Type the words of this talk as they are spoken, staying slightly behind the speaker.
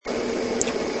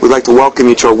We'd like to welcome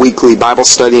you to our weekly Bible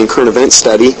study and current event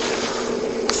study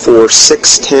for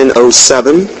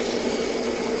 6/10/07.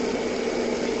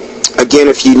 Again,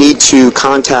 if you need to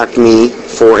contact me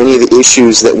for any of the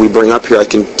issues that we bring up here, I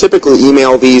can typically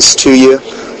email these to you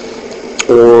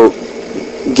or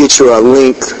get you a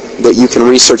link that you can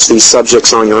research these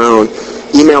subjects on your own.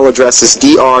 Email address is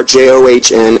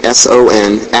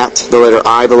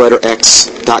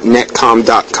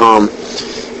drjohnson@netcom.com,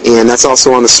 and that's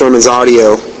also on the Sermons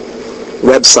Audio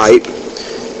website.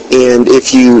 And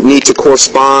if you need to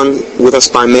correspond with us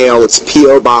by mail, it's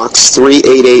P.O. Box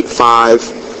 3885,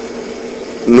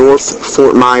 North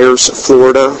Fort Myers,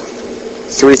 Florida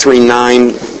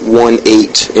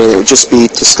 33918, and it would just be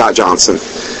to Scott Johnson.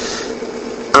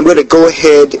 I'm going to go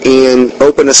ahead and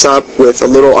open us up with a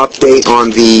little update on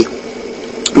the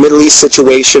Middle East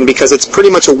situation, because it's pretty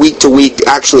much a week-to-week,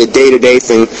 actually a day-to-day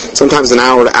thing, sometimes an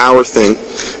hour-to-hour thing.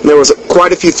 And there was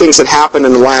quite a few things that happened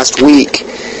in the last week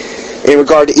in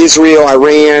regard to Israel,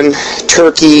 Iran,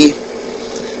 Turkey,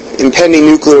 impending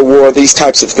nuclear war, these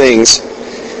types of things.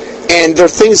 And they're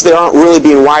things that aren't really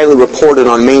being widely reported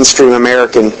on mainstream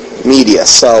American media.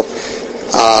 So,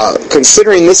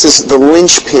 considering this is the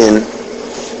linchpin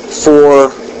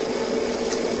for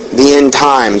the end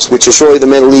times, which is really the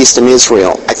Middle East and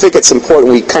Israel, I think it's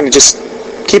important we kind of just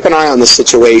keep an eye on this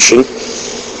situation.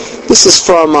 This is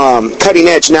from Cutting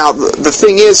Edge. Now, the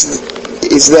thing is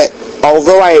that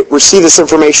although I received this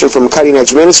information from Cutting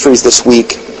Edge Ministries this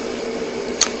week,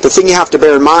 the thing you have to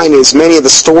bear in mind is many of the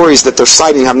stories that they're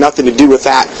citing have nothing to do with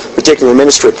that particular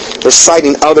ministry. They're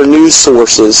citing other news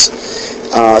sources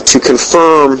to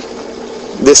confirm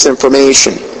this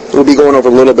information. We'll be going over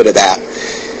a little bit of that.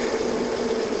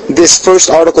 This first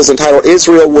article is entitled,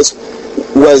 Israel was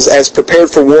as prepared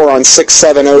for war on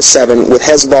 6/7/07 with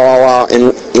Hezbollah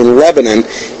in Lebanon,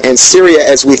 and Syria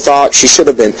as we thought she should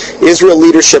have been. Israel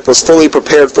leadership was fully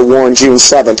prepared for war on June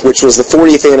 7th, which was the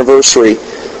 40th anniversary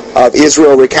of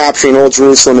Israel recapturing Old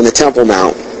Jerusalem and the Temple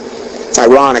Mount. It's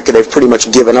ironic that they've pretty much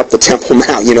given up the Temple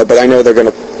Mount, but I know they're going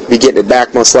to be getting it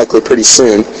back most likely pretty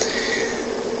soon.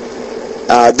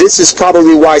 This is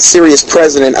probably why Syria's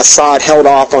President Assad held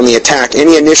off on the attack.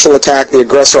 Any initial attack, the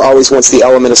aggressor always wants the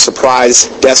element of surprise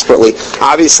desperately.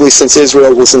 Obviously, since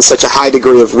Israel was in such a high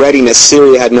degree of readiness,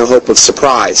 Syria had no hope of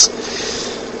surprise.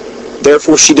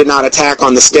 Therefore, she did not attack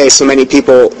on this day, so many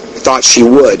people thought she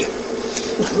would.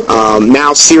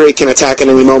 Now Syria can attack at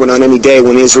any moment on any day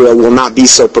when Israel will not be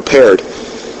so prepared.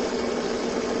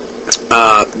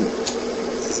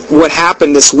 What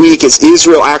happened this week is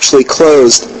Israel actually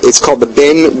closed, it's called the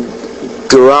Ben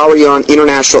Gurion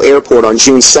International Airport on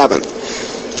June 7th,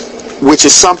 which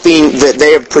is something that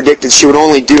they have predicted she would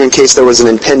only do in case there was an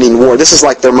impending war. This is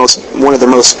like one of their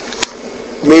most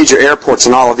major airports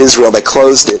in all of Israel. They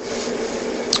closed it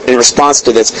in response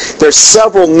to this. There's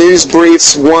several news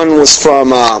briefs. One was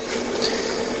from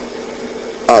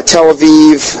Tel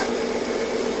Aviv.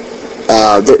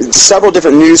 Several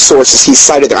different news sources he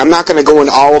cited there. I'm not going to go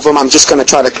into all of them. I'm just going to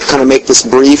try to kind of make this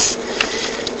brief.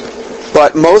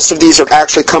 But most of these are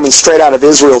actually coming straight out of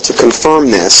Israel to confirm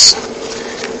this.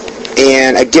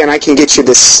 And again, I can get you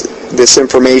this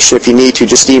information if you need to.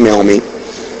 Just email me.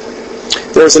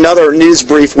 There's another news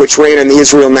brief which ran in the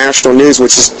Israel National News,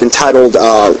 which is entitled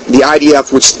the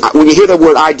IDF, which when you hear the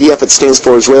word IDF, it stands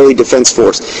for Israeli Defense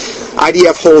Force.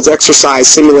 IDF holds exercise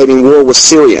simulating war with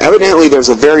Syria. Evidently, there's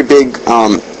a very big...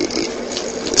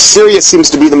 Syria seems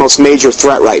to be the most major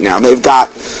threat right now. They've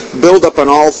got buildup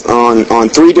on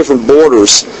three different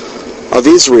borders of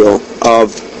Israel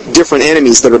of different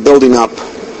enemies that are building up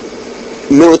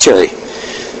military.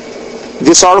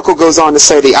 This article goes on to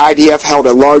say the IDF held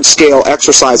a large-scale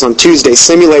exercise on Tuesday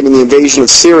simulating the invasion of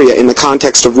Syria in the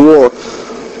context of war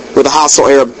with a hostile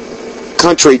Arab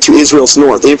country to Israel's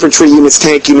north. Infantry units,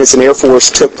 tank units, and Air Force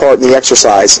took part in the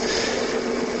exercise.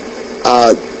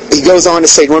 He goes on to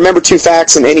say, remember two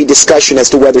facts in any discussion as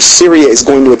to whether Syria is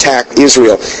going to attack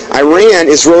Israel. Iran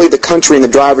is really the country in the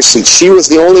driver's seat. She was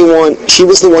the one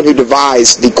who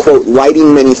devised the, quote,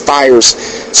 lighting many fires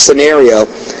scenario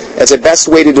as a best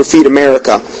way to defeat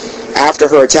America after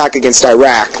her attack against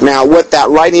Iraq. Now, what that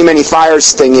lighting many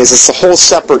fires thing is, it's a whole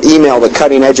separate email that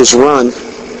Cutting Edge has run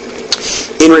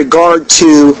in regard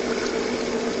to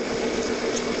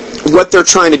what they're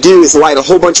trying to do is light a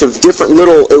whole bunch of different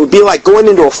little, it would be like going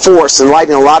into a forest and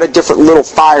lighting a lot of different little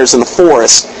fires in the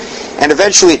forest, and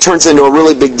eventually it turns into a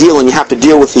really big deal and you have to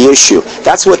deal with the issue.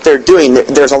 That's what they're doing.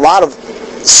 There's a lot of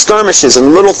skirmishes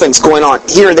and little things going on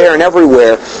here, there, and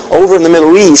everywhere over in the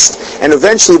Middle East, and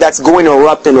eventually that's going to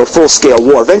erupt into a full-scale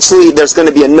war. Eventually there's going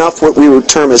to be enough what we would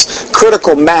term as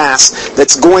critical mass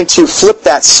that's going to flip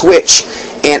that switch,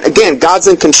 And again, God's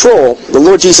in control. The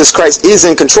Lord Jesus Christ is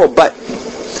in control, but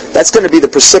that's going to be the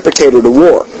precipitator to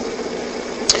war.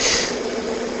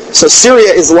 So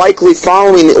Syria is likely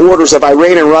following the orders of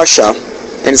Iran and Russia,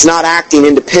 and is not acting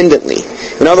independently.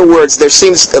 In other words,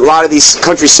 a lot of these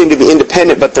countries seem to be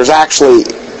independent, but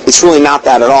it's really not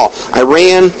that at all.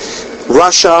 Iran,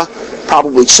 Russia,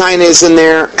 probably China is in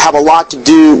there, have a lot to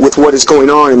do with what is going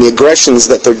on and the aggressions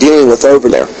that they're dealing with over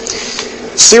there.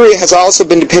 Syria has also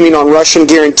been depending on Russian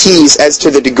guarantees as to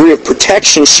the degree of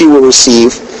protection she will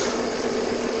receive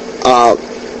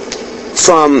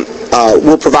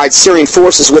will provide Syrian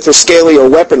forces with her scalar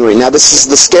weaponry. Now, this is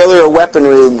the scalar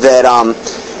weaponry that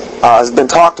has been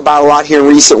talked about a lot here in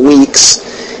recent weeks,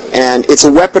 and it's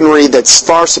a weaponry that's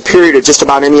far superior to just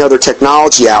about any other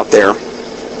technology out there.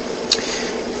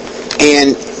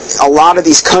 And a lot of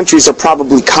these countries are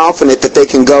probably confident that they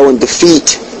can go and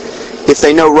defeat if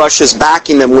they know Russia's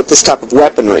backing them with this type of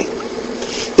weaponry.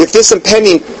 If this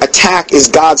impending attack is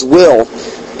God's will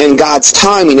and God's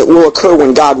timing, it will occur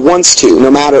when God wants to,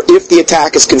 no matter if the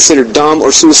attack is considered dumb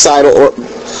or suicidal or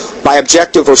by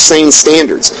objective or sane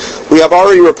standards. We have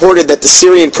already reported that the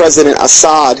Syrian President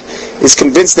Assad is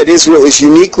convinced that Israel is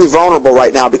uniquely vulnerable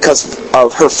right now because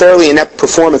of her fairly inept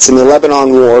performance in the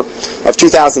Lebanon War of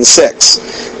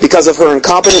 2006, because of her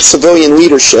incompetent civilian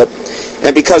leadership,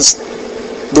 and because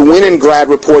the Winograd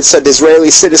report said the Israeli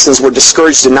citizens were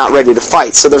discouraged and not ready to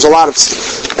fight. So there's a lot of,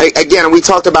 again, we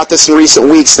talked about this in recent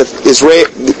weeks, that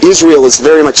Israel is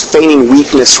very much feigning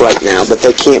weakness right now, but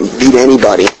they can't beat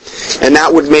anybody. And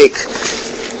that would make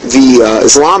the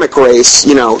Islamic race,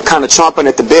 kind of chomping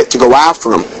at the bit to go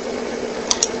after them.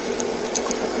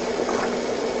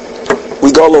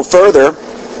 We go a little further,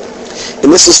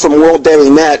 and this is from World Daily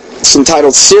Net. It's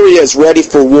entitled, Syria is Ready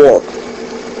for War.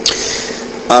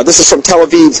 This is from Tel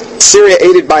Aviv. Syria,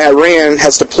 aided by Iran,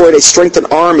 has deployed a strengthened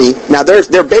army. Now,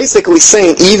 they're basically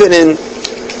saying, even in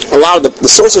a lot of the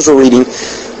sources we're reading,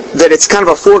 that it's kind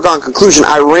of a foregone conclusion.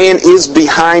 Iran is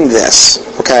behind this.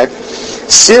 Okay?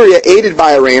 Syria, aided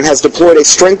by Iran, has deployed a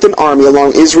strengthened army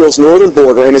along Israel's northern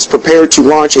border and is prepared to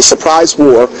launch a surprise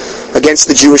war against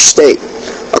the Jewish state,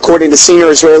 according to senior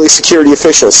Israeli security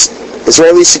officials.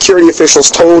 Israeli security officials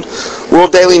told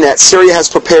World Daily Net Syria has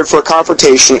prepared for a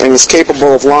confrontation and is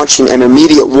capable of launching an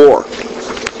immediate war.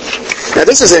 Now,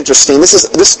 this is interesting.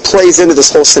 This plays into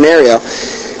this whole scenario.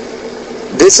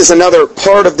 This is another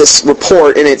part of this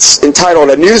report, and it's entitled,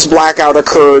 A News Blackout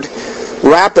Occurred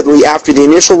Rapidly After the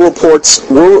Initial Reports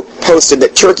Were Posted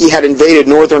That Turkey Had Invaded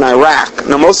Northern Iraq.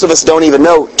 Now, most of us don't even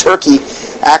know Turkey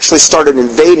actually started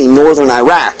invading northern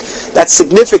Iraq. That's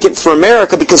significant for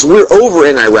America because we're over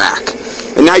in Iraq.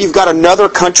 And now you've got another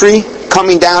country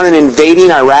coming down and invading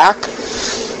Iraq.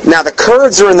 Now, the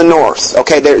Kurds are in the north.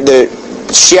 Okay, the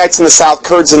Shiites in the south,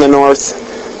 Kurds in the north,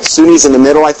 Sunnis in the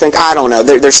middle, I think. I don't know.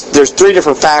 There's three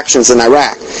different factions in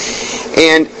Iraq.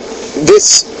 And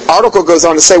this article goes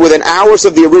on to say, within hours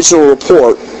of the original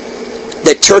report,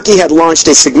 that Turkey had launched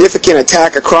a significant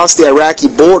attack across the Iraqi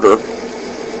border,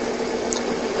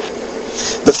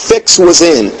 the fix was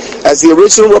in, as the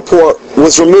original report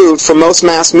was removed from most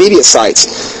mass media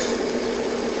sites.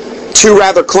 Two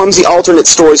rather clumsy alternate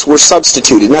stories were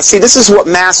substituted. Now, see, this is what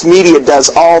mass media does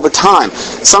all the time.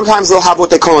 Sometimes they'll have what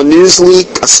they call a news leak.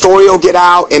 A story will get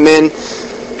out, and then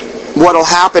what will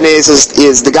happen is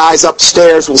the guys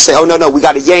upstairs will say, oh, no, we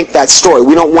got to yank that story.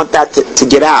 We don't want that to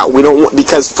get out. We don't want,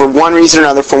 because for one reason or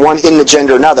another, for one hidden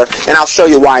agenda or another, and I'll show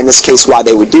you why in this case, why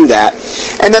they would do that.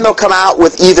 And then they'll come out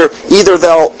with either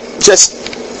they'll just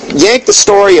yank the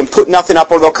story and put nothing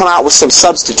up, or they'll come out with some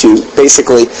substitute,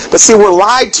 basically. But see, we're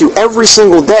lied to every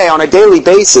single day on a daily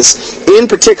basis, in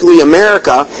particularly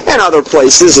America and other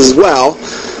places as well.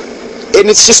 And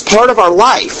it's just part of our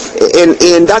life.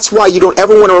 And that's why you don't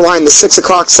ever want to rely on the 6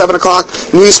 o'clock, 7 o'clock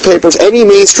newspapers, any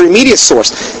mainstream media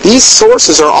source. These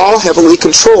sources are all heavily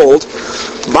controlled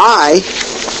by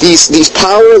these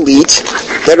power elite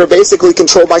that are basically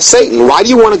controlled by Satan. Why do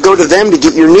you want to go to them to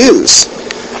get your news?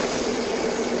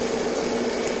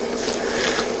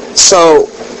 So,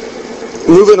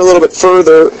 moving a little bit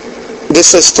further, this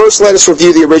says, first let us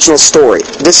review the original story.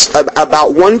 This,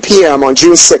 about 1 p.m. on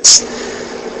June 6th,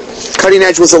 Cutting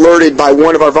Edge was alerted by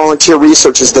one of our volunteer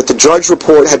researchers that the Drudge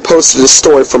Report had posted a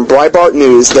story from Breitbart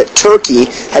News that Turkey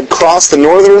had crossed the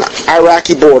northern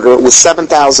Iraqi border with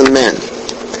 7,000 men.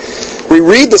 We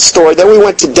read the story, then we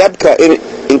went to Debka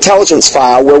intelligence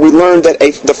file where we learned that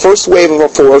the first wave of a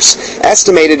force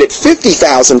estimated at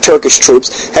 50,000 Turkish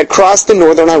troops had crossed the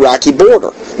northern Iraqi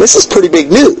border. This is pretty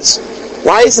big news.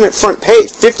 Why isn't it front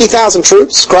page? 50,000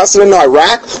 troops crossing into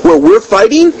Iraq where we're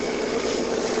fighting?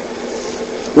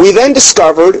 We then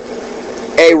discovered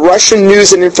a Russian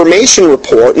News and Information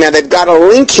report. Now, they've got a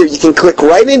link here. You can click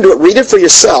right into it, read it for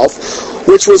yourself,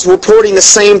 which was reporting the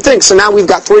same thing. So now we've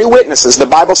got 3 witnesses. The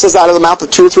Bible says out of the mouth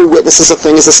of 2 or 3 witnesses a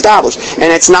thing is established.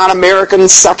 And it's not American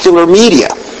secular media.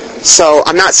 So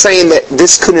I'm not saying that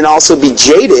this couldn't also be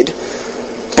jaded,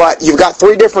 but you've got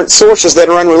 3 different sources that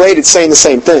are unrelated saying the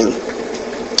same thing.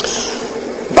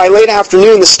 By late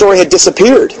afternoon, the story had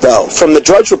disappeared, though, from the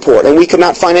Drudge Report, and we could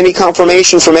not find any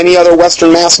confirmation from any other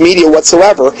Western mass media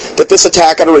whatsoever that this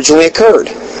attack had originally occurred.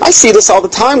 I see this all the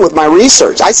time with my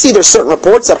research. I see there's certain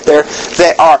reports up there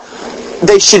that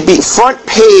they should be front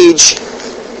page,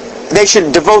 they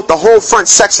should devote the whole front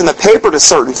section of the paper to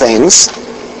certain things,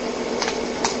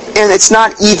 and it's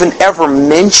not even ever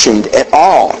mentioned at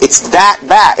all. It's that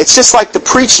bad. It's just like the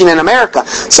preaching in America.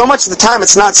 So much of the time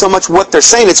it's not so much what they're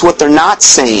saying, it's what they're not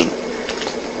saying.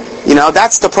 You know,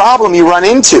 that's the problem you run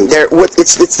into.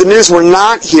 It's the news we're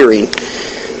not hearing.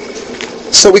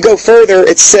 So we go further.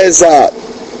 It says,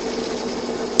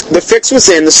 the fix was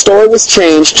in, the story was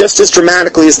changed just as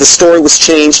dramatically as the story was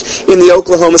changed in the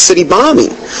Oklahoma City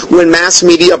bombing, when mass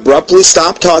media abruptly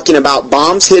stopped talking about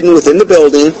bombs hidden within the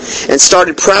building and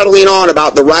started prattling on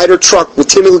about the Ryder truck with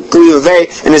Timothy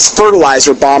LaVey and his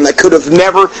fertilizer bomb that could have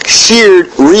never sheared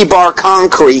rebar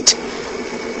concrete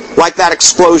like that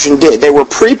explosion did. They were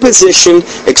pre-positioned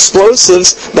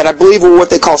explosives that I believe were what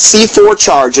they call C4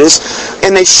 charges,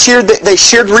 and they sheared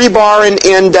rebar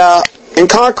and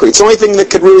concrete. It's the only thing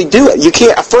that could really do it.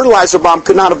 A fertilizer bomb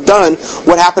could not have done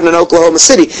what happened in Oklahoma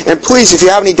City. And please, if you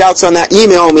have any doubts on that,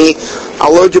 email me.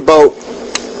 I'll load your boat.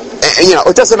 You know,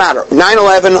 it doesn't matter.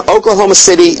 9/11, Oklahoma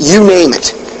City, you name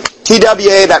it.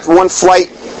 TWA, that one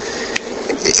flight.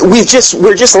 We're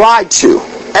just lied to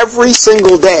every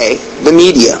single day, the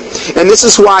media. And this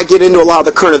is why I get into a lot of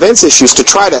the current events issues, to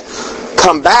try to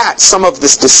combat some of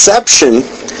this deception.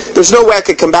 There's no way I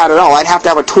could combat it all. I'd have to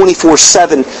have a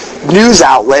 24/7 news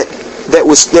outlet that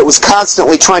was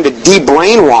constantly trying to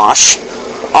de-brainwash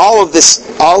all of this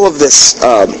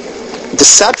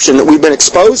deception that we've been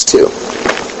exposed to.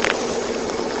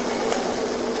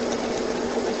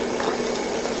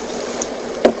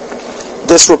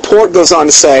 This report goes on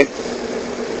to say,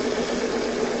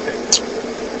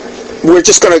 we're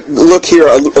just going to look here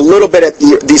a little bit at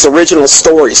these original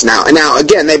stories now. And now,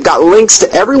 again, they've got links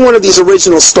to every one of these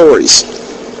original stories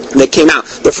that came out.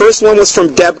 The first one was from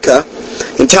Debka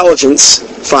intelligence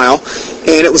file,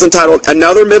 and it was entitled,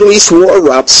 "Another Middle East War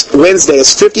Erupts Wednesday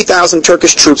as 50,000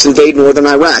 Turkish troops invade northern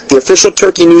Iraq. The official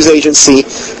Turkey news agency,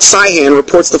 Sayhan,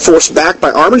 reports the force backed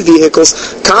by armored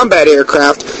vehicles, combat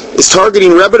aircraft, is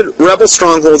targeting rebel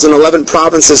strongholds in 11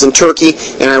 provinces in Turkey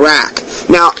and Iraq."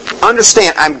 Now,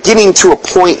 understand, I'm getting to a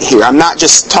point here. I'm not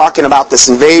just talking about this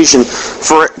invasion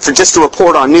for just a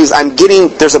report on news.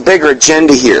 There's a bigger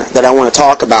agenda here that I want to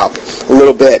talk about a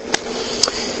little bit.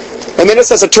 And then it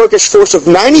says a Turkish force of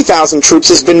 90,000 troops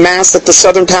has been massed at the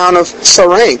southern town of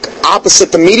Sarank,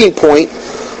 opposite the meeting point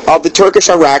of the Turkish,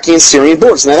 Iraqi, and Syrian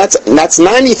borders. Now that's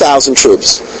 90,000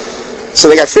 troops. So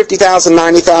they got 50,000,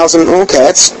 90,000. Okay,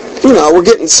 that's, we're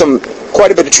getting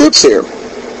quite a bit of troops here.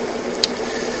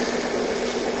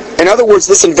 In other words,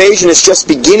 this invasion is just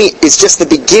the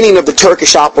beginning of the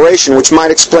Turkish operation, which might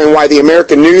explain why the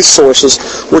American news sources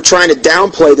were trying to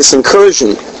downplay this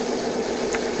incursion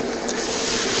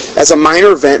as a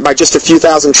minor event by just a few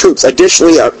thousand troops.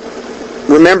 Additionally,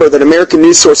 remember that American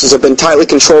news sources have been tightly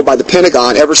controlled by the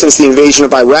Pentagon ever since the invasion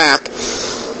of Iraq,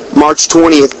 March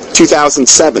 20th,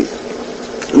 2007.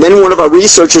 And then one of our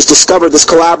researchers discovered this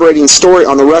collaborating story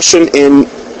on the Russian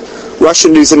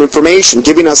News and Information,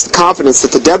 giving us the confidence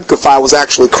that the Debka file was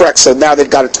actually correct. So now they've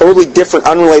got a totally different,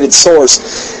 unrelated source,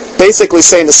 basically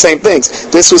saying the same things.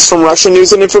 This was from Russian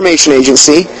News and Information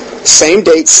Agency, same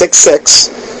date, 6/6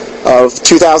 of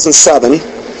 2007.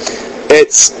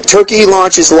 It's Turkey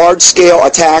launches large-scale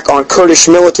attack on Kurdish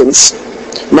militants.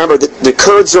 Remember, the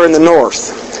Kurds are in the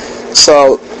north.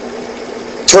 So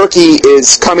Turkey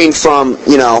is coming from,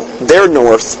 their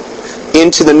north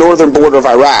into the northern border of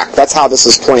Iraq. That's how this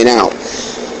is playing out.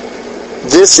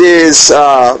 This is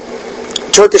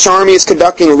Turkish army is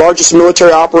conducting the largest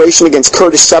military operation against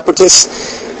Kurdish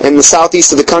separatists in the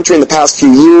southeast of the country in the past few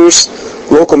years.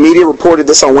 Local media reported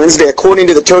this on Wednesday. According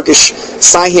to the Turkish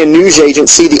Sayhan news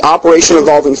agency, the operation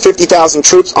involving 50,000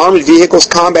 troops, armored vehicles,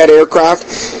 combat aircraft,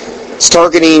 is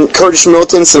targeting Kurdish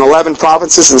militants in 11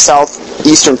 provinces in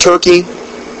southeastern Turkey.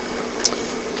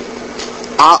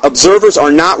 Observers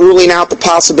are not ruling out the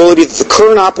possibility that the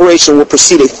current operation will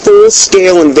precede a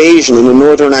full-scale invasion into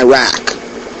northern Iraq.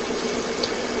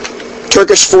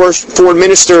 Turkish foreign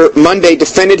minister Monday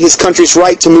defended his country's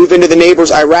right to move into the neighbors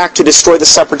Iraq to destroy the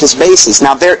separatist bases.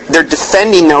 Now they're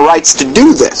defending their rights to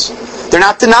do this. They're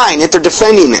not denying it, they're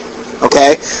defending it.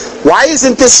 Okay? Why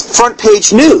isn't this front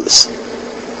page news?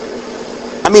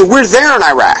 I mean, we're there in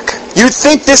Iraq. You'd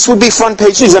think this would be front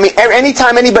page news. I mean,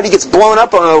 anytime anybody gets blown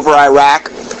up over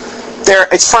Iraq,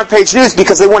 it's front page news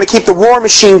because they want to keep the war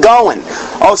machine going.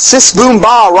 Oh, sis boom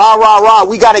ba, rah rah rah.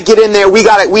 We got to get in there. We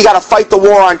got to fight the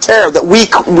war on terror that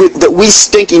we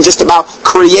stinking just about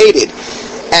created.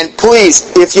 And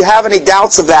please, if you have any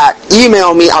doubts of that,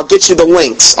 email me. I'll get you the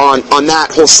links on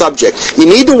that whole subject. You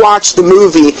need to watch the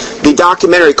movie, the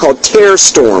documentary called Terror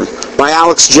Storm by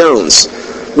Alex Jones,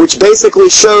 which basically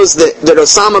shows that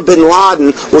Osama bin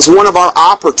Laden was one of our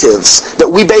operatives, that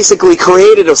we basically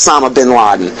created Osama bin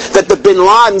Laden, that the bin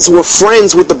Ladens were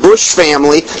friends with the Bush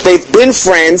family. They've been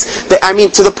friends,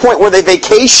 to the point where they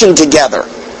vacationed together.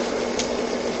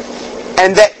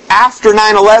 And that after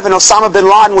 9/11, Osama bin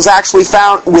Laden was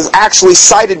actually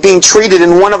cited being treated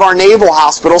in one of our naval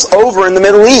hospitals over in the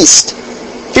Middle East.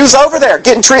 He was over there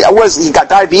getting treated. He got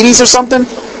diabetes or something?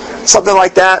 Something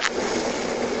like that.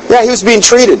 Yeah, he was being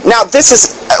treated. Now, this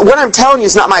is, what I'm telling you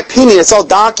is not my opinion. It's all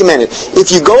documented. If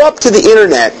you go up to the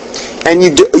internet and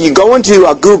you go into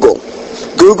Google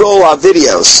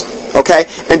videos, okay,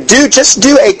 and just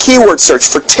do a keyword search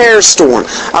for Terror Storm.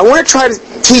 I want to try to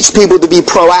teach people to be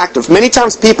proactive. Many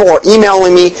times people are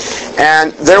emailing me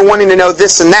and they're wanting to know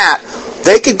this and that.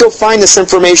 They could go find this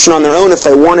information on their own if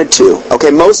they wanted to,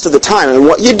 okay, most of the time. And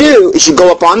what you do is you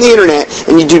go up on the internet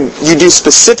and you do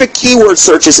specific keyword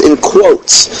searches in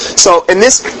quotes. So in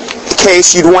this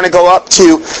case, you'd want to go up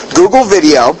to Google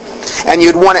Video and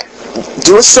you'd want to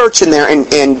do a search in there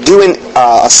and do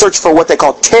a search for what they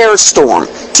call Terror Storm,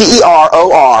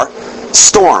 Terror,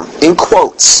 storm, in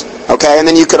quotes, okay? And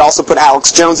then you could also put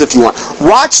Alex Jones if you want.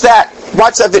 Watch that.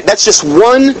 That's just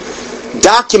one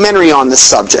documentary on this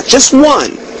subject. Just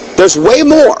one. There's way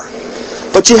more.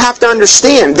 But you have to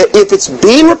understand that if it's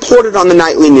being reported on the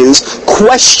nightly news,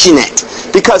 question it.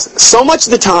 Because so much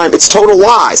of the time it's total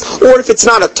lies. Or if it's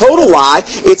not a total lie,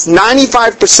 it's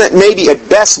 95% maybe at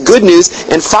best good news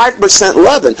and 5%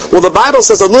 leaven. Well, the Bible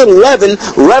says a little leaven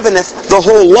leaveneth the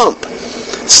whole lump.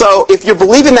 So if you're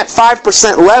believing that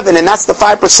 5% leaven and that's the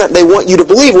 5% they want you to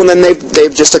believe, well then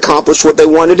they've just accomplished what they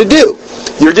wanted to do.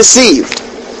 You're deceived.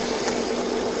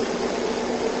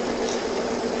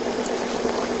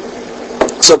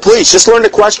 So please, just learn to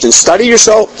question. Study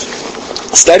yourself.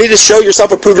 Study to show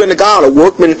yourself approved unto God, a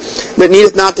workman that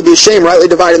needeth not to be ashamed, rightly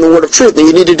dividing the word of truth. And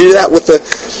you need to do that with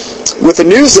the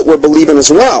news that we're believing as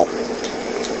well.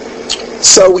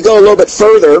 So we go a little bit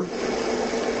further.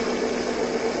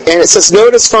 And it says,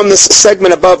 notice from this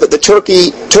segment above that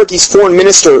Turkey's foreign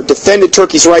minister defended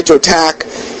Turkey's right to attack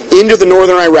into the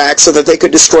northern Iraq so that they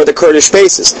could destroy the Kurdish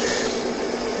bases.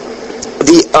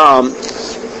 The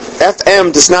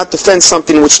FM does not defend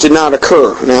something which did not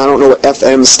occur. Now, I don't know what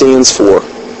FM stands for.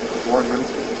 Foreign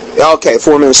minister. Okay,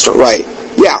 foreign minister, right.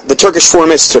 Yeah, the Turkish foreign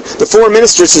minister. The foreign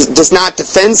minister does not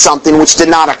defend something which did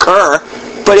not occur,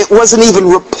 but it wasn't even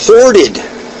reported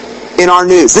in our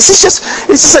news. This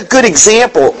is a good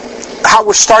example how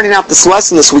we're starting out this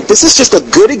lesson this week. This is just a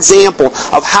good example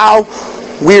of how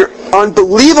we're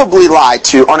unbelievably lied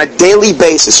to on a daily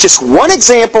basis. Just one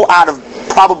example out of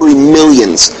probably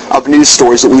millions of news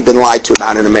stories that we've been lied to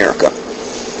about in America.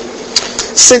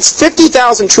 Since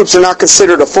 50,000 troops are not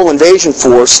considered a full invasion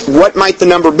force, what might the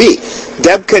number be?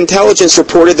 Debka Intelligence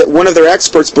reported that one of their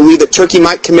experts believed that Turkey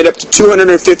might commit up to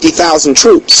 250,000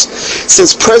 troops.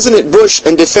 Since President Bush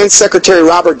and Defense Secretary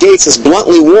Robert Gates has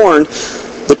bluntly warned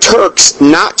the Turks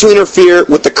not to interfere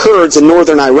with the Kurds in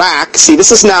northern Iraq. See,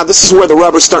 this is where the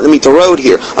rubber's starting to meet the road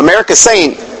here. America's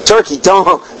saying, Turkey,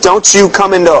 don't you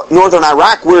come into northern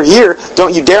Iraq. We're here.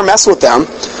 Don't you dare mess with them.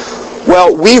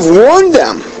 Well, we've warned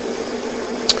them.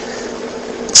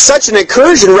 Such an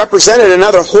incursion represented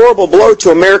another horrible blow to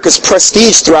America's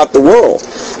prestige throughout the world.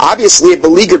 Obviously, a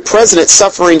beleaguered president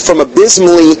suffering from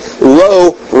abysmally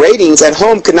low ratings at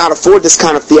home could not afford this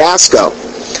kind of fiasco.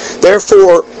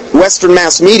 Therefore, Western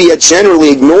mass media generally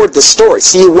ignored the story.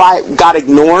 See why it got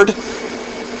ignored?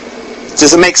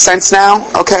 Does it make sense now?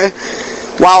 Okay.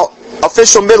 While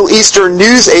official Middle Eastern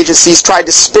news agencies tried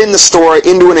to spin the story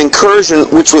into an incursion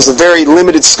which was a very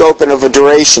limited scope and of a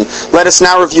duration. Let us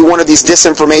now review one of these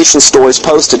disinformation stories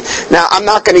posted. Now, I'm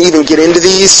not going to even get into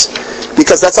these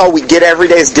because that's all we get every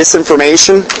day is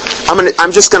disinformation.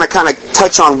 I'm just going to kind of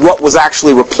touch on what was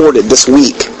actually reported this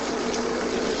week.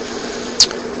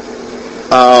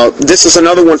 This is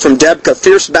another one from Debka.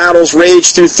 Fierce battles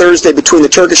raged through Thursday between the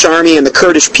Turkish army and the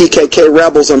Kurdish PKK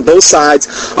rebels on both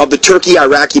sides of the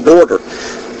Turkey-Iraqi border.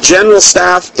 General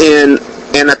Staff in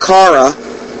Ankara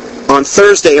on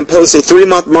Thursday imposed a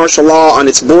 3-month martial law on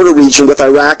its border region with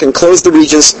Iraq and closed the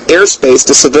region's airspace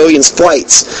to civilians'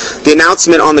 flights. The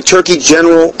announcement on the Turkey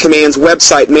General Command's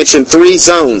website mentioned 3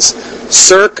 zones: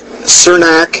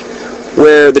 Sirnak,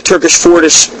 where the Turkish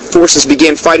forces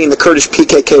began fighting the Kurdish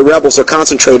PKK rebels are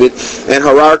concentrated, and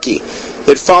Haraki.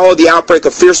 It followed the outbreak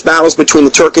of fierce battles between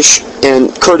the Turkish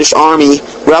and Kurdish army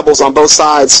rebels on both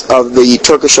sides of the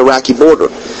Turkish-Iraqi border.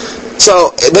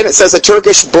 So then it says a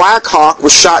Turkish Black Hawk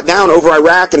was shot down over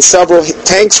Iraq and several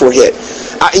tanks were hit.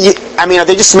 I mean, are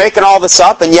they just making all this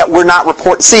up and yet we're not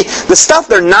reporting? See, the stuff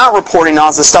they're not reporting on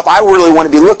is the stuff I really want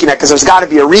to be looking at because there's got to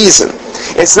be a reason.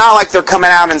 It's not like they're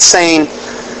coming out and saying,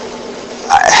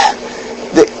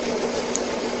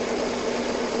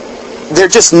 they're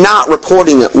just not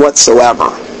reporting it whatsoever,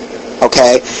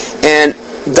 okay? And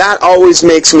that always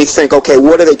makes me think, okay,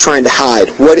 what are they trying to hide?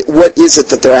 What is it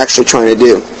that they're actually trying to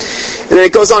do? And then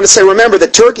it goes on to say, remember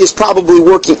that Turkey is probably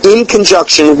working in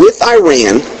conjunction with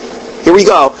Iran. Here we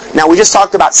go. Now, we just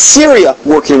talked about Syria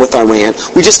working with Iran.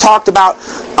 We just talked about,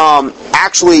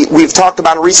 we've talked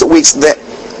about in recent weeks that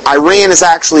Iran is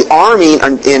actually arming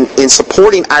in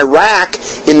supporting Iraq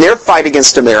in their fight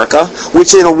against America,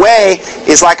 which in a way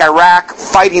is like Iraq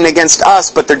fighting against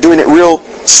us, but they're doing it real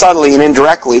subtly and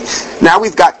indirectly. Now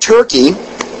we've got Turkey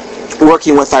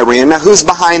working with Iran. Now who's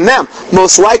behind them?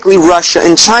 Most likely Russia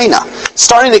and China.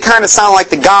 Starting to kind of sound like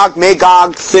the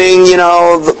Gog-Magog thing,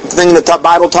 the thing that the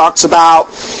Bible talks about.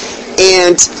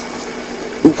 And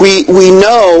we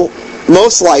know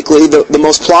most likely the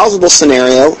most plausible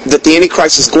scenario that the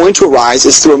Antichrist is going to arise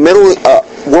is through a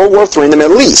World War III in the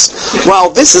Middle East. Well,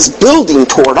 this is building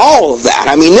toward all of that.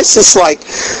 I mean, this is like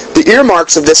the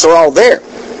earmarks of this are all there.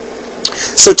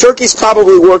 So Turkey's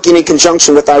probably working in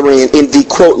conjunction with Iran in the,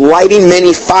 quote, lighting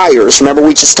many fires. Remember,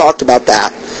 we just talked about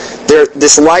that.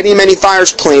 This lighting many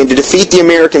fires plan to defeat the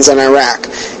Americans in Iraq.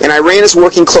 And Iran is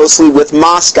working closely with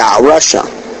Moscow, Russia.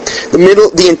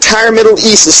 The entire Middle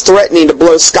East is threatening to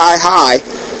blow sky high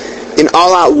in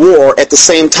all-out war at the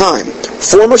same time.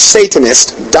 Former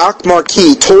Satanist Doc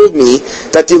Marquis told me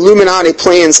that the Illuminati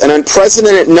plans an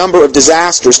unprecedented number of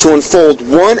disasters to unfold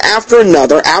one after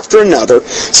another,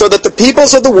 so that the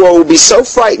peoples of the world will be so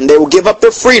frightened they will give up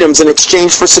their freedoms in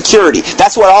exchange for security.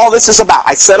 That's what all this is about.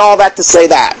 I said all that to say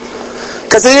that.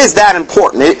 Because it is that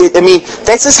important.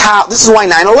 This is why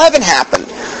 9/11 happened.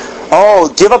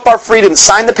 Oh, give up our freedom,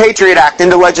 sign the Patriot Act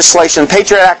into legislation,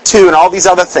 Patriot Act 2, and all these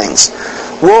other things.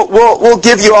 We'll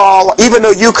give you all, even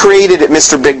though you created it,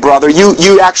 Mr. Big Brother,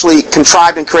 you actually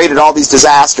contrived and created all these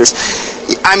disasters.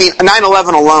 I mean,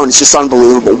 9/11 alone is just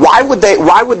unbelievable. Why would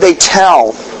they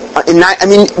tell?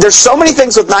 There's so many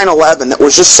things with 9/11 that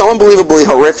was just so unbelievably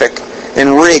horrific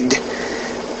and rigged.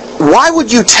 Why would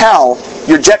you tell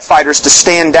your jet fighters to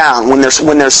stand down when there's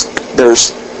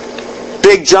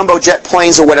big jumbo jet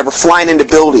planes or whatever flying into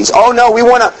buildings? Oh no, we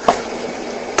want to.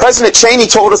 President Cheney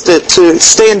told us to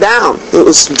stand down. It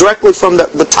was directly from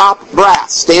the top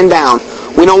brass. Stand down.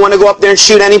 We don't want to go up there and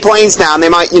shoot any planes down. They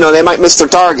might miss their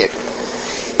target.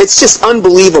 It's just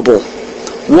unbelievable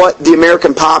what the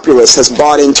American populace has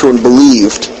bought into and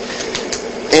believed.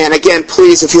 And again,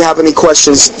 please, if you have any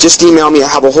questions, just email me. I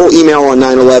have a whole email on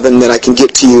 9/11 that I can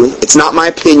get to you. It's not my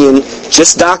opinion,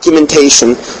 just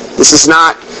documentation. This is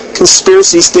not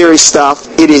conspiracy theory stuff.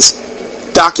 It is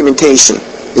documentation,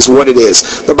 is what it is.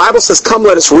 The Bible says, come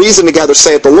let us reason together,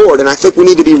 saith the Lord, and I think we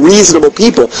need to be reasonable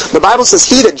people. The Bible says,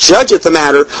 he that judgeth the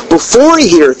matter before he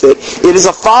heareth it, it is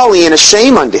a folly and a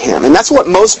shame unto him. And that's what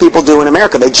most people do in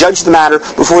America. They judge the matter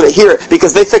before they hear it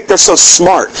because they think they're so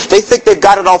smart. They think they've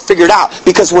got it all figured out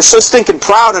because we're so stinking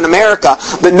proud in America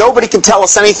that nobody can tell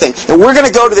us anything. And we're going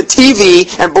to go to the TV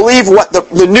and believe what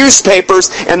the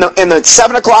newspapers and the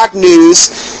 7 o'clock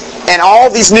news and all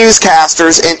these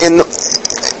newscasters and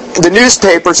the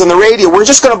newspapers and the radio, we're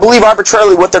just going to believe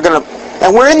arbitrarily what they're going to.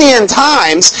 And we're in the end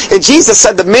times, and Jesus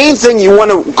said the main thing you want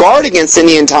to guard against in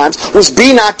the end times was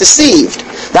be not deceived.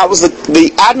 That was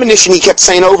the admonition he kept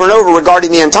saying over and over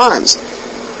regarding the end times.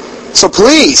 So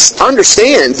please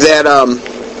understand that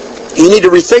you need to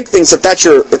rethink things if that's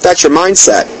your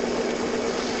mindset.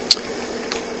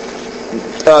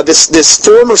 This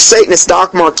former Satanist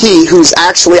Doc Marquis, who's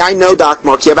actually, I know Doc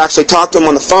Marquis, I've actually talked to him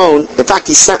on the phone. In fact,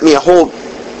 he sent me a whole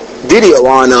video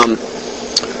on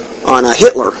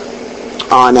Hitler,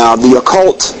 on the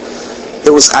occult.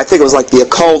 I think it was like the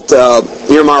occult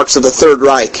earmarks of the Third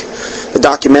Reich, the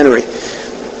documentary.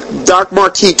 Doc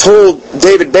Marquis told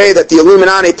David Bay that the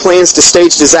Illuminati plans to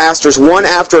stage disasters one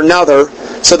after another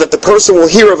so that the person will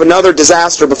hear of another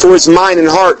disaster before his mind and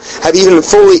heart have even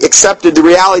fully accepted the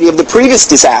reality of the previous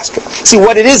disaster. See,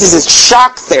 what it is it's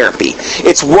shock therapy.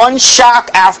 It's one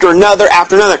shock after another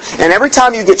after another. And every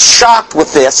time you get shocked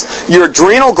with this, your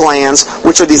adrenal glands,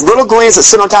 which are these little glands that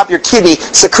sit on top of your kidney,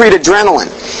 secrete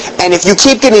adrenaline. And if you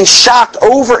keep getting shocked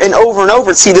over and over and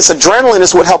over, see, this adrenaline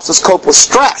is what helps us cope with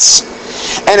stress.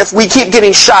 And if we keep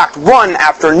getting shocked one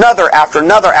after another, after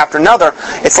another, after another,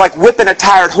 it's like whipping a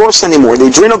tired horse anymore. The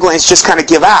adrenal glands just kind of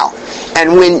give out.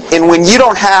 And when you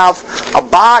don't have a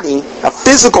body, a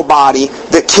physical body,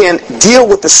 that can deal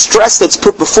with the stress that's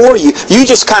put before you, you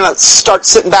just kind of start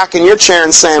sitting back in your chair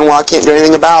and saying, well, I can't do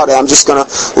anything about it. I'm just going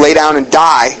to lay down and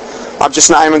die. I'm just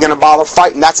not even going to bother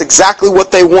fighting. That's exactly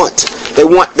what they want. They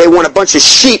want a bunch of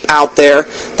sheep out there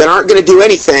that aren't going to do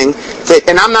anything.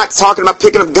 And I'm not talking about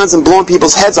picking up guns and blowing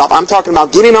people's heads off. I'm talking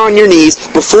about getting on your knees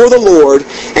before the Lord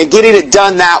and getting it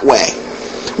done that way.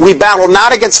 We battle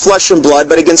not against flesh and blood,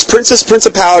 but against princes,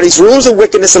 principalities, rulers of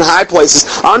wickedness in high places.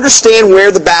 Understand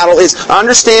where the battle is.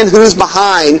 Understand who's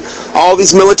behind all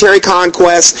these military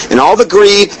conquests and all the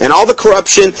greed and all the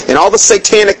corruption and all the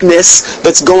satanicness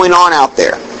that's going on out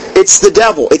there. It's the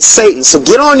devil. It's Satan. So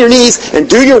get on your knees and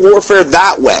do your warfare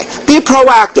that way. Be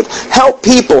proactive. Help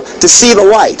people to see the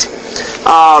light.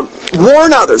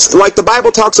 Warn others, like the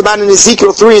Bible talks about in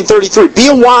Ezekiel 3 and 33. Be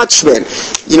a watchman.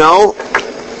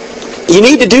 You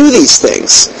need to do these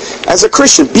things. As a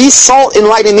Christian, be salt and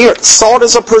light in the earth. Salt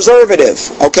is a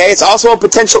preservative, okay? It's also a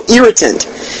potential irritant.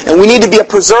 And we need to be a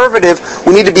preservative.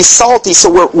 We need to be salty so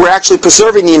we're actually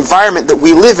preserving the environment that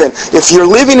we live in. If you're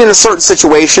living in a certain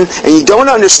situation and you don't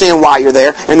understand why you're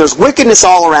there and there's wickedness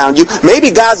all around you, maybe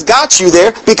God's got you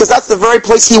there because that's the very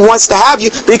place He wants to have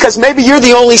you, because maybe you're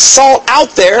the only salt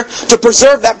out there to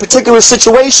preserve that particular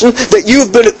situation that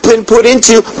you've been put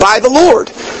into by the Lord.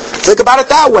 Think about it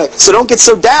that way. So don't get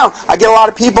so down. I get a lot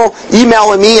of people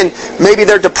emailing me and maybe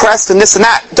they're depressed and this and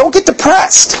that. Don't get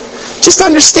depressed. Just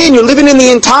understand you're living in the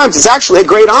end times. It's actually a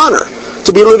great honor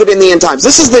to be living in the end times.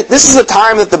 This is the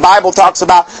time that the Bible talks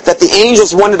about, that the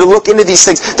angels wanted to look into these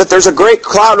things, that there's a great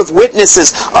cloud of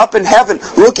witnesses up in heaven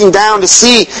looking down to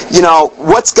see,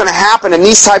 what's going to happen and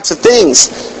these types of things.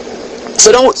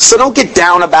 So don't get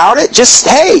down about it. Just,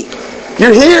 hey,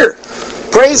 you're here.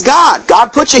 Praise God.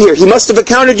 God put you here. He must have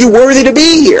accounted you worthy to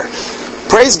be here.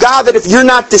 Praise God that if you're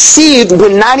not deceived,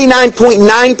 when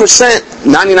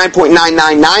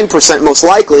 99.999% most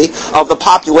likely of the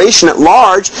population at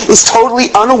large is totally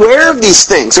unaware of these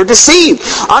things or deceived.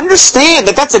 Understand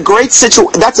that that's a great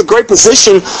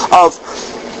position of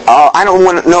I don't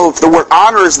want to know if the word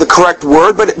honor is the correct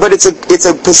word, but it's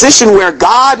a position where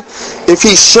God, if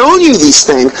He's shown you these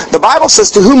things, the Bible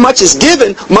says to whom much is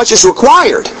given, much is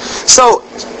required. So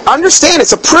understand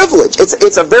it's a privilege.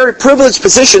 It's a very privileged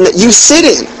position that you sit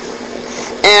in.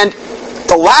 And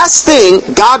the last thing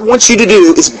God wants you to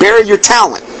do is bury your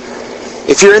talent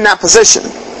if you're in that position.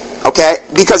 Okay?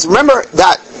 Because remember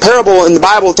that parable in the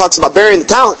Bible talks about burying the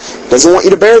talent. It doesn't want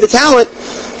you to bury the talent.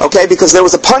 Okay, because there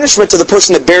was a punishment to the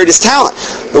person that buried his talent.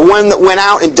 The one that went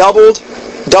out and doubled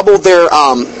their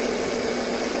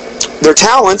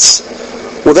talents,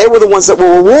 well, they were the ones that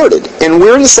were rewarded. And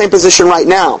we're in the same position right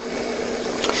now.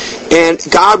 And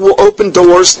God will open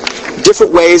doors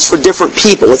different ways for different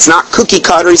people. It's not cookie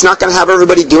cutter. He's not going to have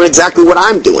everybody doing exactly what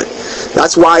I'm doing.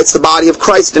 That's why it's the body of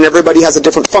Christ, and everybody has a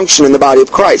different function in the body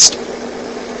of Christ.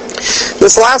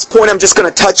 This last point I'm just going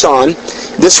to touch on.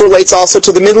 This relates also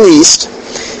to the Middle East.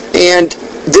 And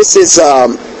this is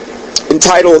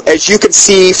entitled, as you can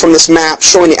see from this map,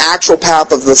 showing the actual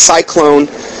path of the cyclone.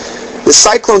 The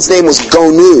cyclone's name was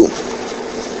Gonu.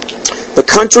 The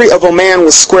country of Oman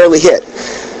was squarely hit.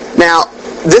 Now,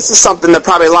 this is something that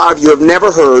probably a lot of you have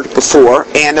never heard before,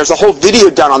 and there's a whole video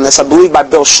done on this, I believe by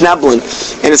Bill Schneblin,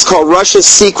 and it's called Russia's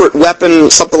Secret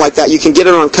Weapon, something like that. You can get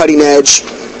it on Cutting Edge.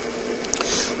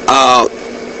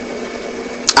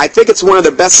 I think it's one of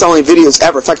their best-selling videos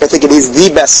ever. In fact, I think it is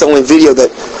the best-selling video that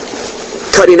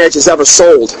Cutting Edge has ever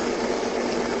sold.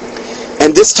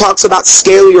 And this talks about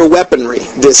scalar weaponry,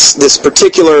 this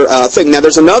particular thing. Now,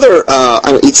 there's another,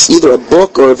 it's either a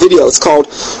book or a video. It's called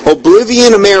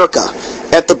Oblivion America,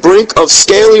 at the Brink of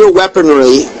Scalar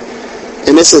Weaponry.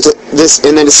 And and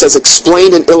then it says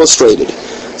explained and illustrated.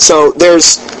 So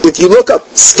if you look up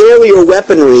scalar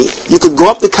weaponry, you could go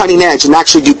up to Cutting Edge and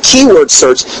actually do keyword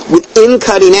search within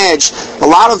Cutting Edge. A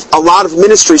lot of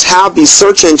ministries have these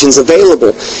search engines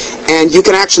available, and you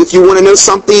can actually, if you want to know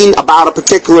something about a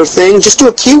particular thing, just do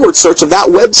a keyword search of that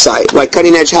website, like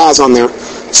Cutting Edge has on their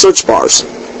search bars.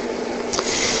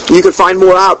 You can find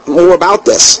more about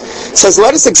this. It says,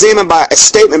 let us examine a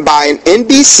statement by an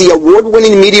NBC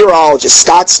award-winning meteorologist,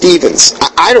 Scott Stevens.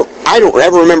 I don't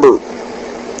ever remember.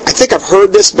 I think I've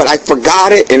heard this, but I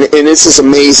forgot it, and this is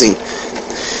amazing.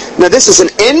 Now, this is an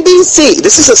NBC.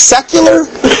 This is a secular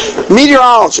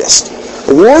meteorologist,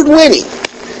 award-winning,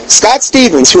 Scott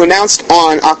Stevens, who announced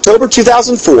on October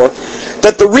 2004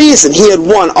 that the reason he had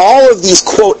won all of these,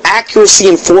 quote, accuracy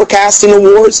and forecasting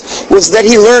awards was that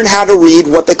he learned how to read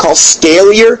what they call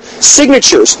scalar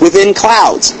signatures within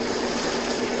clouds.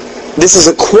 This is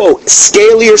a quote,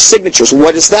 scalar signatures.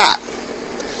 What is that?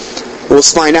 We'll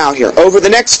find out here. Over the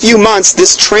next few months,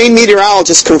 this trained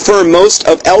meteorologist confirmed most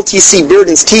of LTC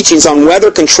Bearden's teachings on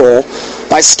weather control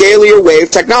by scalar wave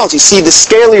technology. See, the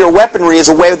scalar weaponry is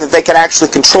a way that they can actually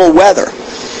control weather.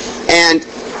 And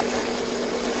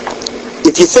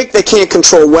if you think they can't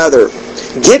control weather,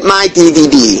 get my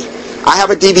DVD. I have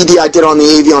a DVD I did on the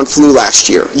avian flu last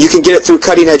year. You can get it through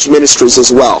Cutting Edge Ministries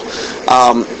as well.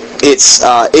 It's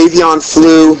Avian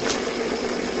Flu,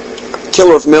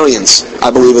 Killer of Millions,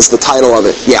 I believe is the title of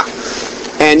it. Yeah.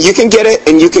 And you can get it,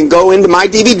 and you can go into my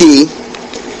DVD,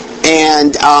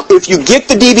 and if you get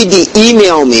the DVD,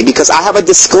 email me, because I have a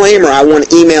disclaimer I want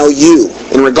to email you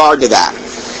in regard to that.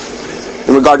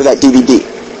 In regard to that DVD.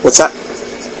 What's that?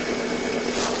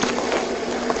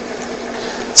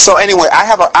 So anyway, I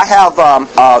have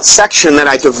a section that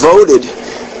I devoted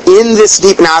in this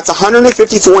deep. Now it's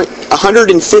 150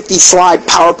 slide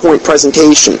PowerPoint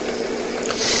presentation,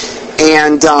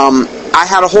 and I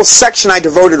had a whole section I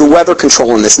devoted to weather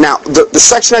control in this. Now the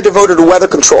section I devoted to weather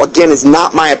control, again, is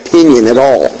not my opinion at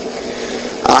all.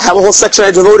 I have a whole section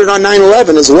I devoted on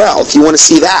 9/11 as well, if you want to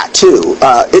see that too.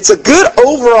 It's a good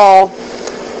overall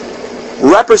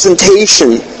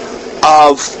representation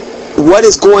of what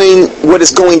is going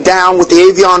down with the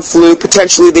avian flu,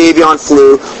 potentially the avian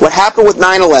flu, what happened with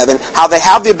 9/11, how they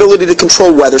have the ability to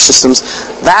control weather systems,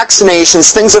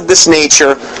 vaccinations, things of this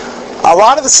nature. A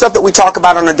lot of the stuff that we talk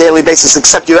about on a daily basis,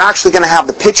 except you're actually going to have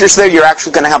the pictures there, you're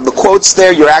actually going to have the quotes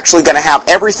there, you're actually going to have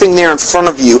everything there in front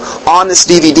of you on this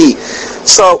DVD.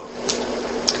 So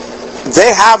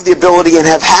they have the ability and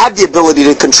have had the ability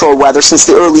to control weather since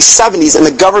the early 70s, and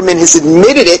the government has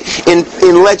admitted it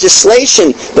in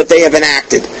legislation that they have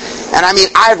enacted. And I mean,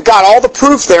 I've got all the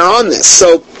proof there on this.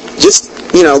 So just,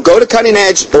 go to Cutting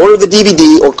Edge, order the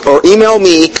DVD, or email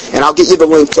me, and I'll get you the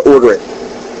link to order it.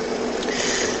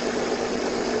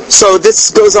 So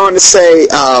this goes on to say,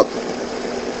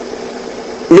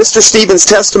 Mr. Stevens'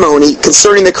 testimony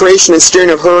concerning the creation and steering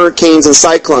of hurricanes and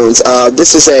cyclones.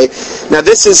 This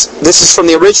is from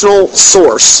the original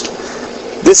source.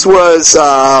 This was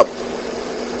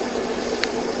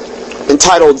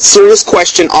entitled "Serious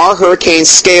Question: Are Hurricanes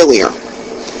Scalar?"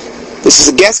 This is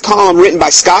a guest column written by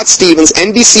Scott Stevens,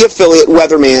 NBC affiliate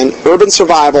weatherman, Urban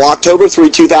Survival, October 3,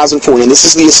 2004. And this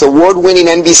is this award-winning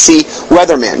NBC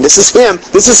weatherman. This is him.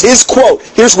 This is his quote.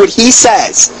 Here's what he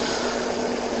says.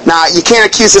 Now, you can't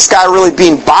accuse this guy really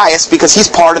being biased because he's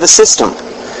part of the system.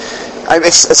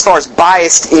 As far as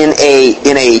biased in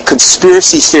a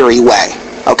conspiracy theory way,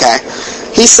 okay?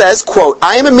 He says, quote,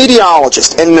 "I am a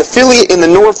meteorologist and an affiliate in the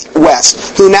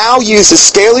Northwest who now uses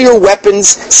scalar weapons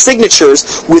signatures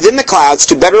within the clouds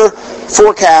to better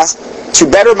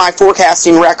my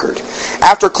forecasting record.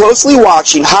 After closely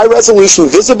watching high-resolution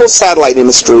visible satellite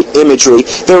imagery,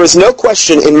 there is no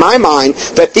question in my mind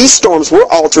that these storms were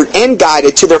altered and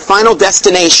guided to their final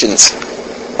destinations."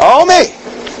 Oh, me!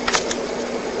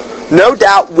 No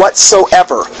doubt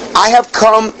whatsoever. I have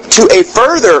come to a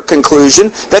further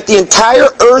conclusion that the entire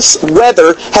Earth's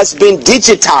weather has been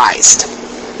digitized.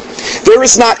 There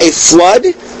is not a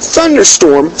flood,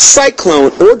 thunderstorm,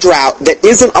 cyclone, or drought that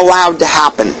isn't allowed to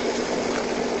happen.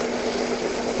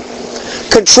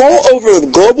 Control over the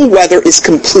global weather is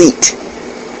complete.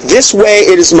 This way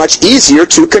it is much easier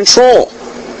to control.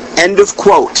 End of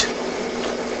quote.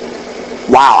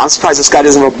 Wow, I'm surprised this guy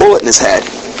doesn't have a bullet in his head.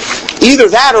 Either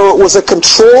that or it was a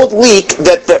controlled leak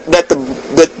that the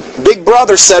Big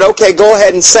Brother said, okay, go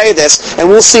ahead and say this, and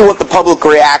we'll see what the public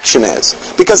reaction is.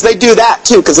 Because they do that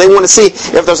too, because they want to see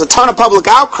if there's a ton of public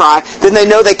outcry, then they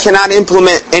know they cannot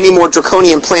implement any more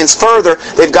draconian plans further.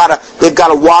 They've got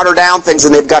to water down things,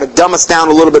 and they've got to dumb us down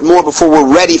a little bit more before we're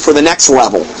ready for the next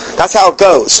level. That's how it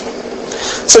goes.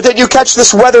 So did you catch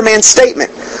this weatherman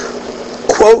statement?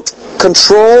 Quote,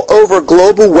 "Control over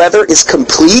global weather is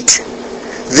complete.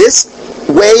 This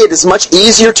way it is much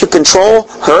easier to control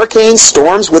hurricanes,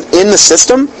 storms within the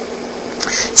system.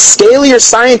 Scalar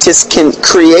scientists can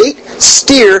create,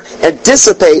 steer, and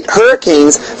dissipate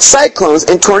hurricanes, cyclones,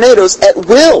 and tornadoes at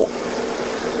will.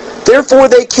 Therefore,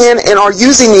 they can and are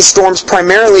using these storms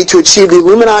primarily to achieve the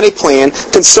Illuminati plan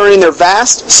concerning their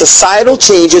vast societal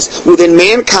changes within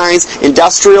mankind's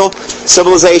industrial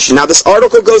civilization. Now, this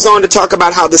article goes on to talk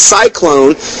about how the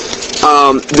cyclone,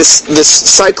 this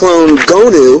cyclone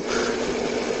Gonu,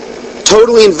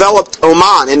 totally enveloped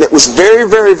Oman, and it was very,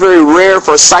 very, very rare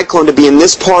for a cyclone to be in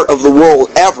this part of the world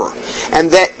ever, and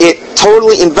that it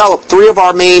totally enveloped 3 of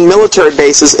our main military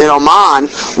bases in Oman,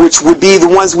 which would be the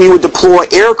ones we would deploy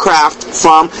aircraft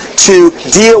from to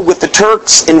deal with the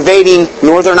Turks invading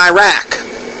northern Iraq.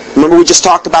 Remember we just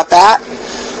talked about that?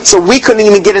 So we couldn't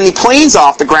even get any planes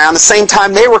off the ground the same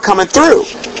time they were coming through.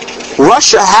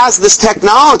 Russia has this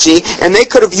technology, and they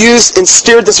could have used and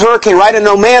steered this hurricane right in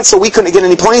no man, so we couldn't get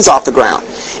any planes off the ground.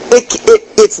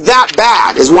 It's that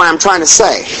bad, is what I'm trying to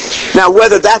say. Now,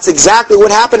 whether that's exactly what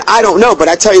happened, I don't know, but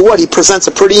I tell you what, he presents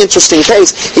a pretty interesting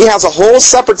case. He has a whole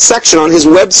separate section on his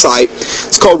website.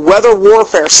 It's called Weather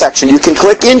Warfare section. You can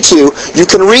click into, you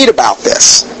can read about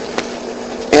this.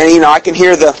 And, I can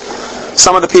hear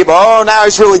some of the people, oh, now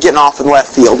he's really getting off in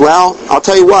left field. Well, I'll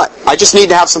tell you what, I just need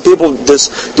to have some people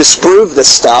disprove this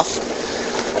stuff,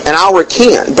 and I'll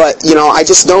recant. But, I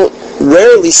just don't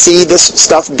rarely see this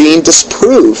stuff being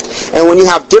disproved. And when you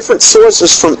have different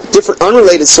sources from different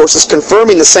unrelated sources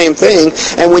confirming the same thing,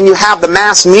 and when you have the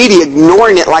mass media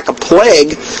ignoring it like a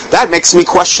plague, that makes me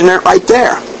question it right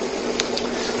there.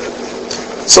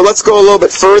 So let's go a little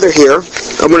bit further here.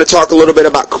 I'm going to talk a little bit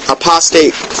about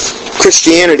apostate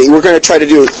Christianity. We're going to try to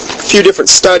do a few different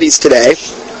studies today.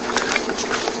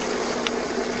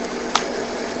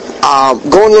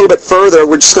 Going a little bit further,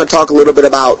 we're just going to talk a little bit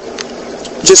about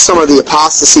just some of the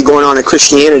apostasy going on in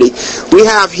Christianity. We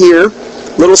have here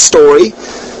a little story.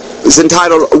 It's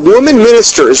entitled, "A Woman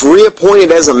Minister is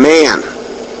Reappointed as a Man."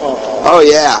 Oh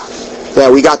yeah. Yeah,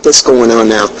 we got this going on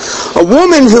now. A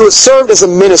woman who has served as a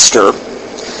minister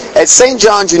at St.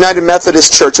 John's United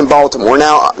Methodist Church in Baltimore.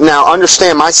 Now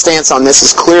understand my stance on this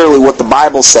is clearly what the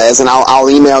Bible says, and I'll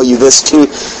email you this too.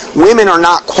 Women are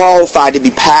not qualified to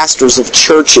be pastors of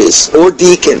churches or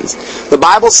deacons. The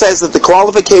Bible says that the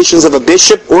qualifications of a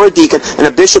bishop or a deacon, and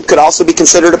a bishop could also be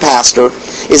considered a pastor,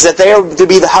 is that they are to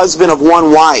be the husband of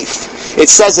one wife. It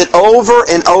says it over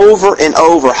and over and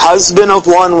over. Husband of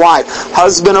one wife.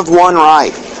 Husband of one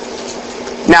wife.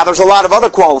 Now, there's a lot of other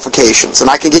qualifications, and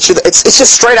I can get you... It's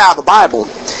just straight out of the Bible.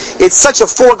 It's such a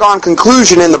foregone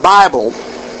conclusion in the Bible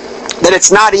that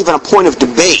it's not even a point of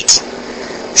debate.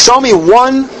 Show me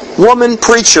one woman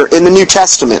preacher in the New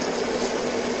Testament.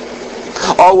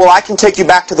 Oh, well, I can take you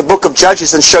back to the book of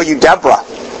Judges and show you Deborah,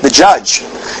 the judge.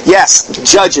 Yes,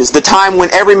 Judges, the time when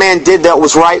every man did that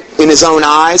was right in his own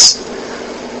eyes.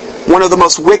 One of the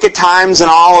most wicked times in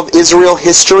all of Israel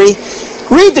history.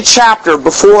 Read the chapter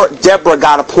before Deborah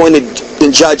got appointed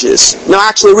in Judges. No,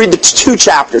 actually, read the 2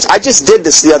 chapters. I just did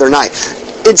this the other night.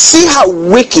 And see how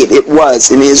wicked it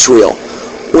was in Israel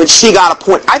when she got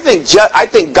appointed. I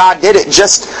think God did it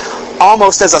just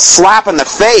almost as a slap in the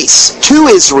face to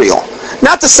Israel.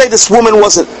 Not to say this woman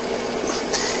wasn't,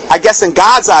 I guess in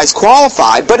God's eyes,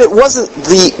 qualified, but it wasn't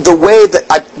the way that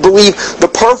I believe the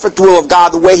perfect will of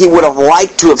God, the way He would have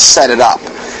liked to have set it up.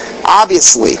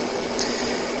 Obviously.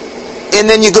 And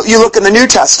then you look in the New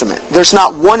Testament. There's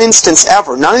not one instance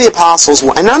ever. None of the apostles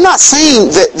were. And I'm not saying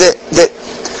that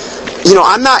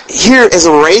I'm not here as a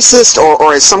racist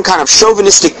or as some kind of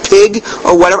chauvinistic pig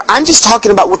or whatever. I'm just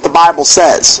talking about what the Bible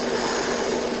says.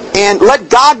 And let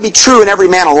God be true and every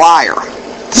man a liar.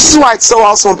 This is why it's so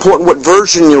also important what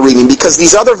version you're reading, because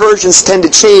these other versions tend to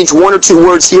change 1 or 2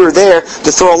 words here or there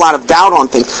to throw a lot of doubt on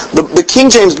things. The King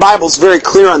James Bible is very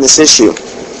clear on this issue.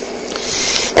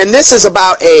 And this is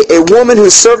about a woman who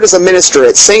served as a minister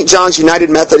at St. John's United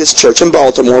Methodist Church in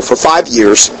Baltimore for 5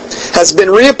 years, has been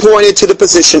reappointed to the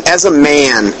position as a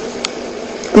man.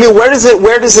 I mean, where does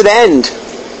it end?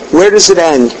 Where does it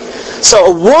end? So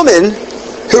a woman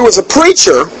who was a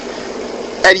preacher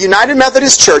at United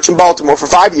Methodist Church in Baltimore for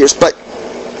 5 years, but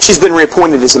she's been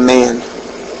reappointed as a man.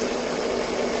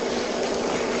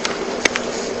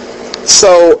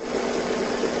 So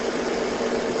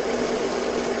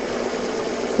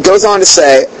goes on to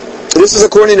say, this is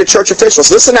according to church officials.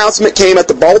 This announcement came at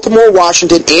the Baltimore,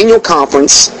 Washington annual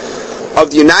conference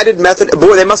of the United Methodist...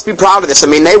 Boy, they must be proud of this. I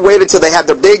mean, they waited till they had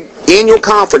their big annual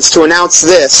conference to announce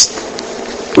this,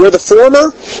 where the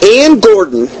former Ann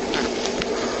Gordon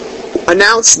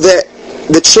announced that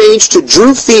the change to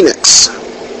Drew Phoenix.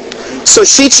 So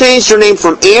she changed her name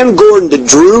from Ann Gordon to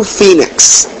Drew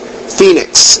Phoenix.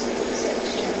 Phoenix.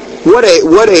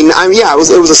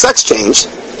 It was a sex change.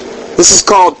 This is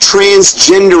called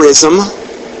transgenderism.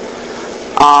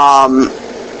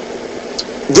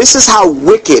 this is how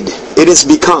wicked it has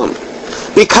become.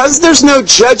 Because there's no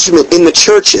judgment in the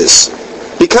churches,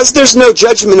 because there's no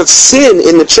judgment of sin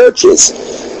in the churches,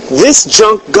 this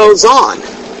junk goes on.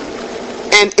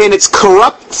 And it's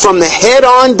corrupt from the head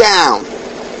on down.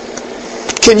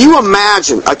 Can you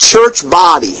imagine a church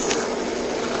body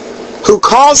who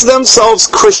calls themselves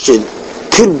Christian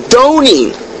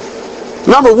condoning,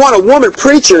 number one, a woman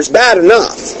preacher is bad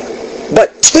enough,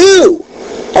 but two,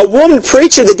 a woman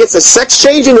preacher that gets a sex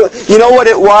change into it? You know what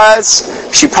it was?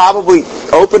 She probably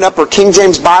opened up her King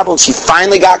James Bible and she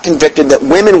finally got convicted that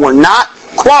women were not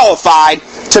qualified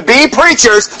to be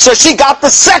preachers, so she got the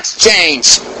sex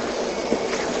change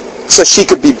so she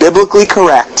could be biblically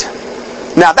correct.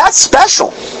 Now that's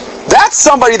special. That's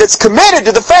somebody that's committed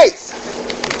to the faith.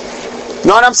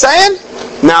 Know what I'm saying?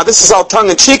 Now this is all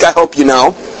tongue-in-cheek, I hope you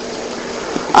know.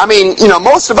 I mean,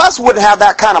 most of us wouldn't have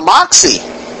that kind of moxie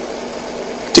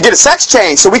to get a sex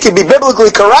change so we could be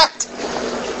biblically correct.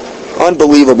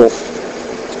 Unbelievable.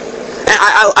 And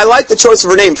I like the choice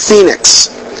of her name, Phoenix.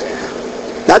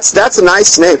 That's a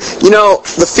nice name.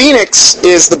 The phoenix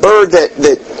is the bird that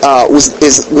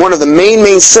is one of the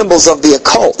main symbols of the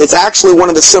occult. It's actually one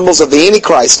of the symbols of the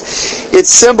Antichrist. Its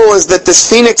symbol is that this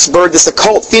phoenix bird, this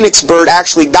occult phoenix bird,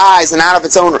 actually dies and out of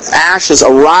its own ashes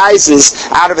arises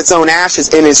out of its own ashes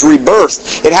and is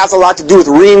rebirthed. It has a lot to do with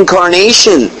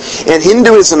reincarnation and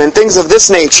Hinduism and things of this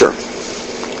nature.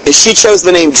 And she chose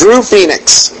the name Drew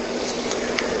Phoenix.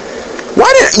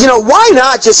 Why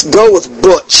not just go with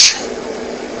Butch?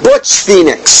 Butch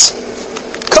Phoenix.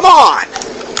 Come on.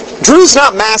 Drew's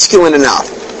not masculine enough.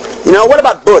 What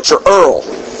about Butch or Earl?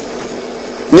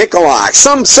 Nikolai.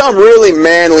 Some really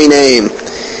manly name.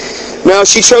 No,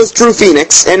 she chose Drew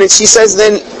Phoenix, and then she says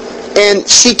and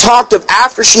she talked of,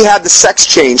 after she had the sex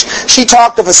change, she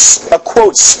talked of a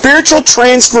quote, spiritual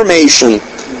transformation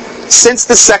since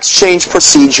the sex change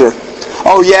procedure.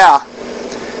 Oh yeah.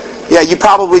 Yeah, you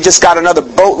probably just got another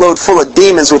boatload full of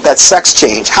demons with that sex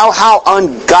change. How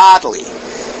ungodly.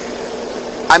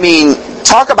 I mean,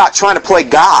 talk about trying to play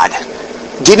God.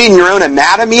 Getting your own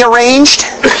anatomy arranged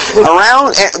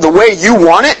around the way you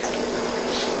want it.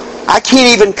 I can't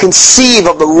even conceive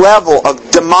of the level of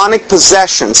demonic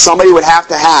possession somebody would have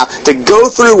to go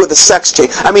through with a sex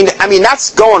change. I mean that's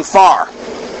going far.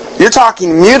 You're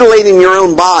talking mutilating your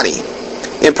own body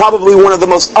in probably one of the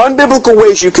most unbiblical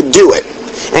ways you could do it,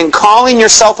 and calling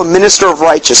yourself a minister of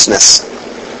righteousness.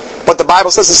 But the Bible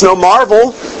says it's no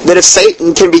marvel that if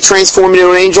Satan can be transformed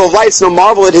into an angel of light, it's no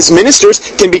marvel that his ministers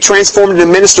can be transformed into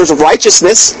ministers of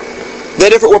righteousness.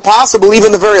 That if it were possible,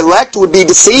 even the very elect would be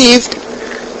deceived.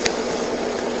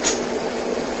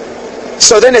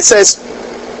 So then it says,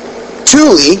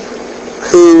 Thule,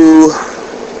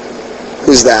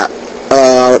 who's that?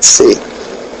 Let's see.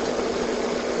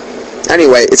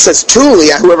 Anyway, it says Thule,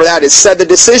 whoever that is, said the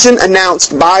decision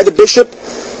announced by the Bishop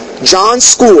John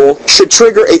School should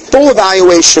trigger a full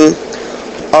evaluation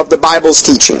of the Bible's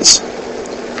teachings.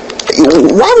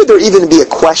 Why would there even be a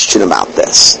question about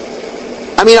this?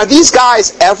 I mean, are these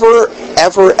guys ever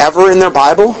in their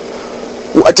Bible?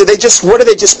 What do they just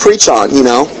preach on,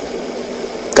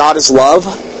 God is love?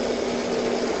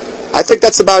 I think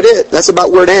that's about it. That's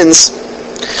about where it ends.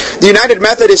 The United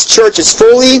Methodist Church to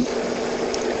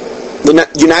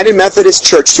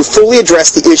fully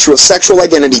address the issue of sexual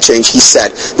identity change, he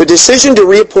said. The decision to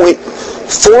reappoint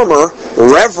former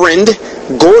Reverend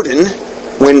Gordon,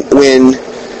 when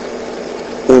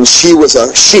she was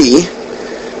a she,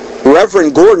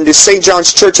 Reverend Gordon, to St.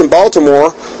 John's Church in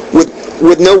Baltimore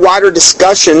with no wider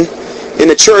discussion in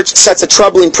the church, sets a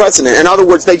troubling precedent. In other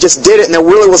words, they just did it, and there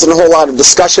really wasn't a whole lot of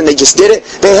discussion. They just did it.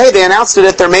 They announced it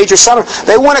at their major summit.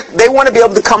 They want to be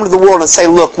able to come to the world and say,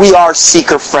 look, we are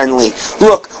seeker-friendly.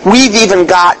 Look, we've even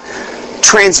got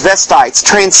transvestites,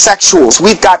 transsexuals.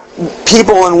 We've got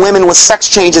people and women with sex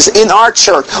changes in our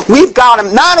church. We've got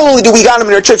them, not only do we got them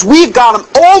in our church, we've got them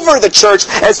over the church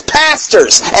as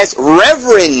pastors, as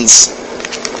reverends.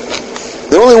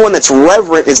 The only one that's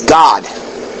reverent is God.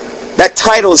 That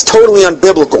title is totally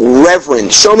unbiblical.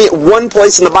 Reverend. Show me one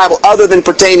place in the Bible other than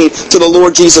pertaining to the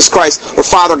Lord Jesus Christ or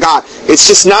Father God. It's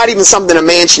just not even something a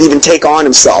man should even take on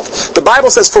himself. The Bible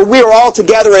says, for we are all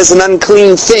together as an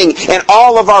unclean thing, and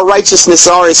all of our righteousness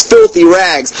are as filthy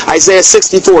rags. Isaiah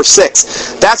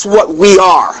 64:6. That's what we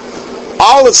are.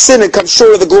 All have sinned and come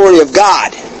short of the glory of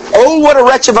God. Oh, what a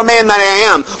wretch of a man that I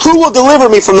am. Who will deliver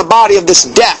me from the body of this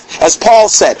death? As Paul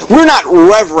said, we're not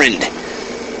reverend.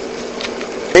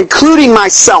 Including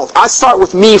myself. I start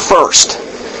with me first.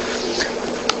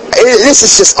 This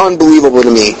is just unbelievable to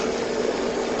me.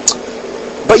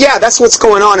 But yeah, that's what's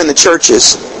going on in the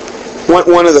churches.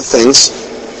 One of the things.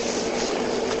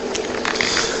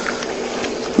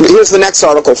 Here's the next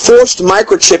article. Forced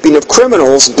microchipping of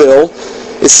criminals bill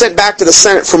is sent back to the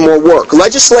Senate for more work.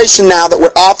 Legislation now that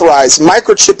would authorize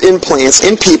microchip implants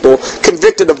in people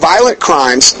convicted of violent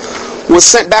crimes was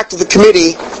sent back to the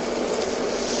committee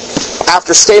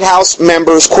after State House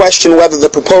members questioned whether the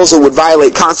proposal would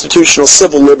violate constitutional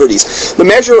civil liberties. The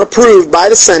measure approved by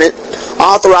the Senate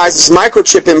authorizes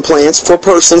microchip implants for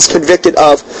persons convicted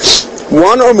of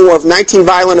one or more of 19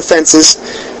 violent offenses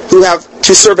who have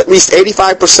to serve at least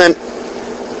 85%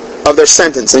 of their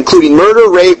sentence, including murder,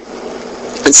 rape,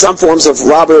 and some forms of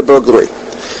robbery or burglary,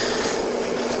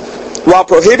 while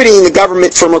prohibiting the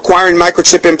government from requiring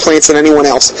microchip implants on anyone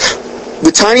else.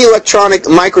 The tiny electronic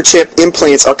microchip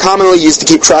implants are commonly used to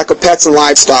keep track of pets and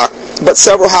livestock, but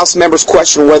several House members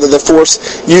question whether the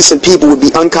forced use in people would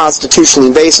be unconstitutionally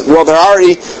invasive. Well, they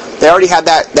already had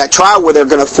that trial where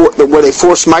where they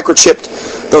forced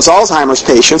microchipped those Alzheimer's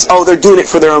patients. Oh, they're doing it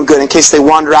for their own good in case they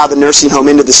wander out of the nursing home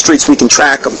into the streets. We can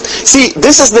track them. See,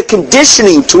 this is the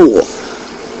conditioning tool.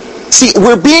 See,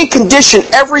 we're being conditioned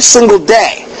every single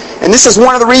day. And this is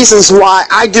one of the reasons why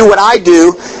I do what I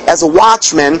do as a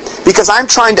watchman, because I'm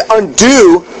trying to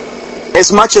undo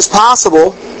as much as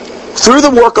possible through the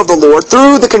work of the Lord,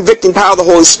 through the convicting power of the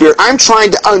Holy Spirit. I'm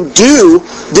trying to undo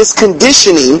this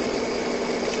conditioning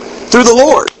through the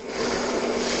Lord,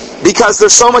 because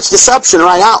there's so much deception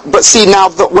right now. But see, now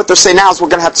what they're saying now is we're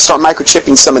going to have to start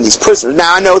microchipping some of these prisoners.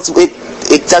 Now I know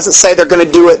it doesn't say they're going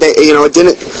to do it. It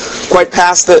didn't quite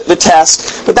pass the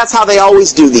test, but that's how they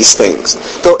always do these things.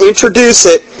 They'll introduce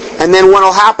it, and then what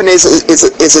will happen is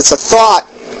it's a thought.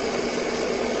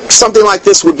 Something like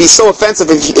this would be so offensive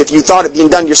if you thought it being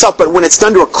done to yourself, but when it's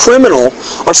done to a criminal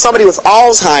or somebody with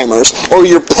Alzheimer's or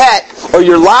your pet or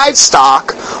your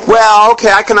livestock, well,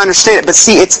 okay, I can understand it. But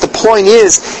see, the point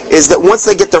is that once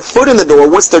they get their foot in the door,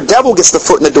 once their devil gets the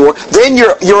foot in the door, then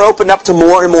you're opened up to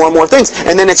more and more and more things,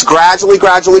 and then it's gradually,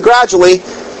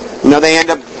 they end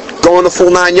up going the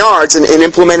full 9 yards and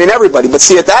implementing everybody. But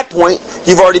see, at that point,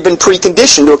 you've already been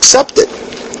preconditioned to accept it.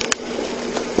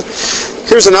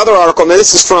 Here's another article. Now,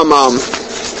 this is from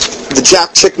the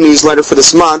Jack Chick newsletter for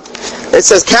this month. It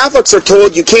says, Catholics are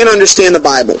told you can't understand the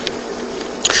Bible.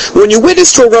 When you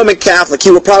witness to a Roman Catholic,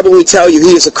 he will probably tell you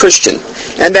he is a Christian,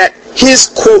 and that his,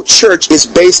 quote, church is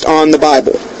based on the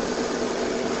Bible.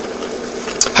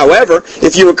 However,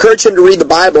 if you encourage him to read the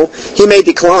Bible, he may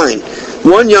decline.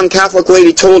 One young Catholic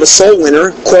lady told a soul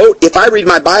winner, quote, if I read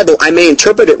my Bible, I may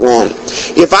interpret it wrong.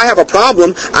 If I have a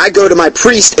problem, I go to my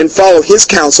priest and follow his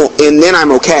counsel, and then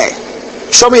I'm okay.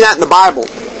 Show me that in the Bible.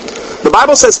 The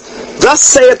Bible says, thus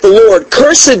saith the Lord,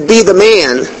 cursed be the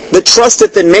man that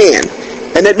trusteth in man,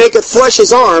 and that maketh flesh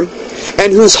his arm,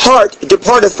 and whose heart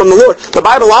departeth from the Lord. The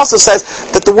Bible also says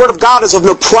that the Word of God is of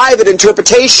no private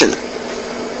interpretation.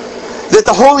 That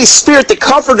the Holy Spirit, the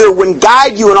Comforter, will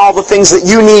guide you in all the things that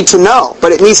you need to know.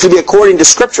 But it needs to be according to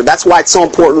Scripture. That's why it's so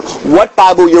important what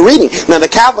Bible you're reading. Now, the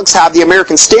Catholics have the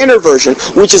American Standard Version,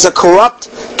 which is a corrupt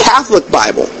Catholic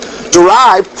Bible,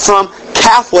 derived from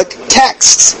Catholic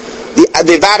texts.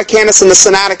 The Vaticanus and the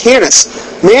Sinaiticus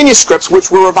manuscripts,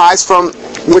 which were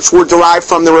derived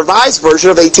from the Revised Version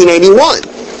of 1881.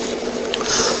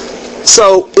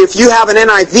 So, if you have an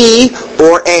NIV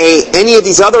or any of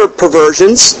these other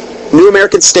perversions, New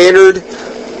American Standard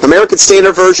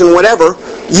Version, whatever,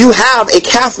 you have a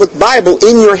Catholic Bible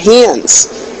in your hands.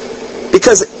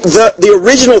 Because the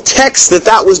original text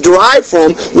that was derived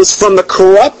from was from the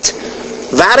corrupt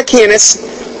Vaticanus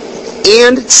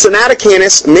and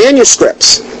Sinaiticus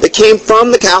manuscripts that came from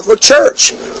the Catholic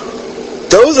Church.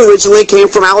 Those originally came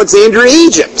from Alexandria,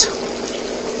 Egypt.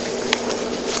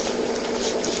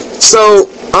 So,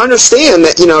 understand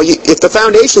that, if the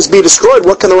foundations be destroyed,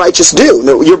 what can the righteous do?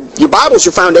 No, your Bible's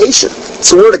your foundation. It's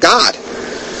the Word of God.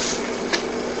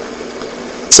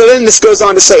 So then this goes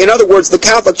on to say, in other words, the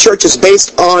Catholic Church is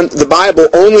based on the Bible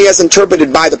only as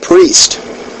interpreted by the priest.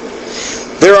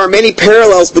 There are many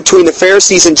parallels between the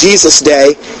Pharisees in Jesus'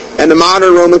 day and the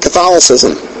modern Roman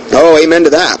Catholicism. Oh, amen to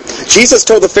that. Jesus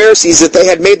told the Pharisees that they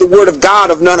had made the Word of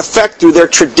God of none effect through their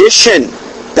tradition.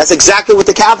 That's exactly what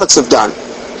the Catholics have done.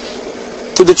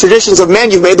 To the traditions of men,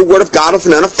 you've made the Word of God of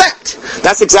none effect.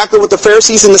 That's exactly what the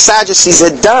Pharisees and the Sadducees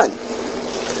had done.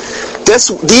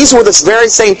 These were the very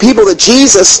same people that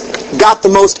Jesus got the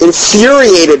most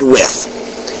infuriated with.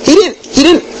 He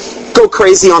didn't go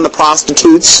crazy on the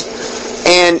prostitutes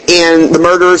and the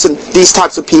murderers and these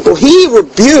types of people. He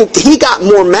got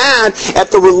more mad at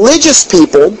the religious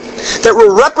people that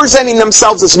were representing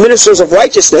themselves as ministers of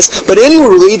righteousness, but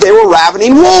inwardly they were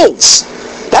ravening wolves.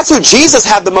 That's who Jesus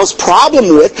had the most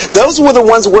problem with. Those were the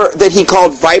ones that he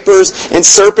called vipers and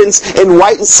serpents and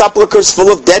whitened sepulchres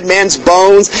full of dead man's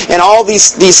bones and all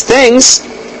these things.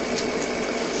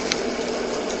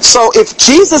 So if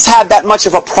Jesus had that much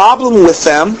of a problem with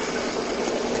them,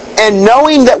 and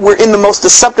knowing that we're in the most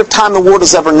deceptive time the world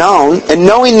has ever known, and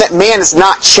knowing that man has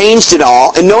not changed at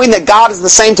all, and knowing that God is the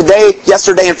same today,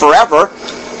 yesterday, and forever,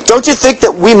 don't you think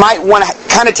that we might want to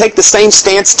kind of take the same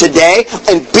stance today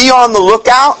and be on the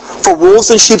lookout for wolves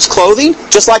in sheep's clothing,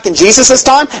 just like in Jesus'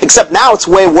 time? Except now it's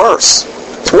way worse.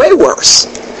 It's way worse.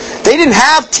 They didn't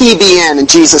have TBN in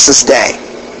Jesus' day.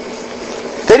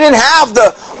 They didn't have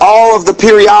all of the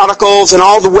periodicals and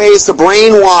all the ways to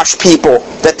brainwash people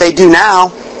that they do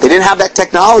now. They didn't have that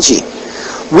technology.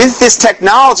 With this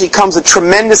technology comes a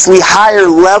tremendously higher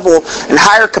level and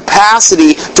higher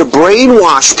capacity to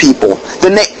brainwash people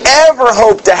than they ever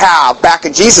hoped to have back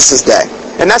in Jesus' day.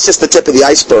 And that's just the tip of the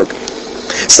iceberg.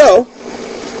 So,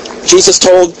 Jesus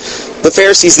told the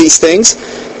Pharisees these things.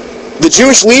 The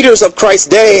Jewish leaders of Christ's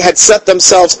day had set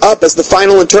themselves up as the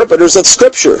final interpreters of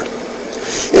Scripture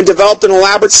and developed an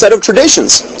elaborate set of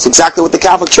traditions. It's exactly what the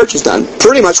Catholic Church has done.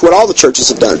 Pretty much what all the churches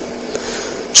have done.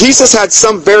 Jesus had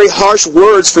some very harsh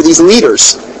words for these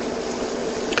leaders.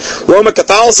 Roman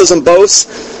Catholicism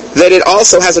boasts that it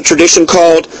also has a tradition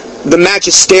called the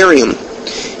Magisterium.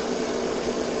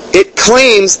 It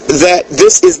claims that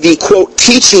this is the, quote,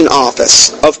 teaching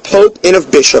office of Pope and of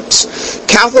bishops.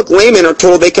 Catholic laymen are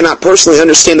told they cannot personally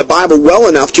understand the Bible well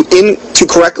enough to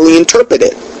correctly interpret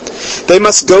it. They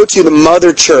must go to the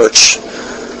Mother Church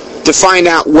to find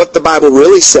out what the Bible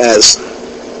really says.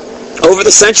 Over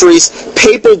the centuries,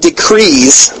 papal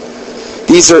decrees,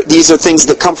 these are things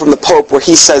that come from the Pope where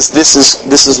he says this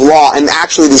is law, and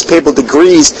actually these papal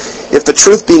decrees, if the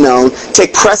truth be known,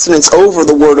 take precedence over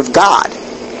the Word of God.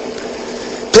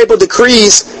 Papal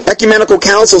decrees, ecumenical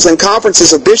councils, and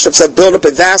conferences of bishops have built up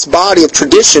a vast body of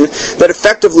tradition that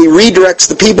effectively redirects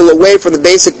the people away from the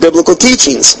basic biblical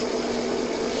teachings.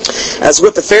 As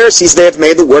with the Pharisees, they have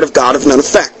made the Word of God of none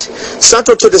effect.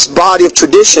 Central to this body of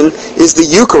tradition is the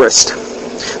Eucharist.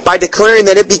 By declaring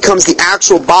that it becomes the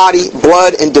actual body,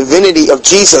 blood, and divinity of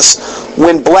Jesus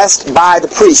when blessed by the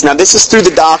priest. Now this is through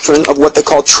the doctrine of what they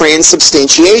call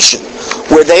transubstantiation,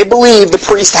 where they believe the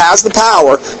priest has the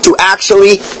power to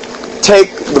actually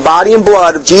take the body and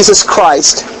blood of Jesus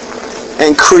Christ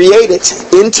and create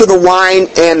it into the wine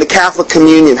and the Catholic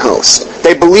communion host.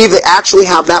 They believe they actually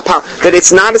have that power. That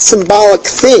it's not a symbolic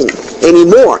thing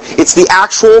anymore. It's the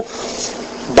actual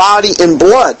body and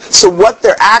blood. So what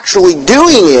they're actually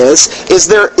doing is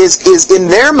in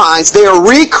their minds, they are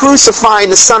re-crucifying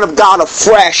the Son of God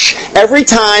afresh every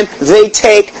time they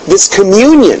take this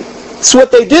communion. That's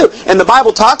what they do. And the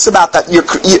Bible talks about that.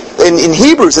 In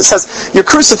Hebrews it says, you're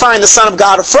crucifying the Son of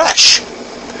God afresh.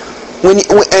 And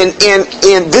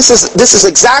this is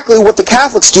exactly what the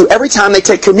Catholics do every time they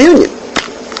take communion.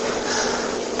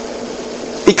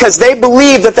 Because they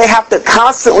believe that they have to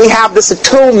constantly have this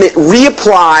atonement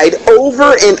reapplied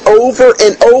over and over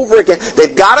and over again.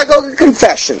 They've got to go to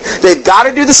confession. They've got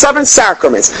to do the 7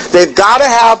 sacraments. They've got to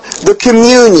have the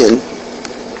communion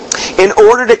in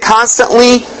order to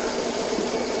constantly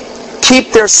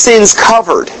keep their sins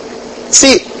covered.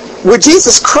 See, when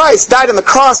Jesus Christ died on the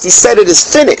cross, he said it is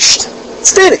finished.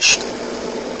 It's finished.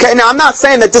 Okay, now I'm not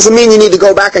saying that doesn't mean you need to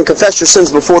go back and confess your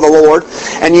sins before the Lord,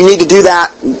 and you need to do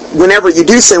that whenever you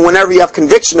do sin, whenever you have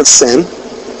conviction of sin.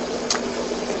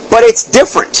 But it's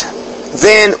different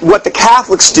than what the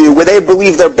Catholics do, where they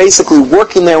believe they're basically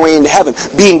working their way into heaven,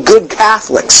 being good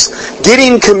Catholics,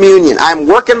 getting communion. I'm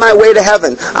working my way to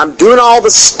heaven. I'm doing all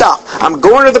this stuff. I'm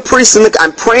going to the priest,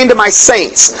 I'm praying to my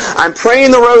saints. I'm praying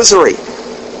the rosary.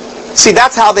 See,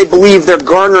 that's how they believe they're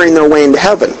garnering their way into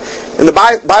heaven. And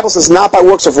the Bible says, not by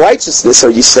works of righteousness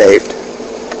are you saved,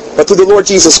 but through the Lord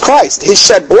Jesus Christ, His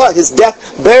shed blood, His death,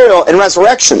 burial, and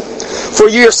resurrection. For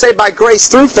you are saved by grace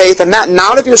through faith, and that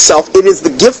not of yourself. It is the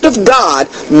gift of God,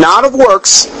 not of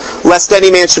works, lest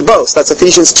any man should boast. That's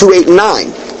Ephesians 2:8 and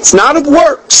 9. It's not of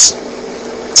works.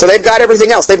 So they've got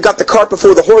everything else. They've got the cart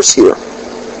before the horse here.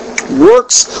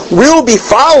 Works will be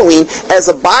following as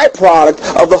a byproduct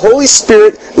of the Holy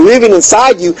Spirit living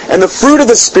inside you and the fruit of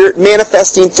the Spirit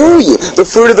manifesting through you. The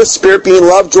fruit of the Spirit being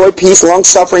love, joy, peace,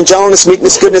 long-suffering, gentleness,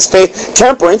 meekness, goodness, faith,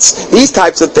 temperance, these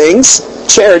types of things,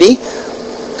 charity.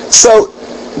 So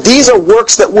these are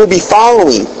works that will be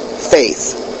following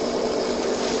faith.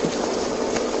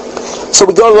 So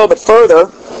we go a little bit further.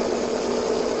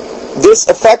 This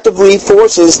effectively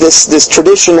forces this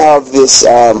tradition of this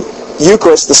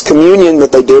Eucharist, this communion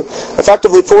that they do,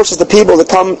 effectively forces the people to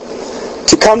come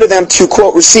to come to them to,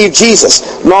 quote, receive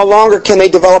Jesus. No longer can they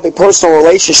develop a personal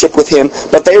relationship with him,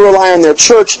 but they rely on their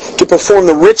church to perform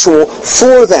the ritual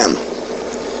for them.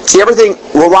 See, everything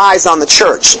relies on the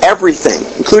church. Everything,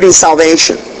 including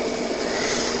salvation.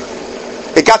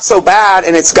 It got so bad,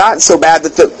 and it's gotten so bad,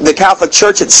 that the Catholic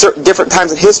Church at certain different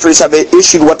times in history have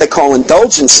issued what they call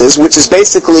indulgences, which is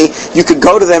basically, you could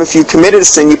go to them if you committed a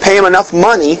sin, you pay them enough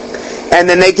money, and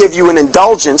then they give you an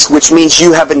indulgence, which means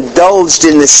you have indulged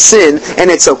in this sin, and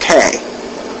it's okay.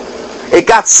 It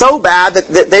got so bad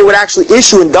that they would actually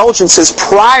issue indulgences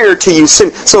prior to you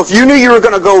sin. So if you knew you were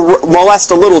going to go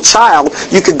molest a little child,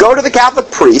 you could go to the Catholic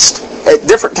priest at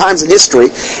different times in history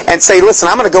and say, listen,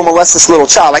 I'm going to go molest this little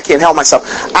child. I can't help myself.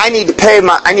 I need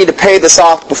to pay this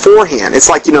off beforehand. It's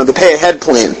like, the pay ahead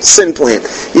plan, sin plan.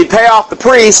 You'd pay off the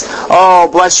priest, oh,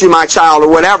 bless you, my child, or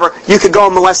whatever. You could go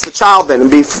and molest the child then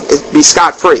and be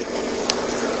scot-free.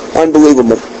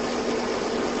 Unbelievable.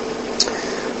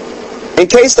 In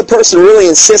case the person really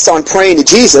insists on praying to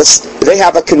Jesus, they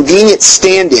have a convenient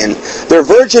stand-in. Their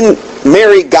Virgin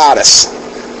Mary Goddess,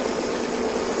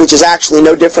 which is actually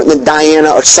no different than Diana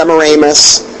or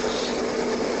Semiramis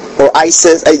or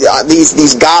Isis,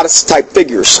 these goddess-type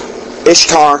figures,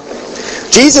 Ishtar.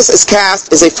 Jesus is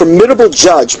cast as a formidable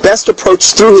judge, best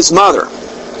approached through his mother.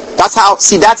 That's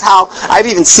how I've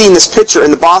even seen this picture in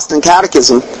the Boston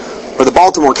Catechism, or the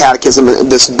Baltimore Catechism,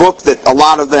 this book that a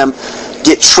lot of them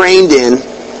get trained in,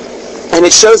 and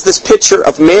it shows this picture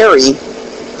of Mary.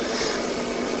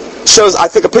 Shows, I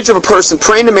think, a picture of a person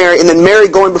praying to Mary, and then Mary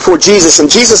going before Jesus, and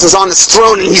Jesus is on this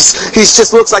throne, and he's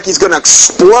just looks like he's going to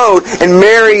explode, and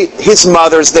Mary, his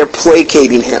mother's there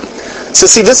placating him. So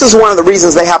see, this is one of the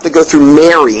reasons they have to go through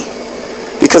Mary,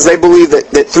 because they believe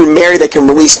that through Mary they can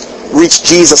reach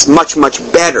Jesus much, much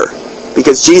better,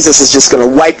 because Jesus is just going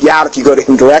to wipe you out if you go to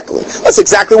him directly. That's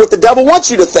exactly what the devil wants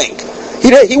you to think.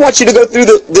 He wants you to go through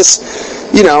this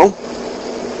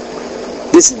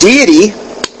deity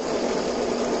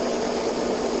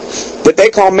that they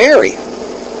call Mary.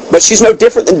 But she's no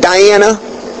different than Diana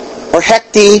or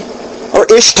Hecate or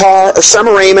Ishtar or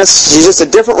Semiramis. She's just a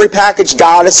different repackaged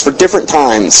goddess for different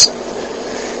times.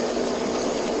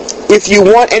 If you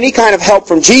want any kind of help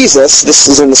from Jesus, this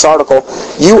is in this article,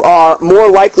 you are more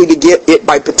likely to get it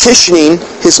by petitioning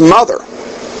his mother,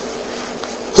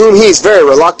 whom he is very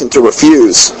reluctant to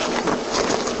refuse.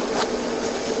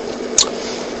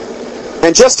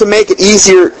 And just to make it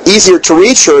easier to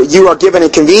reach her, you are given a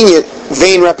convenient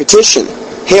vain repetition.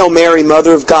 Hail Mary,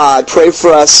 Mother of God, pray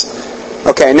for us.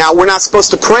 Okay, now we're not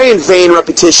supposed to pray in vain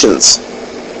repetitions.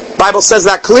 The Bible says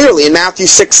that clearly in Matthew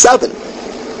 6:7.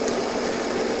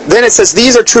 Then it says,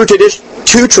 these are two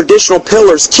traditional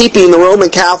pillars keeping the Roman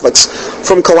Catholics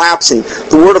from collapsing.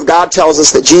 The Word of God tells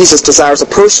us that Jesus desires a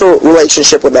personal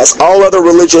relationship with us. All other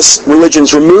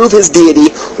religions remove his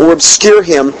deity or obscure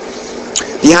him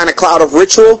behind a cloud of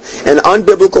ritual and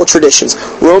unbiblical traditions.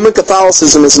 Roman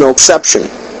Catholicism is no exception.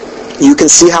 You can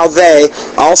see how they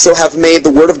also have made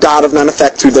the Word of God of none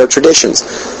effect through their traditions.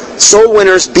 Soul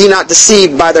winners, be not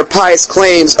deceived by their pious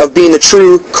claims of being the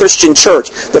true Christian church.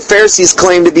 The Pharisees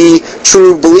claimed to be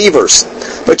true believers,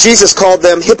 but Jesus called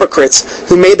them hypocrites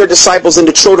who made their disciples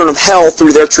into children of hell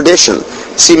through their tradition.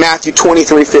 See Matthew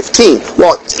 23:15.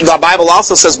 Well, the Bible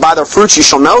also says, by their fruits you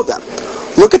shall know them.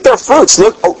 Look at their fruits.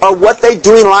 Look, are what they're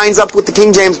doing lines up with the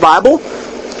King James Bible?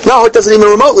 No, it doesn't even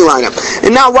remotely line up.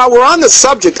 And now, while we're on this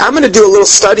subject, I'm going to do a little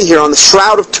study here on the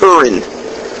Shroud of Turin,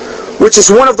 which is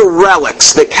one of the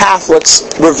relics that Catholics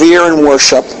revere and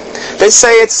worship. They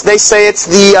say it's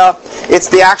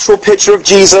the actual picture of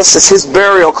Jesus. It's his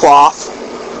burial cloth.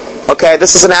 Okay,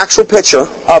 this is an actual picture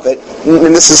of it,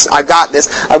 and I've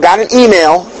got an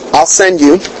email I'll send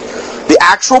you. The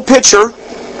actual picture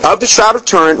of the Shroud of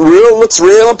Turin looks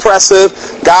real impressive.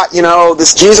 Got,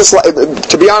 this Jesus,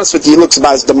 to be honest with you, he looks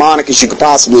about as demonic as you could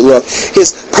possibly look.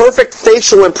 His perfect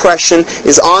facial impression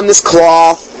is on this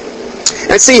cloth.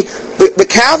 And see, the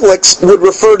Catholics would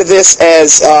refer to this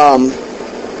as,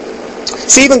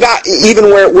 even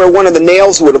where one of the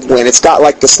nails would have went. It's got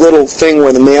like this little thing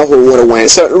where the nail hole would have went.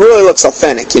 So it really looks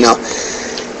authentic,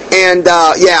 And,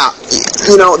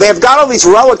 they've got all these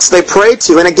relics they pray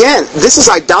to. And again, this is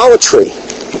idolatry.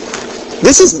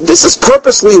 This is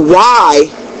purposely why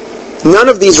none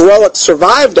of these relics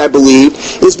survived, I believe,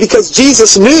 is because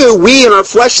Jesus knew we in our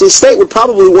fleshly state would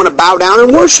probably want to bow down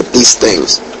and worship these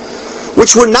things,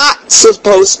 which we're not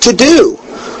supposed to do.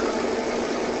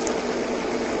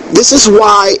 This is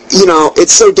why,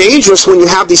 it's so dangerous when you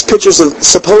have these pictures of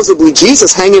supposedly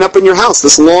Jesus hanging up in your house,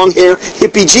 this long-haired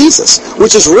hippie Jesus,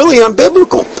 which is really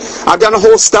unbiblical. I've done a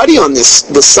whole study on this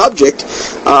subject.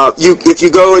 If you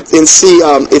go and see,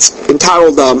 it's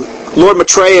entitled Lord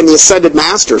Maitreya and the Ascended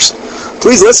Masters.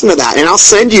 Please listen to that, and I'll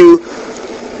send you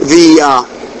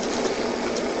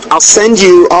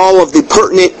all of the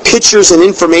pertinent pictures and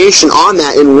information on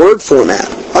that in Word format.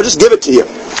 I'll just give it to you.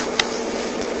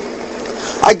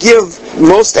 I give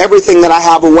most everything that I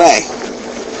have away,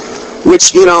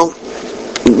 which,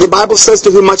 the Bible says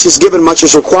to whom much is given, much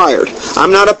is required.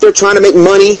 I'm not up there trying to make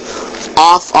money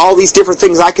off all these different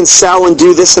things I can sell and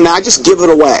do this and that. I just give it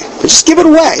away.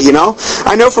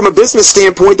 I know from a business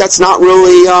standpoint that's not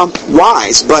really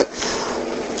wise, but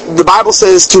the Bible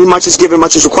says to whom much is given,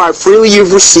 much is required. Freely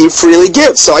you've received, freely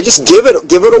give. So I just give it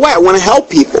away. I want to help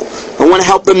people. I want to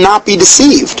help them not be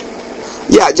deceived.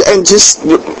 Yeah, and just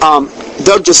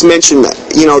Doug just mentioned that,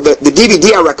 the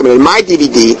DVD I recommended, my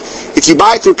DVD, if you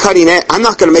buy it through Cutting Edge, I'm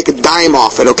not going to make a dime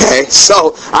off it, okay?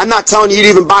 So I'm not telling you to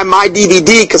even buy my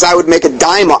DVD because I would make a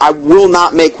dime off. I will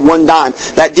not make one dime.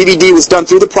 That DVD was done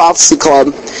through the Prophecy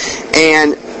Club,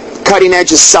 and Cutting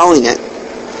Edge is selling it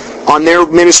on their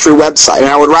ministry website. And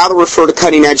I would rather refer to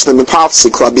Cutting Edge than the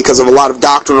Prophecy Club because of a lot of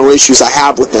doctrinal issues I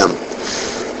have with them.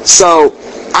 So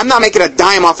I'm not making a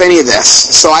dime off any of this.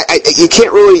 So you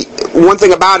can't really, one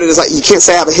thing about it is that you can't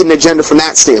say I have a hidden agenda from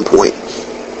that standpoint.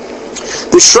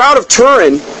 The Shroud of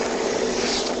Turin,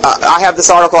 I have this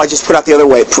article I just put out the other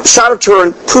way. Shroud of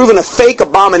Turin, proven a fake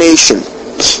abomination.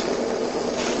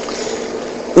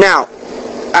 Now,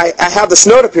 I have this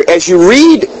note up here. As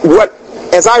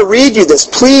I read you this,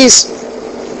 please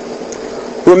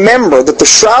remember that the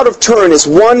Shroud of Turin is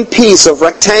one piece of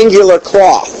rectangular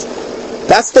cloth.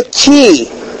 That's the key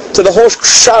to the whole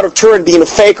Shroud of Turin being a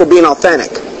fake or being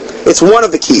authentic. It's one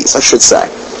of the keys, I should say.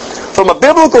 From a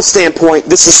biblical standpoint,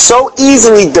 this is so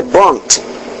easily debunked.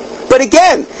 But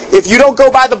again, if you don't go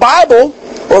by the Bible,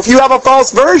 or if you have a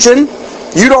false version,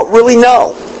 you don't really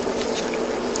know.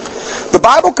 The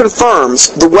Bible confirms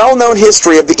the well-known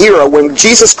history of the era when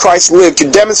Jesus Christ lived to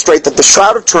demonstrate that the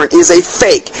Shroud of Turin is a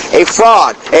fake, a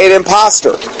fraud, an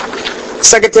impostor.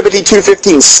 2 Timothy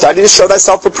 2:15, study to show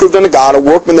thyself approved unto God, a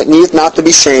workman that needeth not to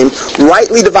be shamed,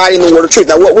 rightly dividing the word of truth.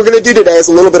 Now what we're going to do today is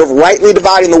a little bit of rightly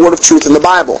dividing the word of truth in the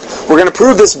Bible. We're going to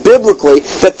prove this biblically,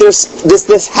 that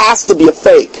this has to be a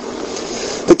fake.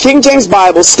 The King James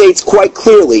Bible states quite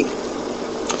clearly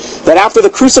that after the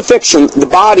crucifixion, the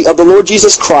body of the Lord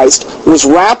Jesus Christ was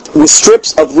wrapped with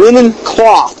strips of linen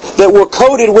cloth that were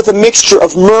coated with a mixture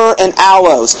of myrrh and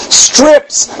aloes.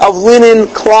 Strips of linen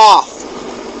cloth.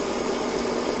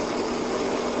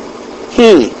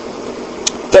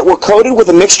 That were coated with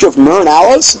a mixture of myrrh and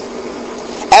aloes,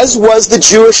 as was the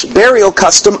Jewish burial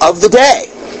custom of the day.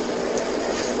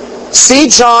 See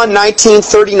John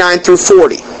 19:39 through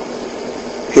 40.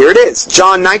 Here it is,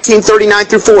 John 19:39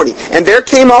 through 40. And there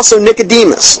came also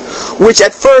Nicodemus, which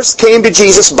at first came to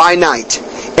Jesus by night,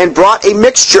 and brought a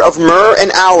mixture of myrrh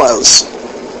and aloes,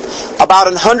 about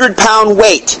 100-pound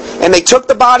weight. And they took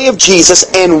the body of Jesus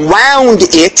and wound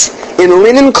it in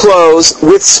linen clothes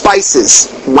with spices.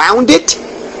 Wound it?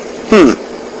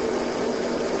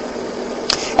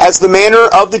 As the manner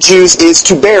of the Jews is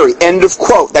to bury. End of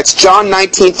quote. That's John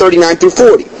 19:39 through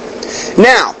 40.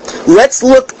 Now, let's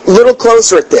look a little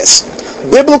closer at this.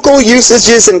 Biblical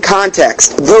usages and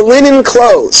context. The linen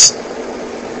clothes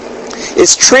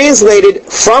is translated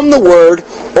from the word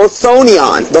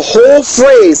orthonion. The whole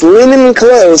phrase, linen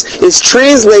clothes, is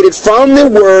translated from the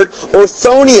word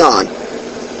orthonion,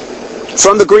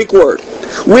 from the Greek word.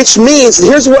 Which means,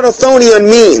 here's what orthonion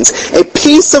means, a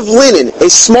piece of linen, a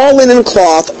small linen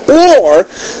cloth, or,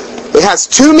 it has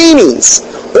two meanings,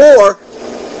 or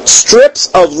strips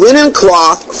of linen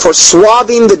cloth for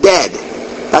swathing the dead.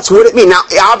 That's what it means. Now,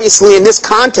 obviously, in this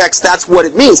context, that's what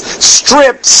it means.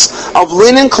 Strips of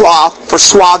linen cloth for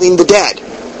swathing the dead.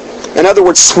 In other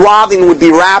words, swathing would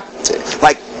be wrapped,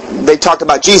 like they talked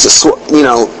about Jesus,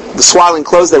 the swaddling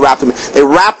clothes they wrapped him in. They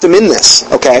wrapped him in this,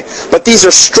 okay? But these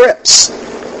are strips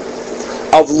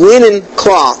of linen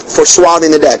cloth for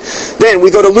swathing the dead. Then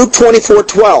we go to Luke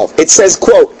 24:12. It says,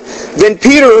 quote, Then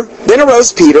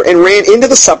arose Peter and ran into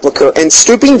the sepulchre, and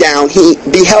stooping down he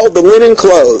beheld the linen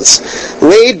clothes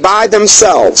laid by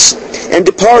themselves, and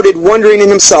departed, wondering in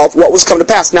himself what was come to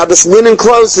pass. Now this linen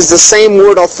clothes is the same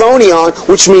word orthonion,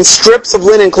 which means strips of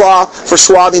linen cloth for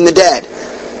swathing the dead.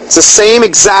 It's the same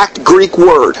exact Greek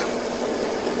word.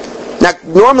 Now,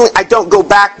 normally I don't go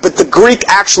back, but the Greek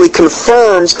actually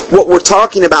confirms what we're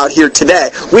talking about here today.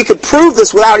 We could prove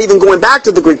this without even going back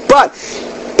to the Greek, but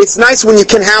it's nice when you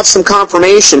can have some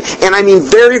confirmation, and I mean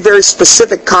very, very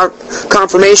specific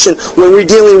confirmation when we're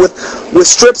dealing with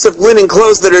strips of linen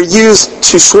clothes that are used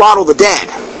to swaddle the dead.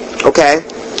 Okay?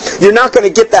 you're not going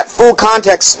to get that full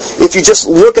context if you just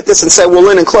look at this and say, well,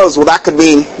 linen clothes. Well, that could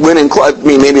mean linen clothes. I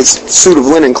mean, maybe it's a suit of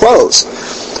linen clothes.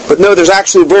 But no, there's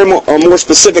actually a more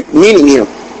specific meaning here.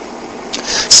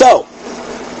 So,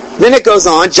 then it goes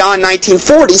on, John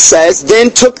 19:40 says, then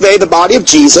took they the body of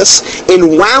Jesus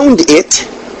and wound it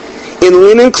in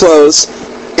linen clothes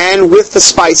and with the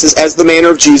spices as the manner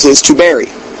of Jews is to bury.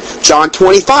 John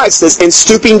 25 says, and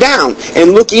stooping down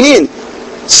and looking in,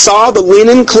 saw the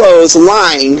linen clothes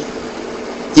lying,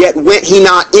 yet went he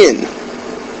not in.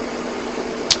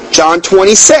 John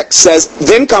 26 says,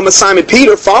 then cometh Simon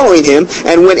Peter following him,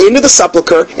 and went into the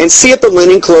sepulchre, and seeth the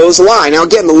linen clothes lie. Now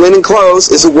again, the linen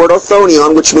clothes is the word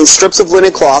orthonion, which means strips of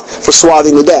linen cloth for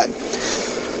swathing the dead.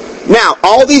 Now,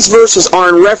 all these verses are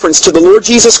in reference to the Lord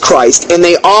Jesus Christ, and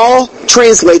they all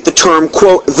translate the term,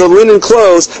 quote, the linen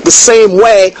clothes, the same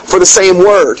way for the same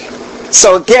word.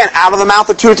 So again, out of the mouth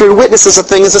of 2 or 3 witnesses, a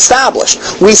thing is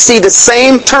established. We see the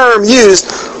same term used,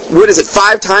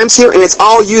 5 times here, and it's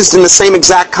all used in the same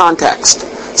exact context.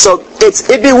 So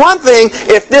it'd be one thing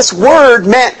if this word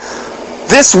meant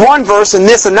this one verse and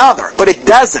this another, but it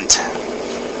doesn't.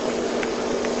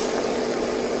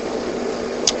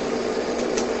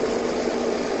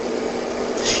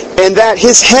 And that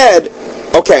his head,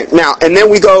 okay, now, and then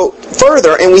we go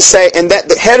further and we say, and that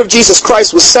the head of Jesus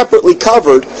Christ was separately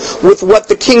covered with what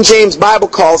the King James Bible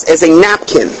calls as a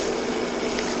napkin.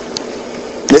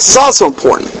 This is also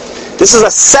important. This is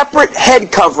a separate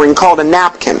head covering called a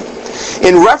napkin.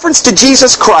 In reference to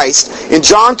Jesus Christ, in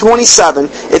John 27,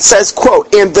 it says,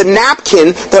 quote, and the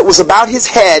napkin that was about his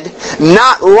head,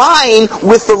 not lying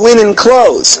with the linen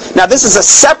clothes. Now this is a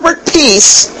separate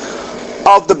piece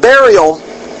of the burial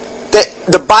that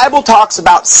the Bible talks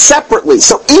about separately.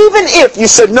 So even if you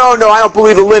said, no, I don't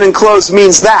believe the linen clothes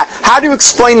means that, how do you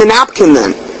explain the napkin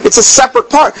then? It's a separate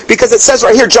part, because it says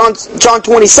right here, John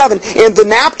 27, and the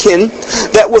napkin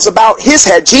that was about his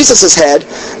head, Jesus' head,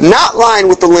 not lined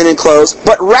with the linen clothes,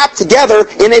 but wrapped together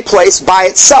in a place by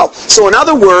itself. So in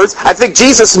other words, I think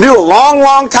Jesus knew a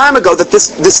long time ago that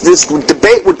this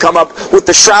debate would come up with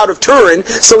the Shroud of Turin,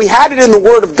 so he had it in the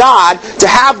Word of God to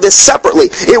have this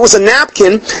separately. It was a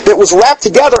napkin that was wrapped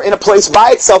together in a place by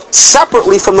itself,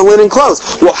 separately from the linen clothes.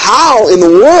 Well, how in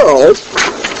the world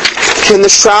can the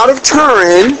Shroud of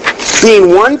Turin,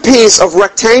 being one piece of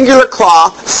rectangular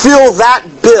cloth, fill that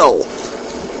bill?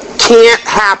 Can't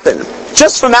happen.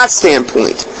 Just from that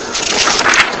standpoint.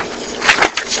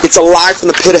 It's a lie from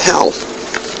the pit of hell.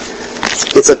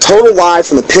 It's a total lie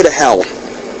from the pit of hell.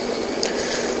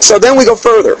 So then we go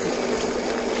further.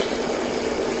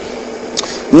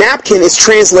 Napkin is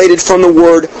translated from the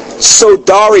word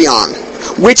sodarion,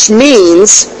 which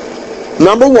means,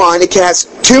 number one, it has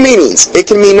 2 meanings. It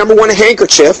can mean, number 1, a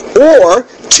handkerchief, or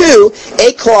 2,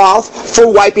 a cloth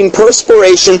for wiping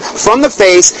perspiration from the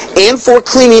face and for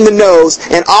cleaning the nose,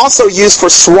 and also used for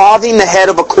swathing the head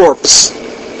of a corpse.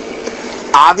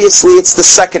 Obviously, it's the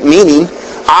second meaning.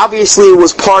 Obviously, it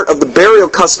was part of the burial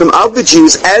custom of the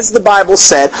Jews, as the Bible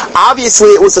said. Obviously,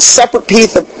 it was a separate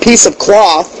piece of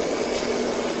cloth.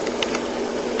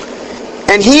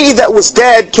 And he that was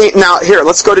dead came... Now, here,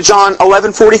 let's go to John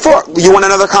 11:44. You want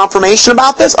another confirmation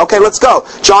about this? Okay, let's go.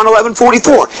 John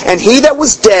 11:44. And he that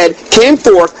was dead came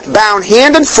forth, bound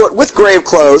hand and foot with grave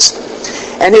clothes,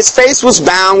 and his face was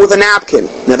bound with a napkin.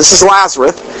 Now, this is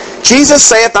Lazarus. Jesus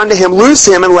saith unto him, loose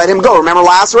him and let him go. Remember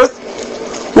Lazarus?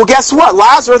 Well, guess what?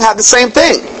 Lazarus had the same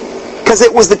thing. Because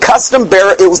it was the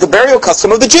burial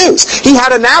custom of the Jews. He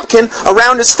had a napkin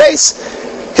around his face.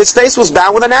 His face was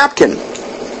bound with a napkin.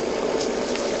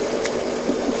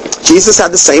 Jesus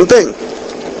had the same thing.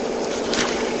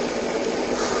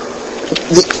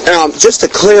 Just to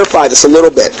clarify this a little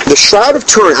bit, the Shroud of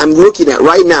Turin I'm looking at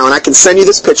right now, and I can send you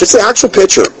this picture. It's the actual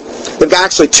picture. They've got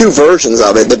actually 2 versions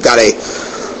of it. They've got a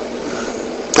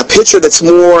picture that's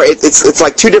more, it's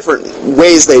like 2 different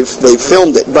ways they've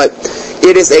filmed it, but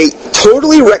it is a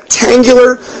totally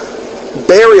rectangular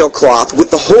burial cloth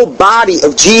with the whole body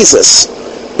of Jesus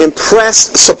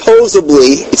impressed,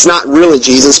 supposedly, it's not really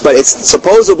Jesus, but it's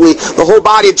supposedly the whole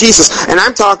body of Jesus, and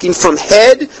I'm talking from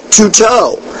head to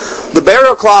toe. The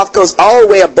burial cloth goes all the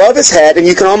way above his head, and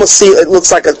you can almost see it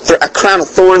looks like a crown of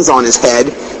thorns on his head.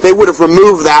 They would have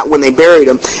removed that when they buried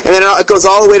him. And then it goes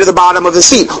all the way to the bottom of his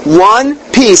feet. One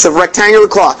piece of rectangular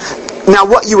cloth. Now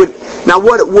what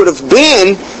it would have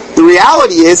been, the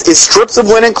reality is strips of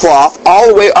linen cloth all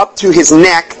the way up to his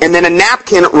neck, and then a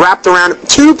napkin wrapped around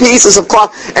 2 pieces of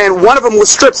cloth, and one of them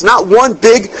was strips, not one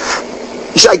big,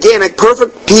 gigantic,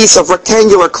 perfect piece of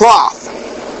rectangular cloth.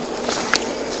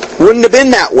 Wouldn't have been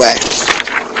that way.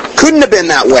 Couldn't have been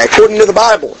that way, according to the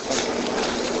Bible.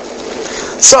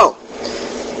 So,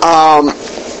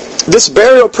 This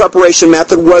burial preparation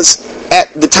method was,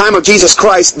 at the time of Jesus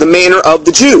Christ, the manner of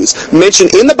the Jews.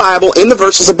 Mentioned in the Bible, in the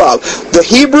verses above. The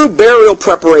Hebrew burial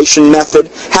preparation method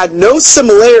had no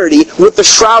similarity with the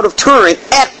Shroud of Turin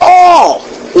at all.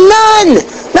 None!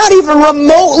 Not even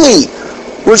remotely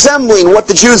resembling what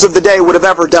the Jews of the day would have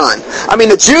ever done. I mean,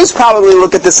 the Jews probably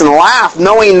look at this and laugh,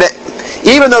 knowing that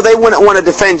even though they wouldn't want to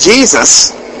defend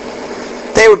Jesus,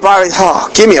 they would probably,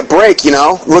 give me a break,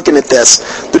 looking at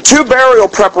this. The two burial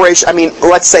preparation,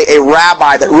 let's say a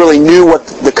rabbi that really knew what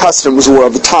the customs were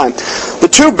of the time. The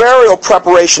two burial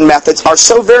preparation methods are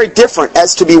so very different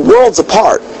as to be worlds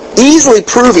apart, easily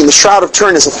proving the Shroud of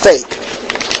Turin is a fake.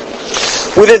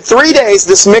 Within 3 days,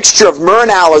 this mixture of myrrh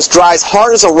and aloes dries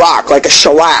hard as a rock, like a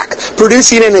shellac,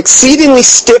 producing an exceedingly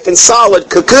stiff and solid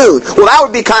cocoon. Well, that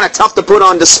would be kind of tough to put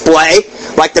on display,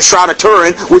 like the Shroud of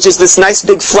Turin, which is this nice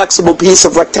big flexible piece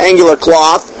of rectangular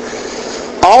cloth.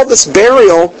 All this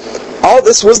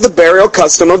was the burial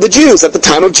custom of the Jews at the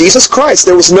time of Jesus Christ.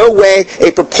 There was no way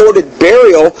a purported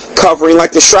burial covering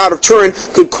like the Shroud of Turin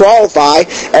could qualify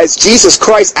as Jesus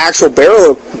Christ's actual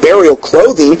burial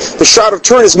clothing. The Shroud of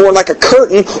Turin is more like a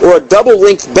curtain or a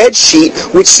double-length bed sheet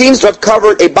which seems to have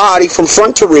covered a body from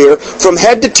front to rear, from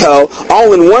head to toe,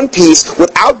 all in one piece,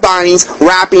 without bindings,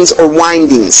 wrappings, or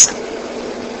windings.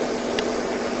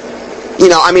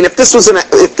 If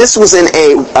this was in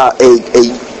a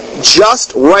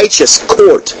just, righteous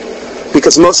court,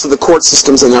 because most of the court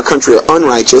systems in our country are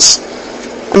unrighteous,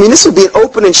 this would be an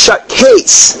open and shut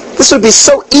case. This would be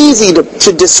so easy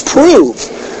to disprove.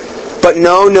 But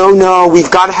no, we've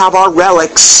got to have our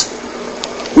relics.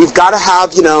 We've got to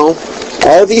have,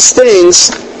 all these things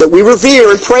that we revere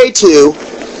and pray to.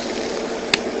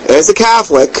 As a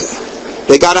Catholic,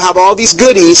 they got to have all these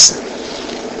goodies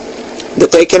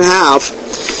that they can have.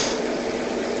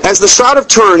 As the Shroud of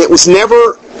Turin, it was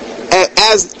never,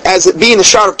 as it being the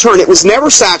Shroud of Turin, it was never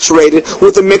saturated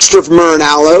with a mixture of myrrh and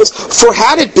aloes, for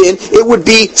had it been, it would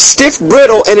be stiff,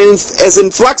 brittle, and as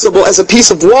inflexible as a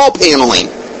piece of wall paneling.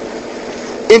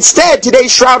 Instead,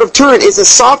 today's Shroud of Turin is as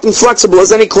soft and flexible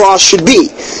as any cloth should be.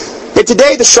 And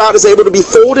today, the shroud is able to be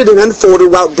folded and unfolded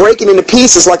without breaking into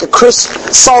pieces like a crisp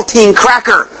saltine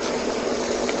cracker.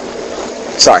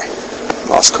 Sorry.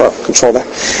 Lost control there.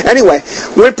 Anyway,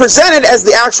 when presented as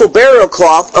the actual burial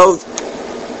cloth of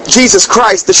Jesus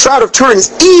Christ, the Shroud of Turin is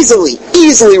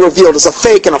easily revealed as a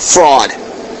fake and a fraud.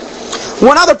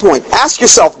 One other point. Ask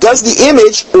yourself, does the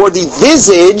image or the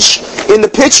visage in the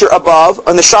picture above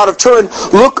on the Shroud of Turin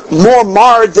look more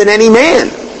marred than any man?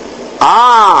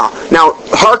 Now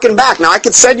hearken back. Now I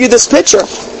could send you this picture.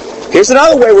 Here's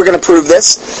another way we're going to prove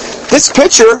this. This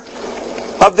picture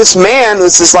of this man,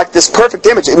 this is like this perfect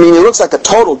image. He looks like a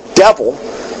total devil.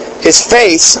 His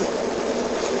face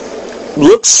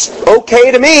looks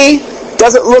okay to me.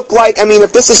 Doesn't look like,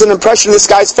 if this is an impression of this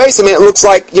guy's face, it looks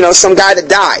like, some guy that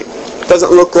died.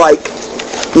 Doesn't look like,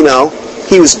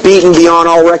 he was beaten beyond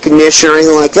all recognition or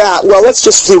anything like that. Well, let's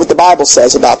just see what the Bible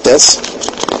says about this.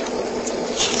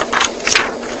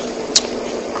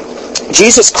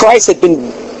 Jesus Christ had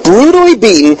been brutally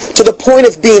beaten to the point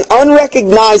of being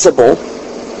unrecognizable,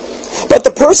 but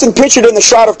the person pictured in the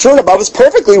Shroud of Turin above is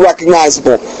perfectly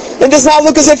recognizable and does not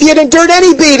look as if he had endured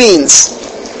any beatings.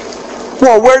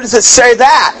 Well, where does it say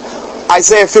that?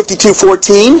 Isaiah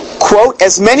 52:14, quote,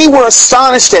 "As many were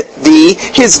astonished at thee,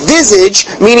 his visage,"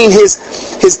 meaning his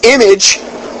image,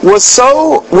 was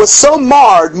so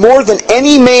marred more than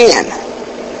any man.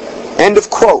 End of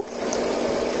quote.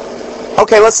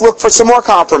 Okay, let's look for some more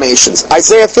confirmations.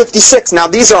 Isaiah 56. Now,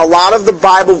 these are a lot of the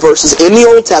Bible verses in the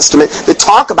Old Testament that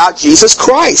talk about Jesus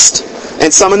Christ,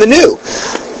 and some in the New.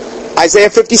 Isaiah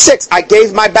 56. "I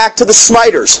gave my back to the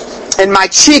smiters, and my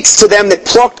cheeks to them that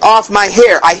plucked off my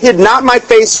hair. I hid not my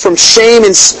face from shame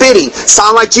and spitting."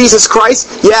 Sound like Jesus Christ?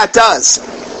 Yeah, it does.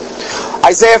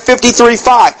 Isaiah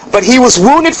 53:5. "But he was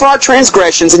wounded for our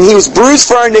transgressions, and he was bruised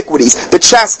for our iniquities. The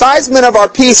chastisement of our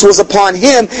peace was upon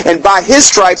him, and by his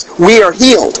stripes we are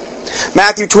healed."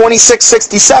 Matthew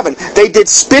 26:67. "They did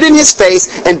spit in his face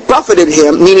and buffeted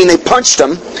him," meaning they punched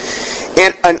him,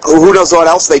 and who knows what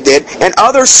else they did, "and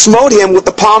others smote him with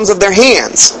the palms of their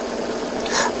hands."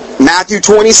 Matthew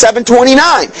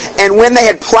 27:29. "And when they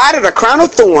had platted a crown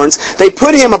of thorns, they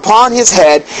put him upon his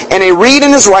head, and a reed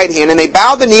in his right hand, and they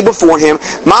bowed the knee before him,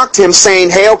 mocked him,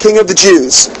 saying, Hail, King of the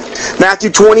Jews."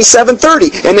 Matthew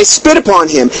 27:30. "And they spit upon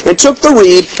him, and took the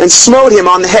reed, and smote him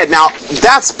on the head." Now,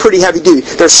 that's pretty heavy duty.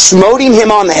 They're smoting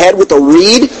him on the head with a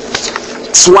reed.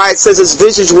 That's why it says his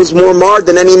visage was more marred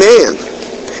than any man.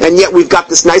 And yet we've got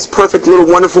this nice, perfect, little,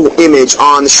 wonderful image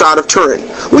on the Shroud of Turin,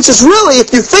 which is really,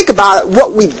 if you think about it,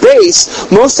 what we base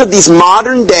most of these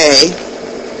modern day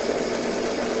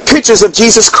pictures of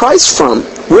Jesus Christ from?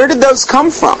 Where did those come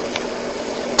from?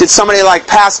 Did somebody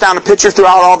pass down a picture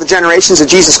throughout all the generations of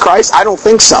Jesus Christ? I don't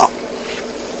think so.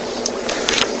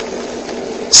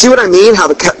 See what I mean? How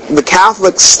the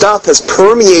Catholic stuff has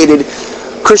permeated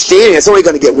Christianity. It's only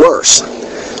going to get worse.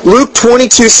 Luke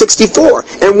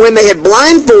 22:64. And when they had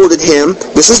blindfolded him,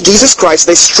 this is Jesus Christ,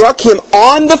 they struck him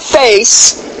on the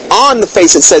face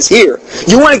it says here.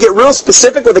 You want to get real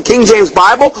specific with the King James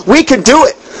Bible? We could do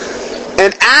it.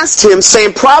 And asked him,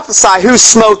 saying, prophesy, who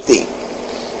smote thee?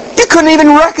 You couldn't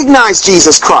even recognize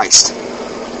Jesus Christ.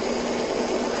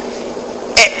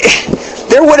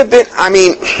 There would have been,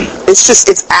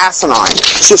 it's asinine.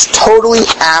 It's just totally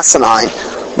asinine,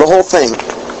 the whole thing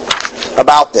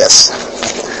about this.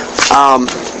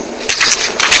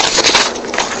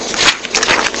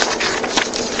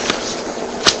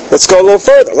 Let's go a little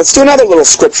further. Let's do another little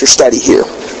scripture study here.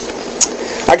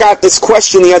 I got this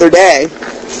question the other day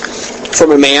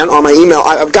from a man on my email.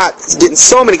 I've getting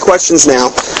so many questions now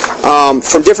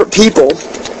from different people,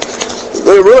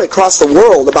 really across the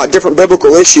world, about different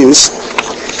biblical issues.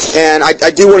 And I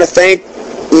do want to thank,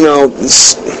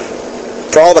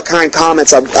 for all the kind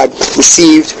comments I've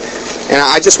received. And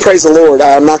I just praise the Lord.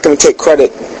 I'm not going to take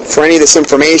credit for any of this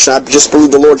information. I just believe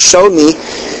the Lord showed me.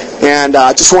 And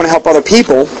I just want to help other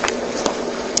people,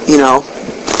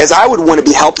 as I would want to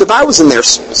be helped if I was in their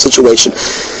situation.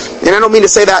 And I don't mean to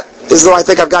say that as though I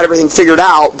think I've got everything figured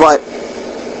out, but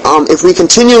if we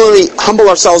continually humble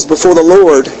ourselves before the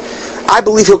Lord, I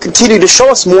believe He'll continue to show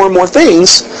us more and more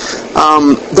things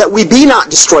that we be not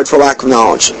destroyed for lack of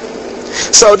knowledge.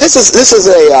 So this is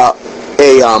a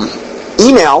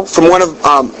email from one of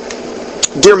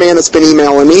dear man that's been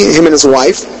emailing me, him and his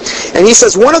wife, and he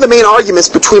says, one of the main arguments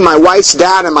between my wife's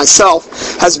dad and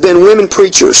myself has been women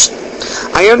preachers.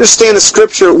 I understand the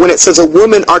scripture when it says a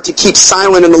woman are to keep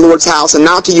silent in the Lord's house and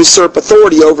not to usurp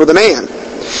authority over the man.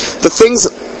 The things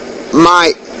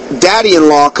my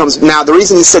daddy-in-law comes... Now, the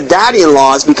reason he said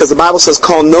daddy-in-law is because the Bible says,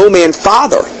 call no man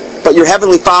father, but your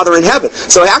heavenly Father in heaven.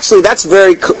 So actually, that's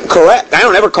very correct. I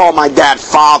don't ever call my dad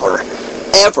father,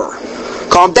 ever.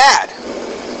 Call him dad.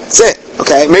 That's it.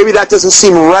 Okay? Maybe that doesn't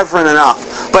seem reverent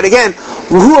enough. But again,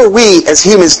 who are we as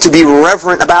humans to be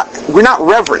reverent about? We're not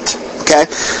reverent. Okay?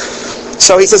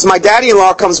 So he says, my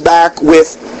daddy-in-law comes back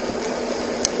with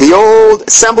the old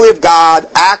Assembly of God,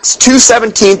 Acts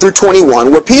 2:17 through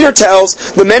 21, where Peter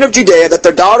tells the men of Judea that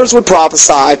their daughters would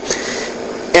prophesy.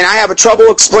 And I have a trouble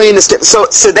explaining this.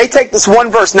 So they take this one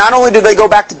verse. Not only do they go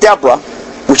back to Deborah,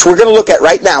 which we're going to look at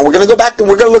right now. We're going to go back and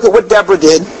we're going to look at what Deborah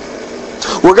did.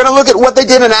 We're going to look at what they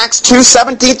did in Acts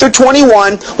 2:17 through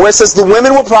 21, where it says the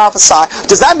women will prophesy.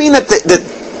 Does that mean that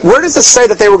where does it say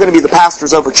that they were going to be the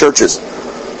pastors over churches?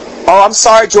 Oh, I'm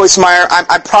sorry, Joyce Meyer.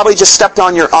 I probably just stepped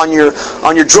on your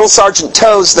drill sergeant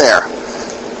toes there.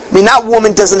 I mean, that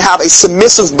woman doesn't have a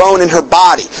submissive bone in her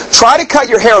body. Try to cut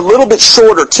your hair a little bit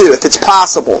shorter, too, if it's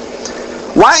possible.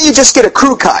 Why don't you just get a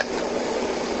crew cut?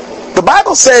 The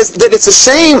Bible says that it's a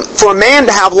shame for a man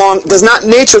to have long... Does not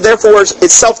nature, therefore,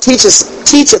 itself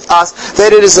teacheth us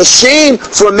that it is a shame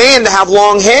for a man to have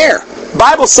long hair. The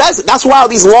Bible says it. That's why all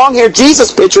these long-haired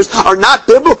Jesus pictures are not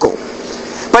biblical.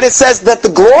 But it says that the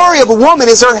glory of a woman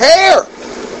is her hair.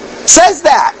 It says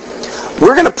that.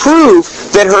 We're going to prove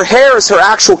that her hair is her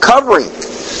actual covering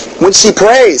when she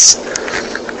prays.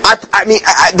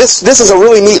 This is a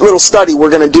really neat little study we're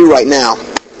going to do right now.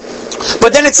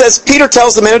 But then it says, Peter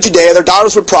tells the men of Judea their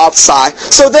daughters would prophesy.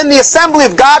 So then the Assembly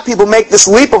of God people make this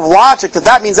leap of logic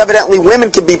that means evidently women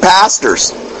can be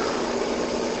pastors.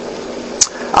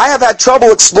 I have had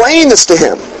trouble explaining this to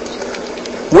him.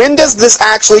 When does this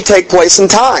actually take place in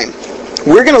time?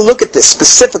 We're going to look at this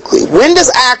specifically. When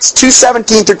does Acts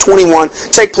 2:17 through 21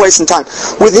 take place in time?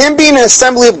 With him being an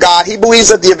Assembly of God, he believes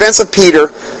that the events of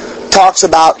Peter talks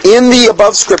about in the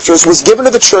above scriptures was given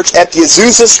to the church at the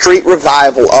Azusa Street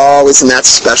Revival. Oh, isn't that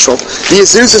special? The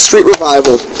Azusa Street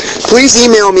Revival. Please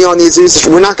email me on the Azusa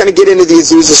Street. We're not going to get into the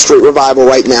Azusa Street Revival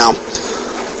right now.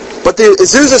 But the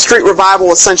Azusa Street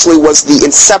Revival essentially was the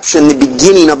inception, the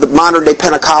beginning of the modern-day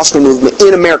Pentecostal movement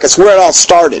in America. It's where it all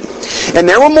started. And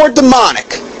there were more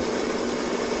demonic,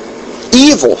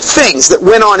 evil things that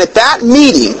went on at that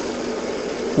meeting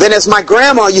than, as my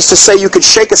grandma used to say, you could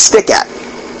shake a stick at.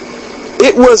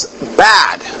 It was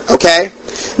bad, okay?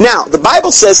 Now, the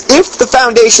Bible says, if the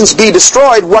foundations be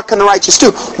destroyed, what can the righteous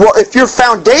do? Well, if your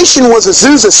foundation was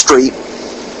Azusa Street,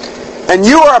 and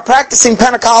you are a practicing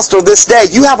Pentecostal this day,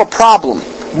 you have a problem.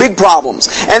 Big problems.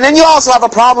 And then you also have a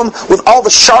problem with all the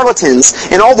charlatans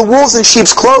and all the wolves in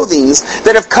sheep's clothing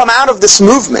that have come out of this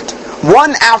movement.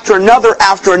 One after another,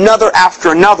 after another,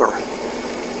 after another.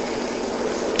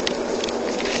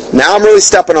 Now I'm really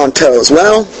stepping on toes.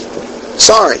 Well,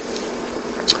 sorry.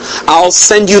 I'll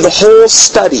send you the whole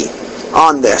study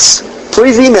on this.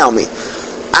 Please email me.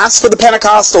 Ask for the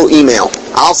Pentecostal email.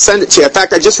 I'll send it to you. In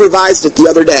fact, I just revised it the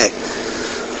other day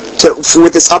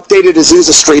with this updated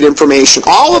Azusa Street information.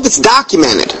 All of it's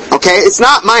documented, okay? It's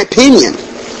not my opinion.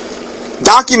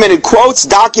 Documented quotes,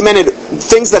 documented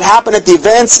things that happen at the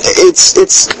events.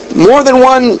 It's more than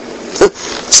one,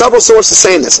 several sources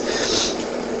saying this.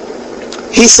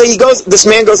 This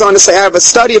man goes on to say, I have a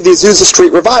study of the Azusa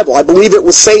Street revival. I believe it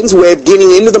was Satan's way of getting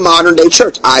into the modern day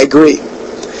church. I agree.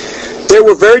 There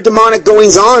were very demonic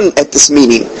goings-on at this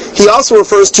meeting. He also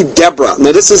refers to Deborah.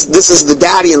 Now this is the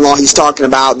daddy-in-law he's talking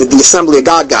about, the Assembly of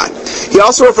God guy. He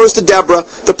also refers to Deborah,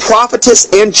 the prophetess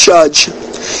and judge,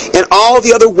 and all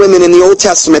the other women in the Old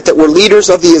Testament that were leaders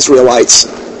of the Israelites.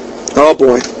 Oh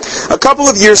boy. A couple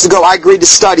of years ago, I agreed to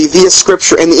study via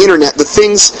Scripture and the Internet the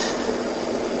things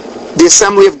the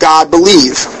Assembly of God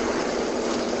believe.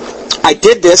 I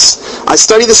did this. I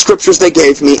studied the scriptures they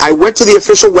gave me. I went to the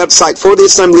official website for the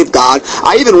Assembly of God.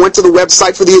 I even went to the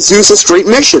website for the Azusa Street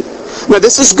Mission. Now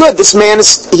this is good. This man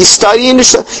he's studying,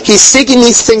 he's seeking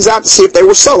these things out to see if they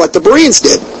were so, like the Bereans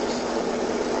did.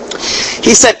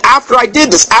 He said, after I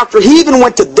did this, after he even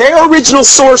went to their original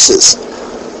sources,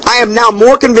 I am now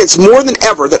more convinced more than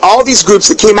ever that all these groups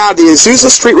that came out of the Azusa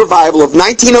Street revival of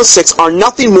 1906 are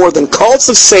nothing more than cults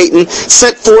of Satan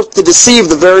sent forth to deceive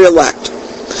the very elect.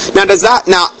 Now, does that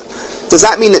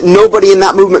mean that nobody in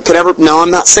that movement could ever... No, I'm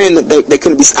not saying that they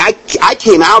couldn't be... I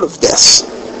came out of this.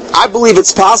 I believe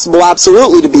it's possible,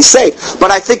 absolutely, to be saved. But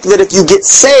I think that if you get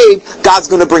saved, God's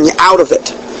going to bring you out of it.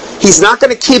 He's not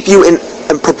going to keep you in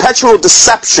perpetual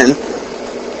deception.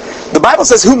 The Bible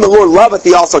says, whom the Lord loveth,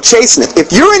 he also chasteneth.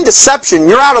 If you're in deception,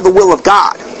 you're out of the will of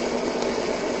God.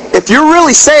 If you're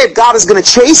really saved, God is going to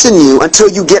chasten you until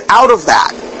you get out of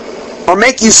that. Or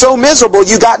make you so miserable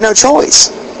you got no choice.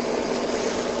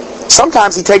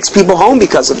 Sometimes he takes people home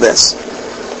because of this.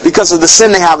 Because of the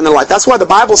sin they have in their life. That's why the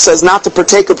Bible says not to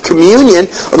partake of communion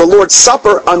or the Lord's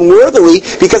Supper unworthily,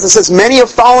 because it says many have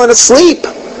fallen asleep.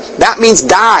 That means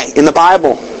die in the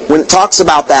Bible. When it talks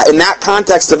about that, in that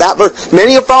context of that verse,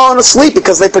 many have fallen asleep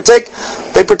because they partake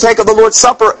of the Lord's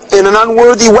Supper in an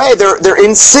unworthy way. They're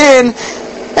in sin,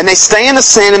 and they stay in the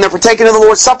sin, and they're partaking of the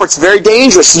Lord's Supper. It's very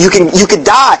dangerous. You could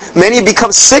die. Many have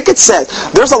become sick, it says.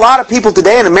 There's a lot of people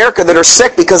today in America that are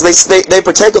sick because they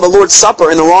partake of the Lord's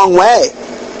Supper in the wrong way.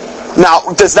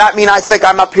 Now, does that mean I think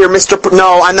I'm up here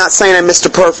No, I'm not saying I'm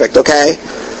Mr. Perfect, okay?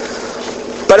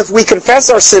 But if we confess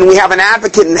our sin, we have an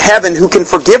advocate in heaven who can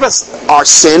forgive us our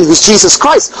sin, who's Jesus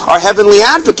Christ, our heavenly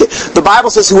advocate. The Bible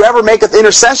says, whoever maketh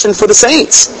intercession for the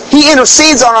saints. He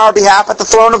intercedes on our behalf at the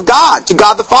throne of God, to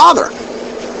God the Father.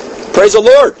 Praise the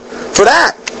Lord for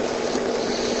that.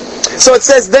 So it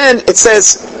says,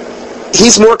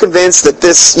 he's more convinced that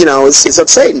this, is of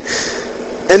Satan.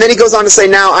 And then he goes on to say,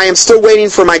 now I am still waiting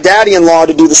for my daddy-in-law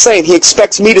to do the same. He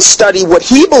expects me to study what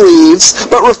he believes,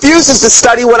 but refuses to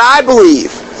study what I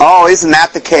believe. Oh, isn't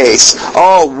that the case?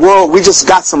 Oh, whoa, we just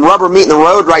got some rubber meeting the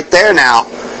road right there now.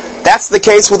 That's the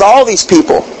case with all these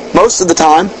people, most of the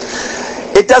time.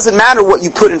 It doesn't matter what you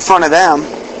put in front of them.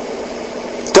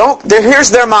 Here's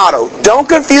their motto. Don't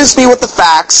confuse me with the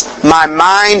facts. My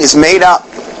mind is made up.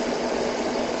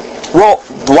 Well,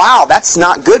 wow, that's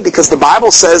not good, because the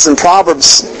Bible says in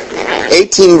Proverbs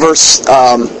 18 verse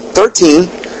 13,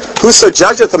 whoso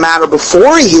judgeth the matter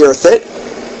before he heareth it,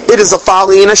 it is a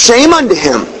folly and a shame unto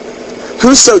him.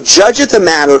 Whoso judgeth the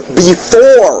matter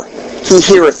before he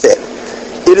heareth it,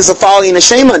 it is a folly and a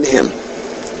shame unto him.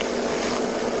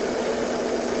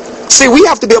 See, we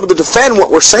have to be able to defend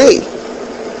what we're saying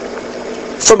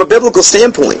from a biblical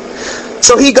standpoint.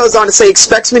 So he goes on to say,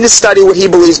 expects me to study what he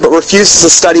believes, but refuses to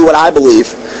study what I believe.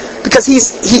 Because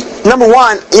number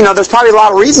one, there's probably a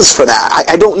lot of reasons for that.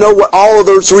 I don't know what all of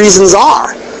those reasons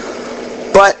are.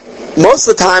 But most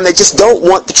of the time, they just don't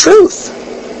want the truth.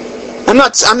 I'm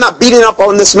not beating up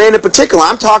on this man in particular.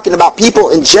 I'm talking about people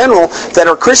in general that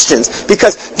are Christians.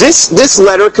 Because this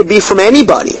letter could be from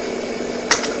anybody.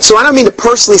 So I don't mean to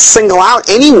personally single out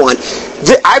anyone.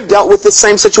 I've dealt with this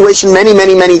same situation many,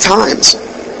 many, many times.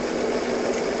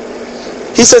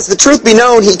 He says, the truth be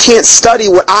known, he can't study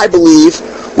what I believe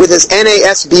with his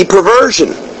NASB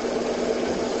perversion.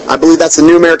 I believe that's the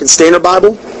New American Standard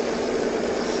Bible.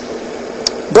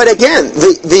 But again,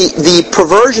 the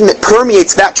perversion that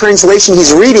permeates that translation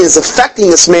he's reading is affecting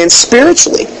this man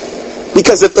spiritually.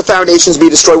 Because if the foundations be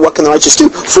destroyed, what can the righteous do?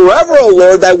 Forever, O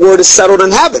Lord, thy word is settled in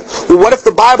heaven. Well, what if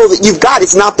the Bible that you've got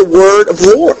is not the word of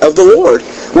the Lord?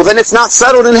 Well, then it's not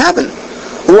settled in heaven.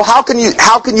 Well, how can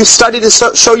you study to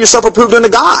show yourself approved unto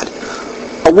God?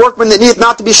 A workman that needeth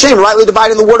not to be ashamed, rightly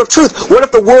dividing the word of truth. What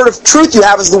if the word of truth you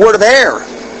have is the word of error?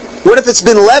 What if it's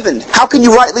been leavened? How can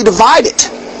you rightly divide it?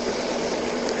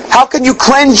 How can you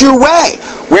cleanse your way?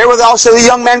 Wherewithal shall the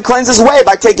young man cleanse his way?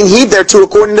 By taking heed thereto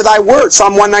according to thy word.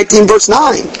 Psalm 119 verse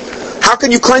 9. How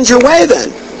can you cleanse your way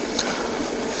then?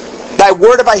 Thy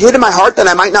word have I hid in my heart that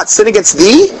I might not sin against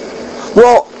thee?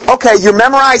 Well, okay, you're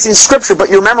memorizing scripture, but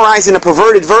you're memorizing a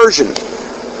perverted version.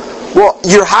 Well,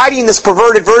 you're hiding this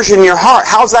perverted version in your heart.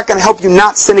 How's that going to help you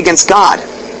not sin against God?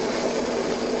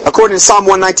 According to Psalm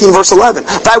 119 verse 11.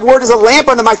 Thy word is a lamp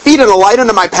unto my feet and a light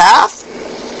unto my path.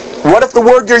 What if the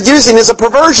word you're using is a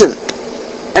perversion?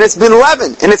 And it's been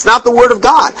leavened, and it's not the word of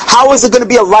God? How is it going to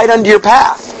be a light unto your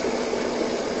path?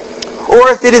 Or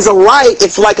if it is a light,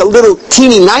 it's like a little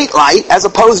teeny night light, as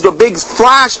opposed to a big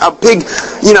flash, a big,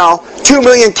 2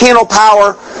 million candle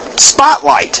power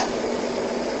spotlight.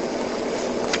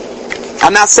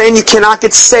 I'm not saying you cannot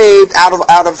get saved out of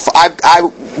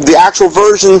the actual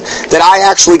version that I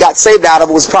actually got saved out of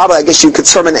was probably, I guess you could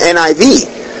serve in the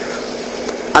NIV.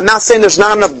 I'm not saying there's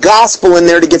not enough gospel in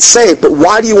there to get saved, but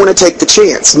why do you want to take the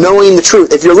chance, knowing the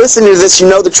truth? If you're listening to this, you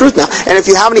know the truth now. And if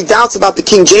you have any doubts about the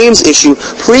King James issue,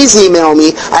 please email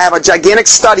me. I have a gigantic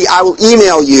study. I will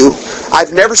email you.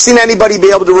 I've never seen anybody be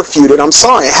able to refute it. I'm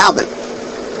sorry, I haven't.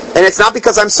 And it's not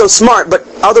because I'm so smart, but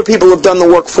other people have done the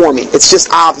work for me. It's just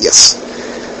obvious.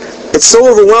 It's so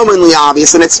overwhelmingly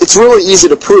obvious, and it's really easy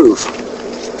to prove.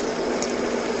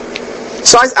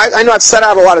 So I know I've set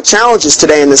out a lot of challenges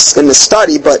today in this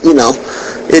study, but these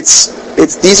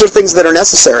are things that are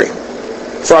necessary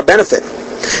for our benefit.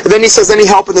 And then he says any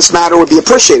help in this matter would be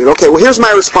appreciated. Okay, well here's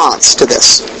my response to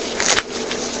this.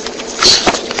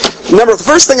 Remember, the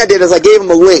first thing I did is I gave him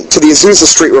a link to the Azusa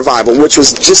Street Revival, which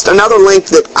was just another link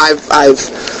that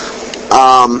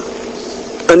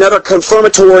another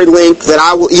confirmatory link that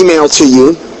I will email to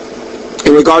you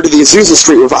in regard to the Azusa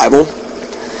Street Revival.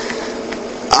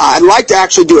 I'd like to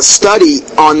actually do a study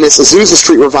on this Azusa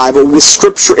Street Revival with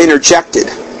Scripture interjected.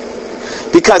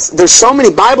 Because there's so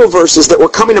many Bible verses that were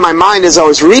coming to my mind as I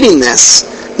was reading this.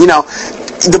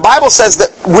 The Bible says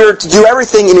that we're to do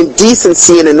everything in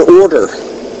decency and in order.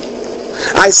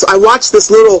 I watched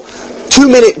this little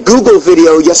 2-minute Google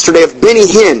video yesterday of Benny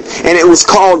Hinn, and it was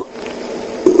called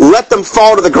Let Them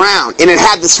Fall to the Ground. And it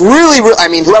had this really,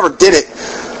 whoever did it,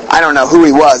 I don't know who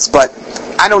he was, but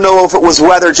I don't know if it was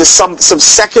whether just some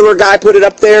secular guy put it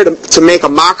up there to make a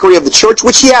mockery of the church,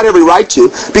 which he had every right to,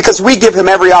 because we give him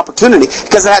every opportunity.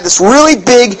 Because it had this really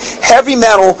big, heavy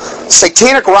metal,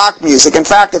 satanic rock music. In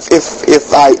fact,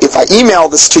 if I email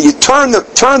this to you, turn the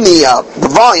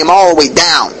volume all the way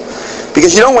down,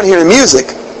 because you don't want to hear the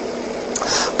music.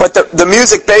 But the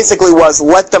music basically was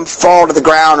 "Let Them Fall to the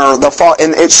Ground," or "The Fall,"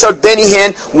 and it showed Benny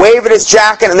Hinn waving his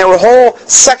jacket, and there were whole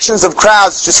sections of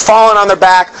crowds just falling on their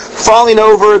back, falling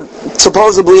over,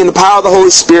 supposedly in the power of the Holy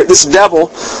Spirit. This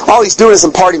devil, all he's doing is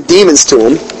imparting demons to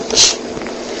him.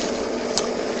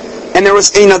 And there was,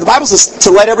 the Bible says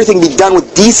to let everything be done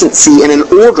with decency and in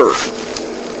order.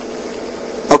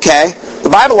 Okay? The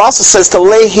Bible also says to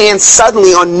lay hands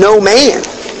suddenly on no man.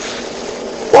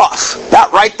 Well,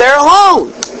 that right there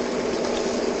alone.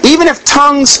 Even if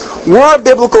tongues were a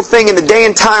biblical thing in the day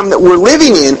and time that we're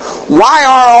living in, why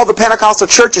are all the Pentecostal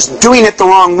churches doing it the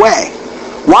wrong way?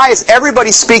 Why is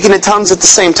everybody speaking in tongues at the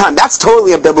same time? That's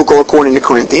totally unbiblical according to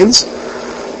Corinthians.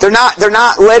 They're not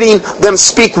letting them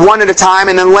speak one at a time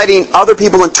and then letting other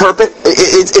people interpret.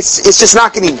 It's just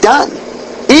not getting done.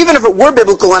 Even if it were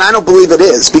biblical, and I don't believe it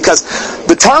is, because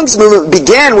the tongues movement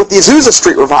began with the Azusa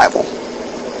Street Revival.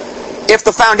 If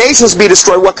the foundations be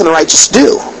destroyed, what can the righteous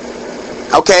do?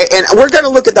 Okay, and we're going to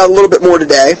look at that a little bit more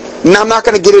today. Now, I'm not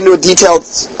going to get into a detailed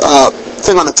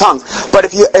thing on the tongues, but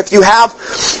if you have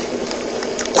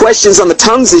questions on the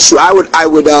tongues issue,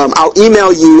 I'll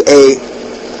email you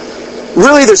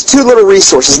Really, there's 2 little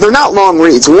resources. They're not long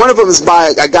reads. One of them is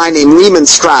by a guy named Lehman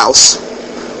Strauss.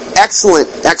 Excellent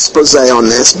expose on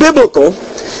this, biblical.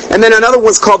 And then another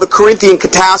one's called The Corinthian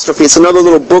Catastrophe. It's another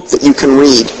little book that you can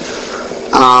read.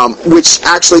 Which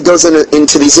actually goes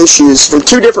into these issues from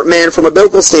 2 different men from a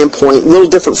biblical standpoint, a little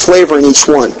different flavor in each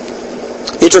one.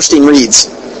 Interesting reads.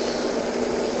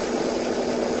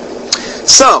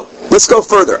 So, let's go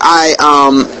further.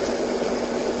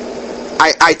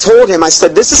 I told him, I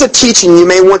said, this is a teaching you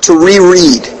may want to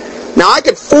reread. Now, I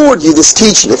could forward you this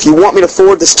teaching. If you want me to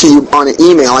forward this to you on an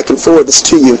email, I can forward this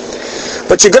to you.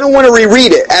 But you're going to want to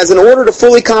reread it, as in order to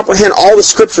fully comprehend all the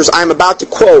scriptures I'm about to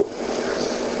quote.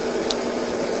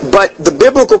 But the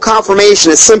biblical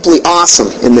confirmation is simply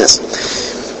awesome in this.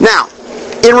 Now,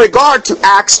 in regard to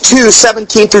Acts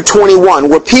 2:17 through 21,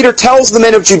 where Peter tells the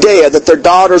men of Judea that their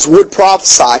daughters would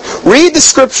prophesy, read the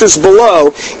scriptures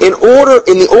below in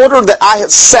the order that I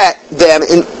have set them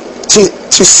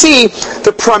to see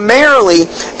that primarily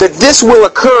that this will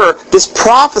occur, this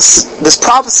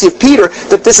prophecy of Peter,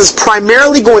 that this is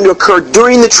primarily going to occur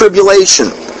during the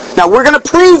tribulation. Now we're going to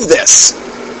prove this.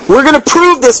 We're going to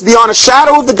prove this beyond a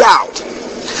shadow of a doubt.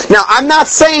 Now I'm not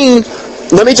saying,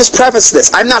 let me just preface this,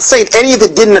 I'm not saying any of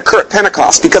it didn't occur at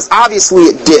Pentecost, because obviously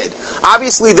it did.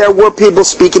 Obviously there were people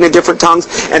speaking in different tongues,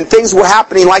 and things were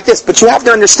happening like this, but you have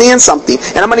to understand something,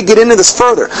 and I'm going to get into this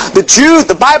further.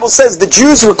 The Bible says the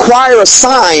Jews require a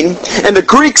sign, and the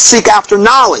Greeks seek after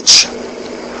knowledge.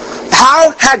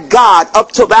 How had God,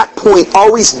 up till that point,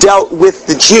 always dealt with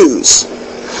the Jews?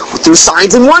 Through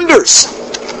signs and wonders.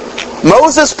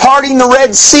 Moses parting the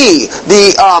Red Sea,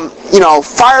 the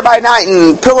fire by night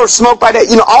and pillar of smoke by day,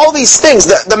 all these things,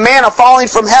 the manna falling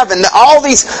from heaven,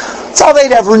 it's all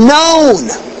they'd ever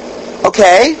known.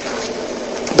 Okay?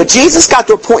 But Jesus got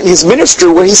to a point in his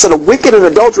ministry where he said, a wicked and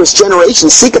adulterous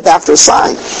generation seeketh after a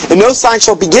sign, and no sign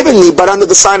shall be given thee but unto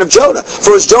the sign of Jonah.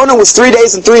 For as Jonah was 3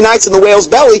 days and 3 nights in the whale's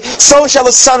belly, so shall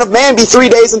the Son of Man be 3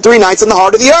 days and 3 nights in the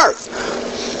heart of the earth.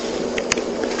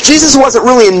 Jesus wasn't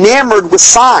really enamored with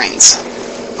signs.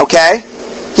 Okay?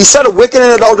 He said a wicked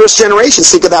and adulterous generation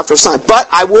seeketh after a sign. But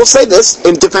I will say this,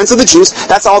 in defense of the Jews,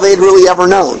 that's all they had really ever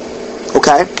known.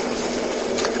 Okay?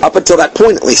 Up until that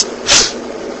point, at least.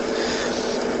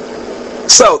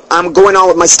 So, I'm going on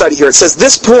with my study here. It says, the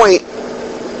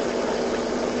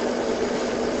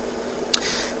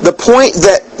point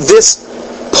that this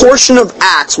portion of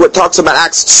Acts, what talks about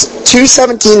Acts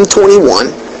 2:17 and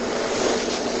 21,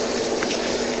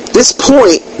 this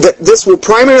point that this will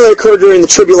primarily occur during the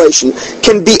tribulation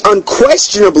can be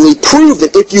unquestionably proven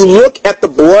if you look at the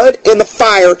blood and the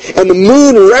fire and the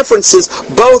moon references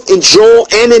both in Joel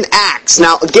and in Acts.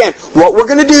 Now again, what we're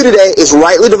going to do today is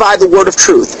rightly divide the word of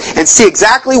truth and see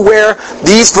exactly where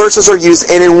these verses are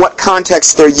used and in what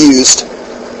context they're used.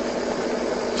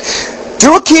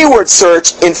 Do a keyword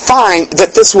search and find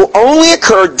that this will only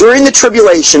occur during the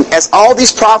tribulation, as all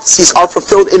these prophecies are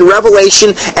fulfilled in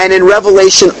Revelation and in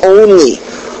Revelation only.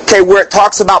 Okay, where it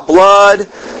talks about blood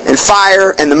and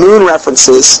fire and the moon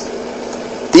references.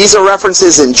 These are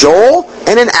references in Joel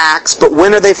and in Acts, but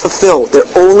when are they fulfilled? They're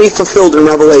only fulfilled in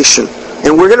Revelation.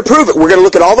 And we're going to prove it. We're going to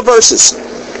look at all the verses.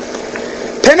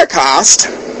 Pentecost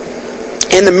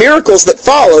and the miracles that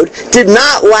followed did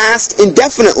not last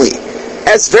indefinitely,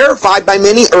 as verified by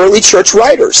many early church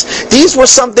writers. These were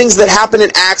some things that happened in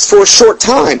Acts for a short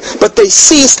time, but they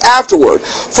ceased afterward.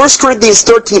 1 Corinthians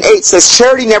 13:8 says,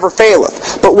 charity never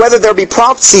faileth, but whether there be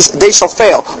prophecies, they shall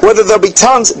fail. Whether there be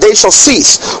tongues, they shall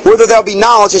cease. Whether there be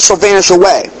knowledge, it shall vanish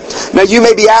away. Now you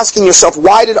may be asking yourself,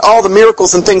 why did all the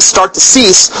miracles and things start to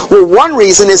cease? Well, one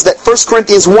reason is that 1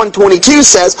 Corinthians 1:22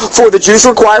 says, for the Jews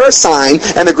require a sign,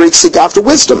 and the Greeks seek after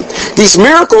wisdom. These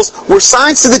miracles were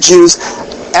signs to the Jews,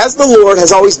 as the Lord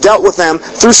has always dealt with them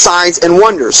through signs and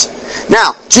wonders.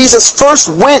 Now, Jesus first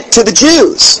went to the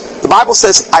Jews. The Bible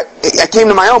says, I came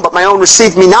to my own, but my own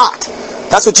received me not.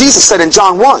 That's what Jesus said in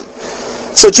John 1.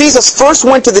 So Jesus first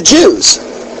went to the Jews.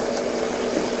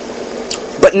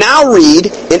 But now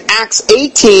read in Acts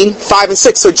 18:5 and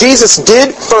 6. So Jesus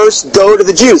did first go to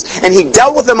the Jews, and he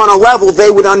dealt with them on a level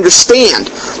they would understand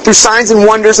through signs and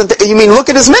wonders. And look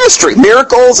at his ministry,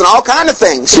 miracles and all kind of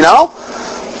things,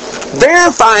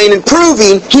 verifying and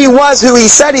proving he was who he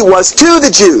said he was to the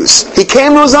Jews. He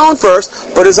came to his own first,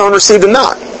 but his own received him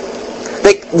not.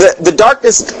 The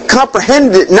darkness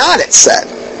comprehended it not, it said.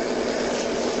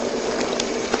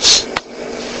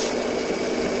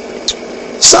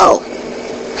 So,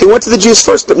 he went to the Jews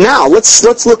first, but now let's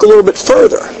look a little bit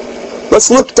further. Let's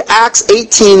look to Acts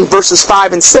 18 verses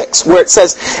 5 and 6, where it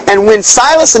says, and when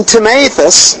Silas and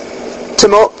Timotheus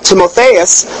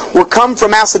were come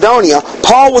from Macedonia,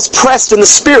 Paul was pressed in the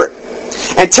Spirit,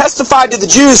 and testified to the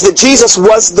Jews that Jesus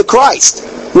was Christ.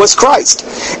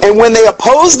 And when they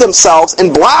opposed themselves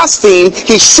and blasphemed,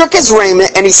 he shook his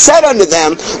raiment, and he said unto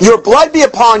them, your blood be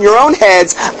upon your own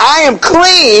heads. I am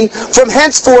clean. From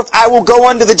henceforth I will go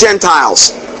unto the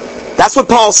Gentiles. That's what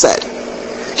Paul said.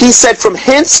 He said, from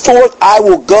henceforth I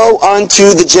will go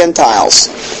unto the Gentiles.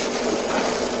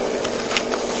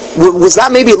 Was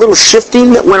that maybe a little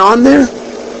shifting that went on there?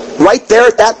 Right there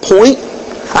at that point?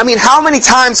 How many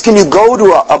times can you go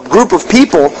to a group of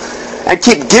people and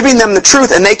keep giving them the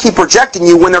truth and they keep rejecting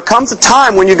you when there comes a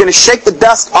time when you're going to shake the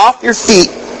dust off your feet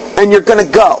and you're going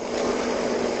to go?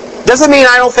 Doesn't mean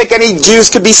I don't think any Jews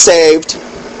could be saved.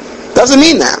 Doesn't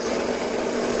mean that.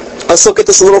 Let's look at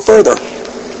this a little further.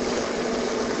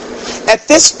 At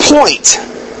this point,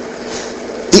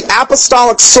 the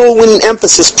apostolic soul-winning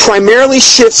emphasis primarily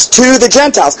shifts to the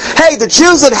Gentiles. Hey, the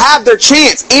Jews had had their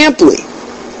chance amply.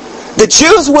 The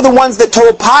Jews were the ones that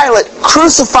told Pilate,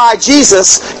 crucify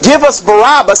Jesus, give us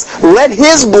Barabbas, let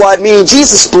his blood, meaning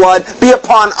Jesus' blood, be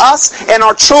upon us and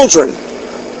our children.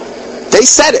 They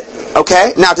said it,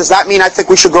 okay? Now, does that mean I think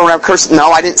we should go around cursing?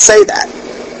 No, I didn't say that.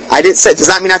 I didn't say, does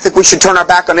that mean I think we should turn our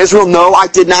back on Israel? No, I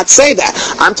did not say that.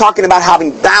 I'm talking about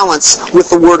having balance with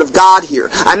the Word of God here.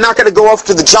 I'm not going to go off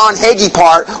to the John Hagee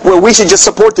part where we should just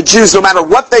support the Jews no matter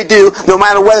what they do, no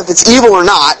matter whether it's evil or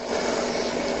not.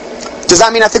 Does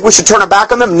that mean I think we should turn our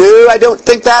back on them? No, I don't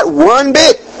think that one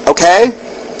bit. Okay?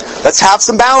 Let's have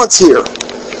some balance here.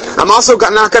 I'm also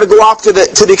not going to go off to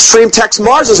the extreme text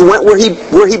Mars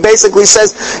where he basically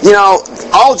says, you know,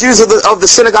 all Jews of the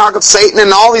synagogue of Satan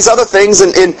and all these other things,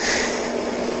 and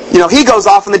you know, he goes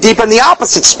off in the deep end, the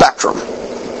opposite spectrum.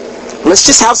 Let's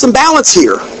just have some balance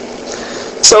here.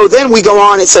 So then we go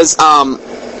on. It says,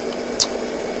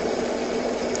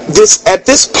 at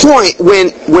this point,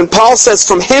 when Paul says,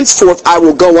 from henceforth I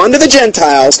will go unto the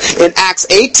Gentiles, in Acts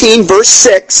 18, verse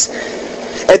 6,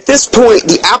 at this point,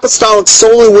 the apostolic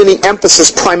soul-winning emphasis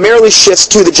primarily shifts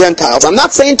to the Gentiles. I'm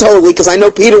not saying totally, because I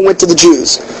know Peter went to the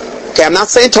Jews. Okay, I'm not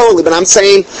saying totally, but I'm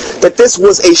saying that this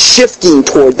was a shifting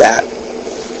toward that.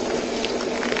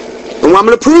 And I'm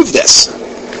going to prove this.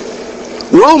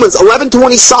 Romans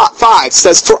 11:25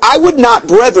 says, for I would not,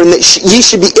 brethren, that ye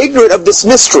should be ignorant of this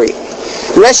mystery,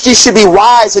 lest ye should be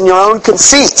wise in your own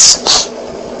conceits.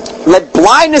 Let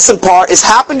blindness in part is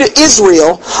happened to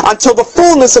Israel until the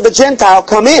fullness of the Gentile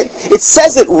come in. It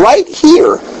says it right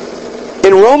here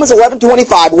in Romans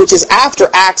 11:25, which is after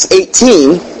Acts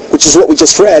 18, which is what we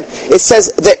just read. It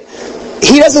says that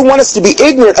he doesn't want us to be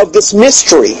ignorant of this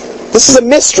mystery. This is a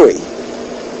mystery.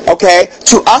 Okay?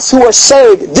 To us who are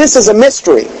saved, this is a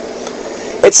mystery.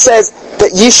 It says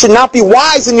that ye should not be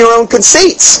wise in your own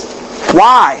conceits.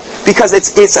 Why? Because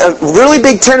it's a really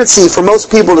big tendency for most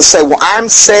people to say, well, I'm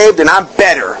saved and I'm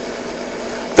better.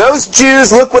 Those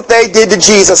Jews, look what they did to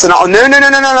Jesus. And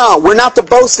no. We're not to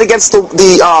boast against the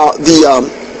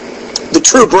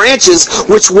true branches,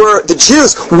 which were the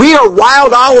Jews. We are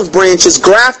wild olive branches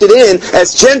grafted in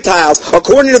as Gentiles,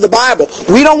 according to the Bible.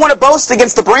 We don't want to boast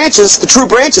against the branches, the true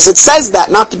branches. It says that,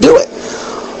 not to do it.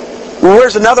 Well,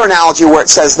 where's another analogy where it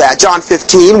says that? John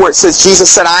 15, where it says, Jesus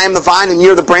said, I am the vine and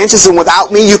you are the branches, and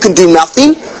without me you can do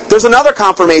nothing. There's another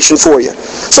confirmation for you.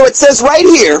 So it says right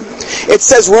here, it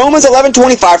says Romans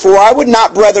 11:25, for I would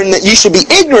not, brethren, that you should be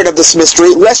ignorant of this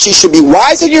mystery, lest ye should be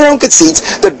wise in your own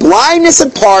conceits, that blindness in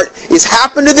part is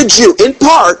happened to the Jew, in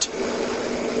part,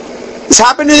 is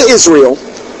happened to Israel,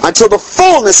 until the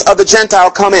fullness of the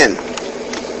Gentile come in.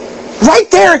 Right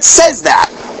there it says that.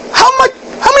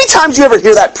 How many times do you ever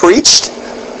hear that preached?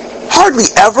 Hardly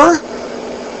ever.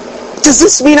 Does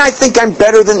this mean I think I'm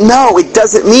better than... No, it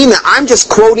doesn't mean that. I'm just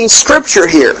quoting Scripture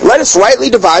here. Let us rightly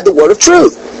divide the word of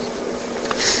truth.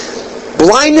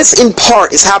 Blindness in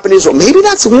part is happening to Israel. Maybe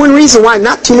that's one reason why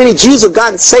not too many Jews have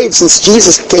gotten saved since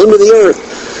Jesus came to the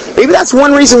earth. Maybe that's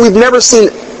one reason we've never seen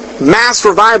mass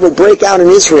revival break out in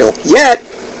Israel. Yet,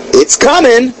 it's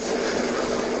coming.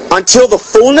 Until the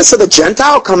fullness of the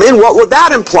Gentile come in, what would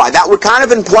that imply? That would kind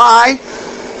of imply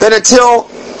that until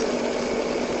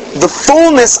the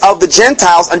fullness of the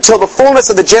Gentiles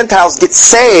get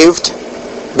saved,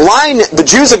 the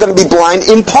Jews are going to be blind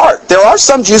in part. There are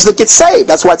some Jews that get saved.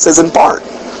 That's why it says in part.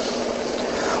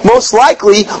 Most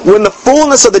likely, when the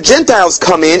fullness of the Gentiles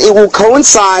come in, it will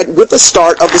coincide with the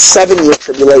start of the 7-year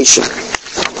tribulation.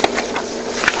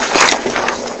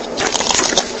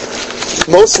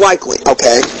 Most likely,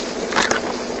 okay?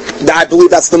 I believe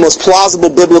that's the most plausible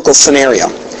biblical scenario.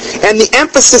 And the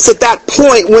emphasis at that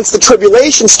point, once the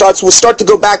tribulation starts, will start to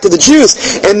go back to the Jews,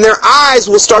 and their eyes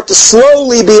will start to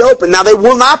slowly be opened. Now, they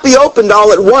will not be opened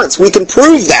all at once. We can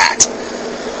prove that.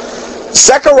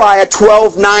 Zechariah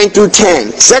 12:9 through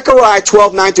 10. Zechariah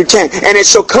 12:9 through 10. And it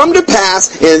shall come to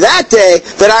pass in that day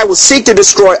that I will seek to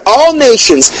destroy all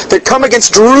nations that come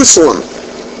against Jerusalem.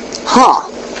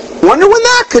 Wonder when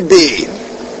that could be.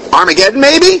 Armageddon,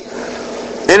 maybe?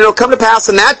 And it'll come to pass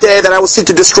in that day that I will seek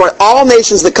to destroy all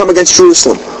nations that come against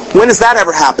Jerusalem. When has that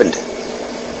ever happened?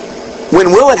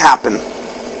 When will it happen?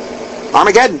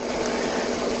 Armageddon.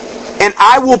 And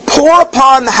I will pour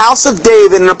upon the house of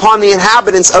David and upon the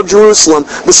inhabitants of Jerusalem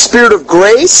the spirit of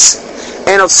grace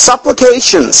and of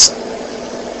supplications.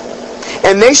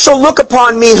 And they shall look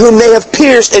upon me whom they have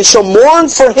pierced, and shall mourn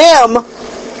for him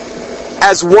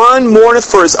as one mourneth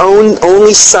for his own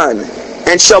only son,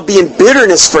 and shall be in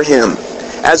bitterness for him,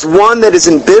 as one that is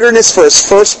in bitterness for his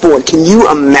firstborn. Can you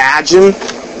imagine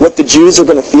what the Jews are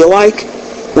going to feel like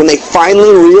when they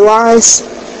finally realize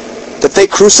that they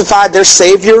crucified their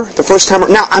Savior the first time.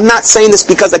 Now, I'm not saying this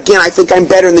because, again, I think I'm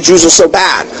better and the Jews are so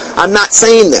bad. I'm not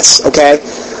saying this, okay?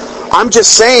 I'm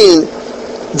just saying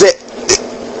that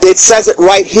it says it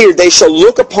right here. They shall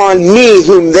look upon me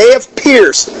whom they have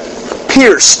pierced.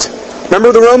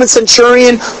 Remember the Roman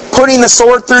centurion putting the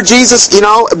sword through Jesus? You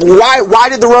know, why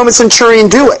did the Roman centurion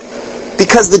do it?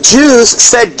 Because the Jews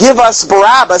said, give us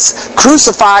Barabbas,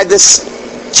 crucify this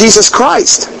Jesus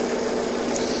Christ.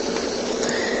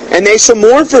 And they shall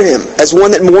mourn for him as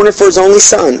one that mourneth for his only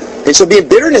son. And shall be a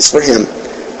bitterness for him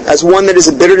as one that is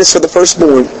a bitterness for the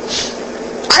firstborn.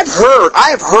 I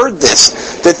have heard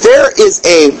this, that there is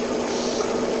a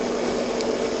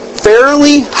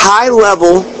fairly high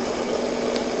level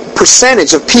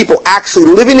percentage of people actually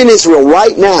living in Israel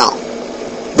right now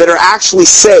that are actually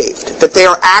saved, that they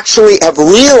are actually have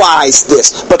realized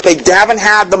this, but they haven't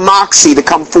had the moxie to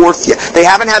come forth yet. They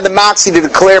haven't had the moxie to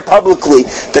declare publicly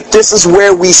that this is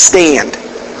where we stand.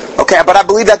 Okay, but I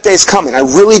believe that day is coming. I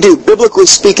really do. Biblically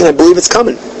speaking, I believe it's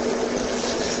coming.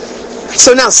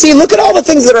 So now, see, look at all the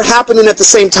things that are happening at the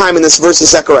same time in this verse of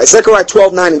Zechariah. Zechariah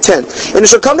 12, 9, and 10. And it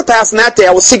shall come to pass in that day,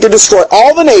 I will seek to destroy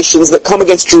all the nations that come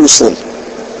against Jerusalem.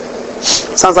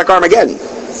 Sounds like Armageddon.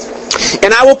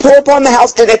 And I will pour upon the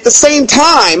house, and at the same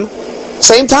time,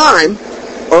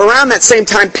 or around that same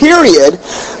time period,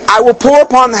 I will pour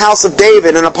upon the house of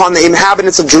David and upon the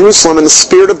inhabitants of Jerusalem in the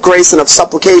spirit of grace and of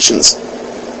supplications.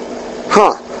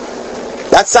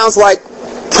 That sounds like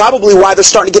probably why they're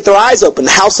starting to get their eyes open.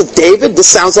 The house of David, this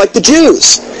sounds like the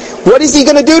Jews. What is he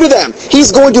going to do to them?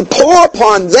 He's going to pour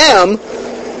upon them,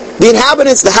 the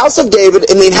inhabitants, the house of David,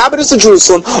 and the inhabitants of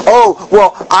Jerusalem. Oh,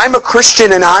 well, I'm a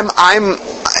Christian, and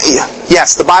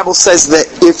yes, the Bible says that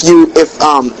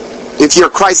if you're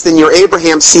Christ, then you're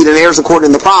Abraham's seed and heirs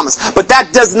according to the promise. But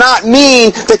that does not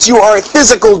mean that you are a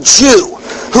physical Jew,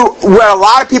 where a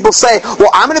lot of people say, well,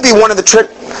 I'm going to be one of the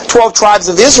 12 tribes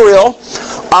of Israel.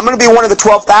 I'm going to be one of the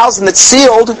 12,000 that's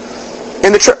sealed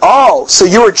in the Oh, so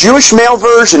you're a Jewish male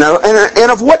version, and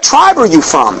of what tribe are you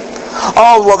from?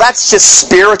 Oh, well, that's just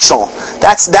spiritual.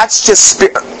 That's just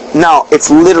No, it's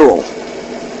literal.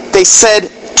 They said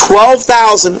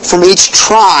 12,000 from each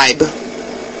tribe,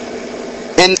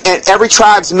 and every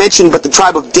tribe's mentioned but the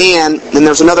tribe of Dan, and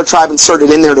there's another tribe inserted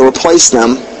in there to replace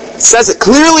them. It says it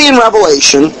clearly in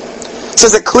Revelation. It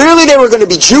says that clearly they were going to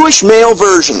be Jewish male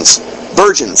virgins.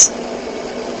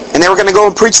 And they were going to go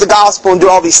and preach the gospel and do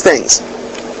all these things.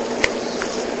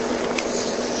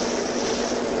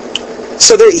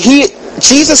 So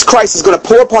Jesus Christ is going to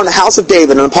pour upon the house of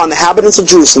David and upon the inhabitants of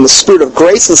Jerusalem the spirit of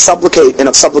grace and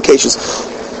of supplications.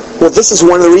 Well, this is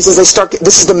one of the reasons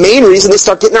this is the main reason they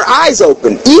start getting their eyes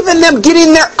open. Even them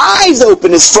getting their eyes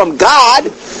open is from God.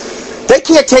 They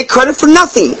can't take credit for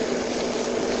nothing.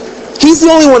 He's the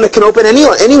only one that can open any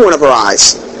one of our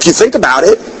eyes, if you think about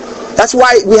it. That's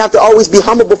why we have to always be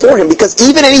humble before Him, because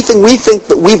even anything we think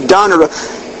that we've done,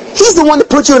 He's the one that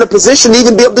put you in a position to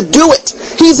even be able to do it.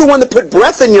 He's the one that put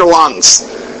breath in your lungs.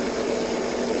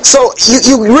 So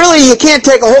you can't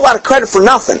take a whole lot of credit for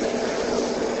nothing.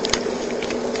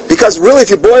 Because really, if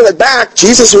you boil it back,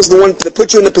 Jesus was the one that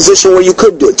put you in the position where you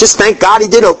could do it. Just thank God He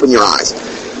did open your eyes.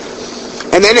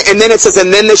 And then it says,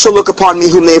 and then they shall look upon me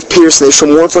whom they have pierced, and they shall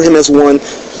mourn for him as one.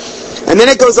 And then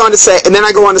it goes on to say,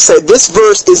 this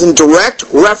verse is in direct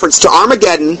reference to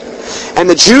Armageddon and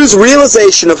the Jews'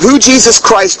 realization of who Jesus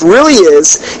Christ really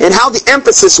is, and how the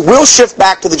emphasis will shift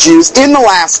back to the Jews in the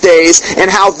last days, and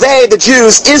how they, the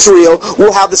Jews, Israel,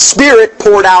 will have the Spirit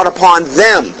poured out upon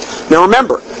them. Now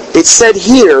remember, it said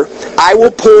here, I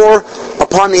will pour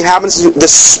upon the inhabitants the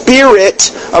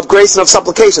Spirit of grace and of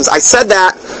supplications. I said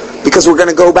that because we're going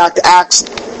to go back to Acts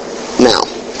now.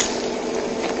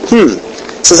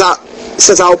 It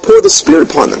says, I will pour the Spirit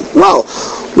upon them. Well,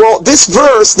 this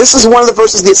verse, this is one of the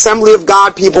verses the Assembly of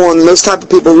God people and those type of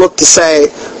people look to say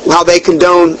how they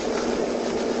condone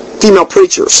female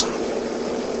preachers.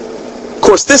 Of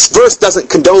course, this verse doesn't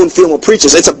condone female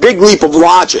preachers. It's a big leap of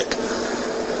logic.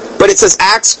 But it says,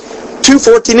 Acts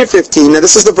 2:14 and 15. Now,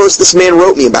 this is the verse this man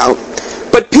wrote me about.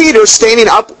 But Peter, standing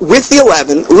up with the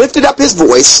 11, lifted up his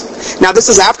voice. Now, this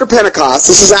is after Pentecost.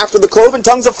 This is after the cloven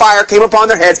tongues of fire came upon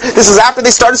their heads. This is after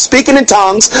they started speaking in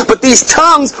tongues. But these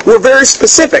tongues were very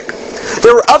specific.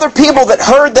 There were other people that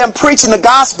heard them preaching the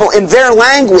gospel in their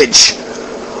language.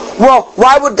 Well,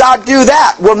 why would God do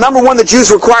that? Well, number one, the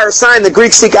Jews require a sign. The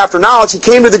Greeks seek after knowledge. He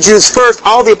came to the Jews first.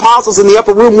 All the apostles in the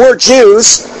upper room were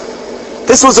Jews.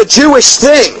 This was a Jewish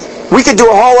thing. We could do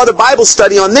a whole other Bible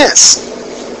study on this.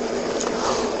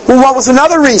 Well, what was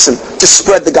another reason? To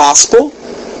spread the gospel.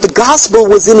 The gospel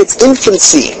was in its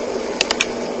infancy.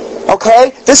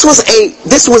 Okay? This was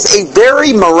a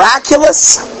very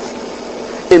miraculous,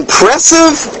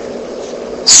 impressive,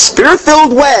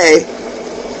 Spirit-filled way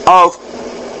of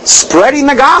spreading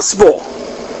the gospel.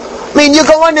 I mean, you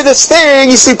go into this thing,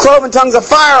 you see cloven tongues of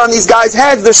fire on these guys'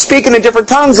 heads, they're speaking in different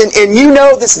tongues, and you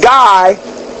know this guy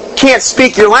can't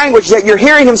speak your language, yet you're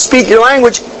hearing him speak your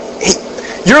language,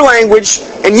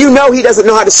 and you know he doesn't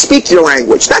know how to speak your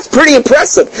language. That's pretty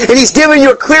impressive. And he's giving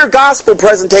you a clear gospel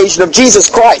presentation of Jesus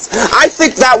Christ. I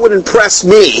think that would impress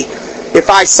me if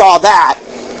I saw that.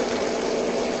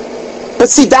 But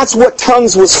see, that's what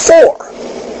tongues was for.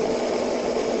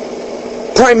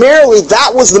 Primarily,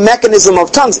 that was the mechanism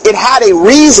of tongues. It had a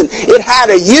reason. It had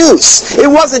a use. It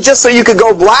wasn't just so you could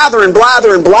go blather and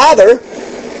blather and blather,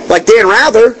 like Dan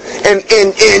Rather, and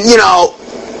you know,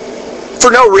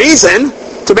 for no reason,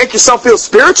 to make yourself feel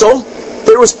spiritual.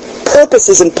 There was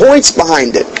purposes and points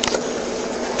behind it.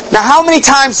 Now, how many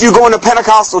times do you go into a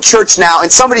Pentecostal church now and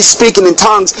somebody's speaking in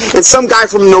tongues and some guy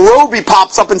from Nairobi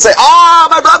pops up and say, "Ah,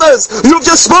 my brothers, you've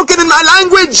just spoken in my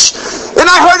language and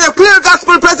I heard a clear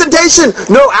gospel presentation."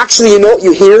 No, actually, you know what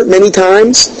you hear many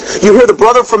times? You hear the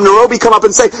brother from Nairobi come up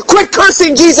and say, "Quit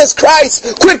cursing Jesus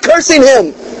Christ! Quit cursing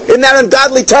Him in that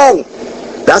ungodly tongue."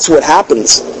 That's what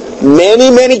happens. Many,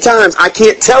 many times. I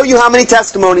can't tell you how many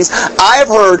testimonies I have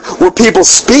heard where people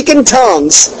speak in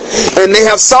tongues and they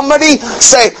have somebody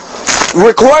say,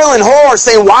 recoil in horror,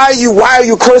 saying, why are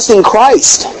you cursing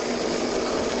Christ?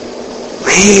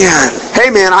 Man. Hey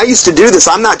man, I used to do this.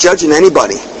 I'm not judging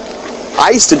anybody.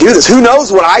 I used to do this. Who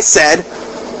knows what I said?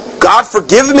 God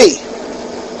forgive me.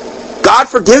 God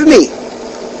forgive me.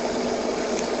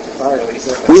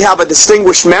 We have a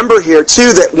distinguished member here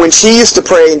too that when she used to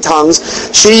pray in tongues,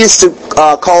 she used to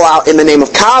call out in the name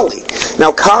of Kali.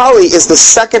 Now Kali is the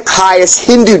second highest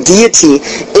Hindu deity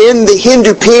in the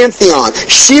Hindu pantheon.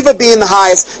 Shiva being the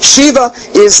highest. Shiva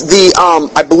is the,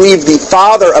 I believe, the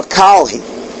father of Kali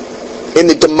in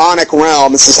the demonic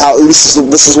realm. This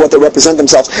is what they represent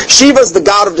themselves. Shiva is the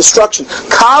god of destruction.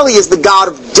 Kali is the god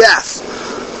of death.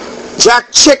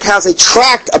 Jack Chick has a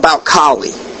tract about Kali.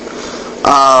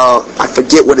 I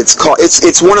forget what it's called.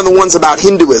 It's one of the ones about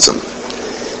Hinduism.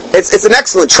 It's an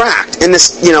excellent tract. And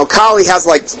this, you know, Kali has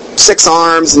like 6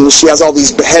 arms, and she has all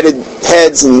these beheaded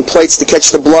heads and plates to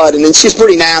catch the blood, and then she's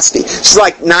pretty nasty. She's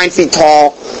like 9 feet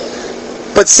tall.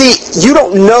 But see, you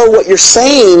don't know what you're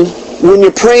saying when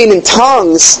you're praying in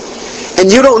tongues,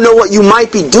 and you don't know what you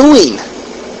might be doing.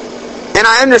 And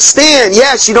I understand,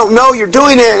 yes, you don't know you're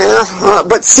doing it,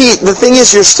 but see, the thing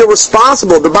is, you're still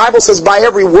responsible. The Bible says by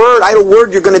every word, idle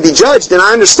word, you're going to be judged. And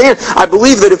I understand. I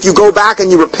believe that if you go back and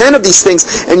you repent of these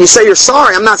things and you say you're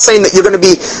sorry, I'm not saying that you're going to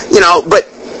be, you know, but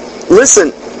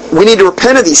listen, we need to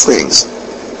repent of these things.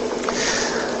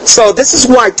 So this is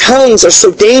why tongues are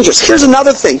so dangerous. Here's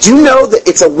another thing. Do you know that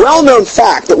it's a well-known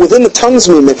fact that within the tongues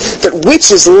movement that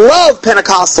witches love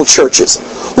Pentecostal churches?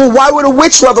 Well, why would a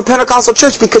witch love a Pentecostal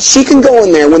church? Because she can go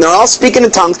in there when they're all speaking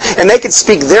in tongues and they can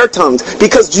speak their tongues.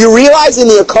 Because do you realize in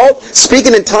the occult,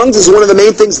 speaking in tongues is one of the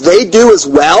main things they do as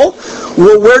well?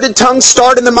 Well, where did tongues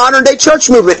start in the modern day church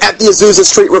movement? At the Azusa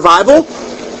Street Revival.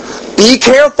 Be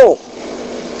careful.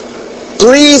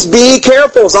 Please be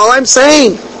careful is all I'm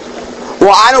saying.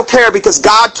 Well, I don't care because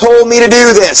God told me to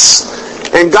do this.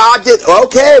 And God did.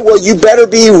 Okay, well, you better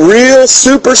be real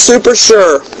super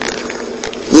sure.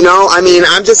 You know, I mean,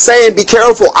 I'm just saying, be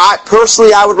careful. I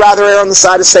would rather err on the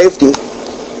side of safety.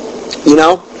 You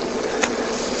know?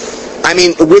 I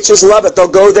mean, witches love it. They'll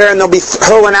go there and they'll be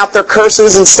hurling out their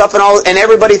curses and stuff and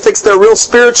everybody thinks they're real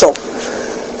spiritual.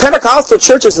 Pentecostal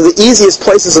churches are the easiest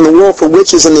places in the world for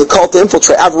witches and the occult to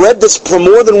infiltrate. I've read this from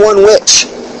more than one witch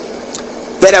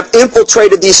that have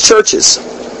infiltrated these churches.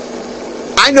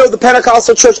 I know the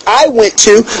Pentecostal church I went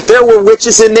to, there were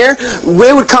witches in there.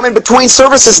 We would come in between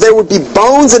services, there would be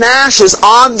bones and ashes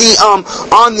on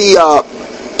the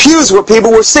pews where people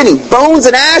were sitting. Bones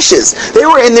and ashes. They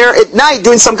were in there at night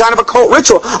doing some kind of occult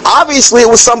ritual. Obviously it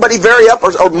was somebody very up,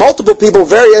 or multiple people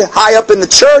very high up in the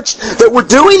church that were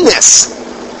doing this.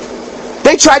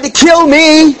 They tried to kill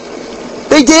me.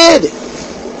 They did.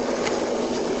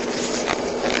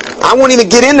 I won't even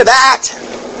get into that.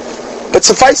 But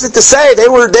suffice it to say, they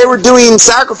were doing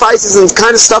sacrifices and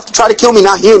kind of stuff to try to kill me.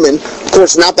 Not human. Of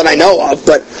course, not that I know of.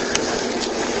 But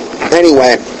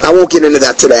anyway, I won't get into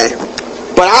that today.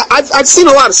 But I've seen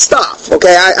a lot of stuff.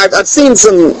 Okay, I've seen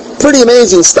some pretty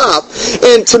amazing stuff.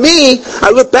 And to me, I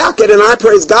look back at it and I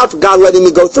praise God for God letting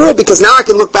me go through it, because now I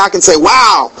can look back and say,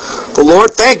 wow, the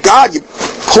Lord, thank God you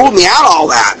pulled me out of all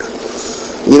that.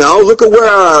 You know, look at where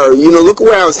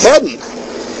I was heading.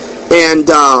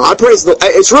 And I praise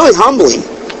it's really humbling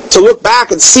to look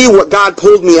back and see what God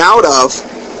pulled me out of.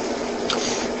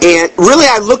 And really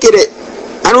I look at it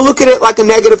I don't look at it like a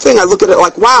negative thing. I look at it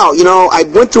like, wow, I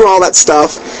went through all that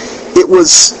stuff. It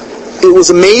was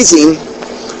amazing,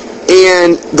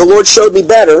 and the Lord showed me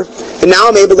better, and now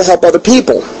I'm able to help other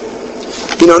people.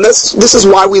 And this is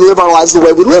why we live our lives the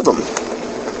way we live them.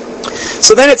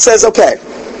 So then it says, okay,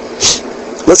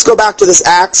 let's go back to this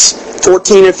Acts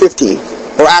 14 and 15.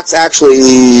 Or Acts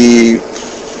actually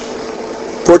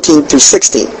 14 through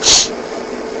 16.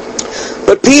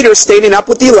 But Peter, standing up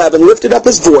with the 11, lifted up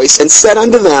his voice and said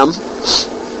unto them,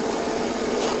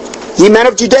 Ye men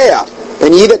of Judea,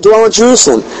 and ye that dwell in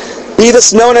Jerusalem, be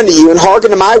this known unto you, and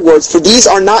hearken to my words, for these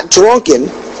are not drunken,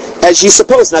 as ye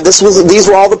suppose. Now these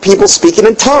were all the people speaking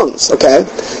in tongues, okay?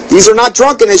 These are not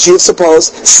drunken, as ye suppose,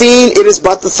 seeing it is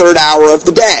but the 3rd hour of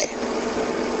the day.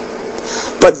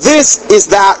 But this is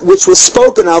that which was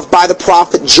spoken of by the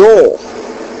prophet Joel.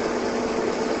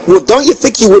 Well, don't you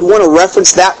think you would want to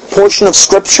reference that portion of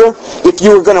Scripture if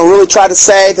you were going to really try to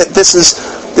say that this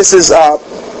is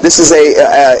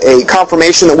a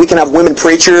confirmation that we can have women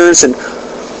preachers? And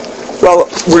well,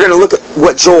 we're going to look at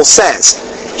what Joel says.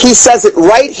 He says it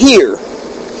right here.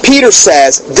 Peter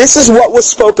says, this is what was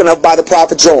spoken of by the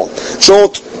prophet Joel. Joel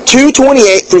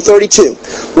 2:28 through 32.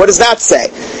 What does that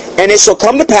say? And it shall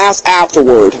come to pass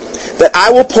afterward that I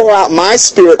will pour out my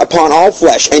Spirit upon all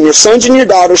flesh, and your sons and your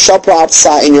daughters shall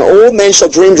prophesy, and your old men shall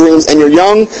dream dreams, and your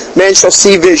young men shall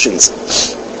see visions.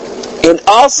 And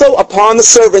also upon the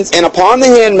servants and upon the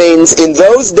handmaidens in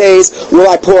those days will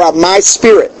I pour out my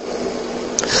Spirit.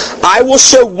 I will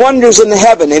show wonders in the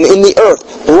heaven and in the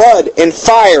earth, blood and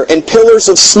fire and pillars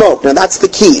of smoke. Now that's the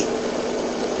key.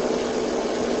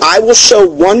 I will show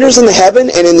wonders in the heaven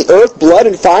and in the earth, blood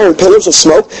and fire and pillars of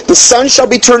smoke. The sun shall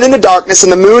be turned into darkness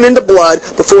and the moon into blood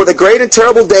before the great and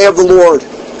terrible day of the Lord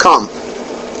come.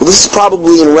 Well, this is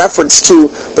probably in reference to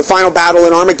the final battle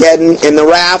in Armageddon and the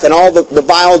wrath and all the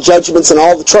vile judgments and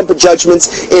all the trumpet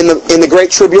judgments in the Great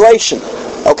Tribulation.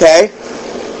 Okay?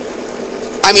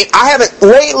 I mean, I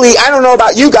don't know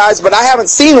about you guys, but I haven't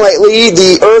seen lately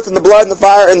the earth and the blood and the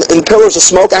fire and the pillars of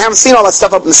smoke. I haven't seen all that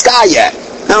stuff up in the sky yet.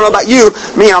 I don't know about you.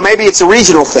 Maybe it's a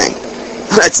regional thing.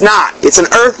 It's not. It's an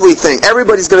earthly thing.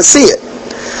 Everybody's going to see it.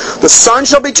 The sun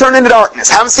shall be turned into darkness.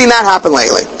 Haven't seen that happen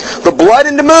lately. The blood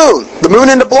into moon. The moon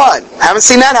into blood. Haven't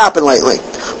seen that happen lately.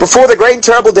 Before the great and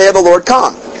terrible day of the Lord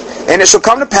come. And it shall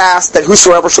come to pass that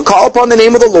whosoever shall call upon the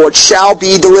name of the Lord shall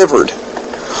be delivered.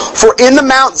 For in the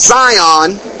Mount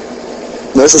Zion,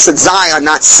 notice I said Zion,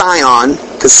 not Sion,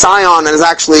 because Sion is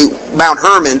actually Mount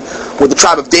Hermon, where the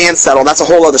tribe of Dan settled. That's a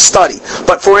whole other study.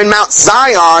 But for in Mount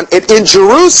Zion, in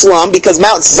Jerusalem, because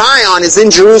Mount Zion is in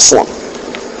Jerusalem,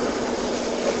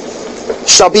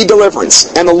 shall be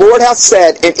deliverance. And the Lord hath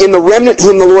said, and in the remnant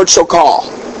whom the Lord shall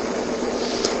call.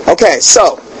 Okay,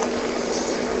 so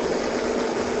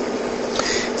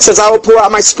it says, I will pour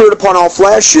out my Spirit upon all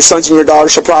flesh, your sons and your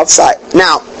daughters shall prophesy.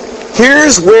 Now,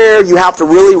 here's where you have to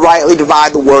really rightly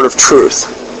divide the word of truth.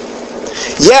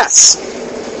 Yes,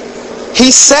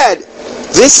 he says,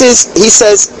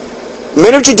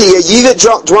 Men of Judea, ye that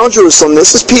dwell in Jerusalem,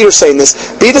 this is Peter saying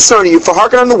this, be this known to you, for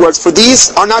hearken unto the words, for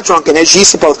these are not drunken, as ye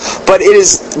suppose, but it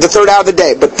is the 3rd hour of the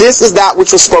day. But this is that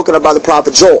which was spoken of by the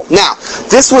prophet Joel. Now,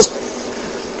 this was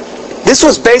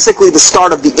basically the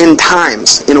start of the end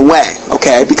times, in a way,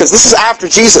 okay? Because this is after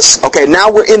Jesus, okay? Now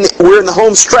we're in the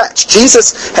home stretch.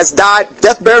 Jesus has died,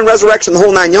 death, burial, and resurrection, the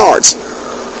whole 9 yards.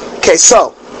 Okay,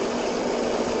 so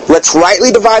let's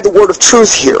rightly divide the word of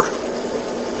truth here.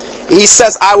 He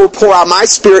says, I will pour out my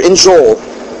Spirit in Joel.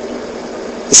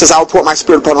 He says, I will pour out my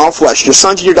Spirit upon all flesh. Your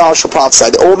sons and your daughters shall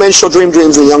prophesy. The old men shall dream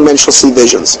dreams, and the young men shall see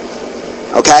visions.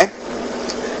 Okay?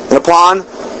 And upon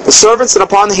the servants and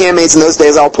upon the handmaids in those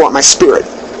days I will pour out my Spirit.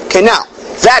 Okay, now,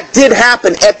 that did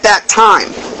happen at that time.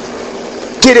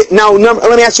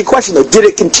 Let me ask you a question though. Did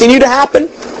it continue to happen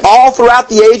all throughout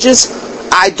the ages?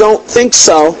 I don't think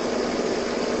so.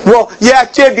 Well, yeah,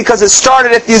 it did, because it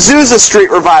started at the Azusa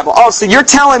Street Revival. Oh, so you're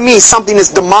telling me something as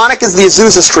demonic as the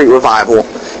Azusa Street Revival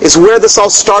is where this all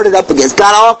started up against,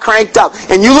 got all cranked up.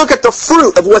 And you look at the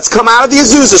fruit of what's come out of the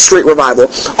Azusa Street Revival,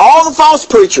 all the false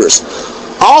preachers,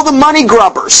 all the money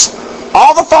grubbers,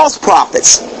 all the false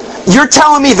prophets. You're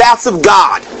telling me that's of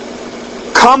God.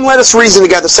 Come, let us reason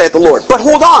together, saith the Lord. But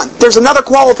hold on, there's another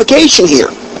qualification here.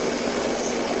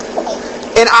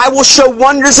 And I will show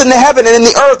wonders in the heaven and in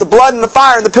the earth, the blood and the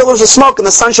fire and the pillars of smoke, and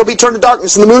the sun shall be turned to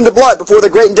darkness and the moon to blood before the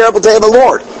great and terrible day of the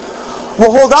Lord.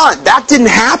 Well, hold on, that didn't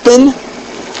happen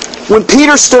when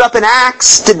Peter stood up in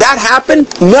Acts. Did that happen?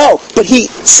 No, but he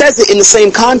says it in the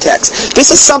same context.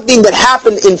 This is something that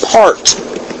happened in part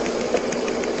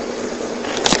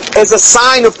as a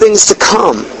sign of things to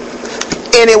come.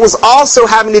 And it was also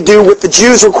having to do with the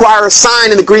Jews require a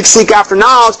sign and the Greeks seek after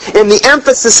knowledge, and the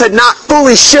emphasis had not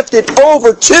fully shifted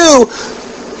over to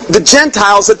the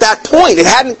Gentiles at that point.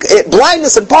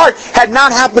 Blindness in part had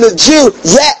not happened to the Jew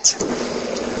yet.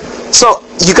 So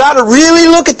you got to really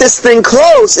look at this thing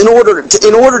close in order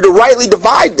to rightly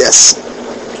divide this.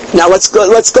 Now let's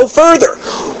go further.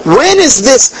 When is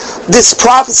this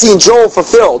prophecy in Joel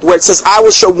fulfilled, where it says, "I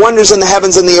will show wonders in the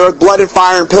heavens and the earth, blood and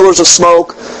fire and pillars of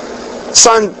smoke,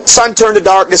 sun turned to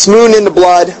darkness, moon into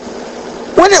blood"?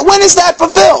 When is that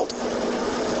fulfilled?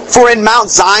 "For in Mount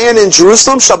Zion and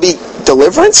Jerusalem shall be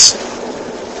deliverance."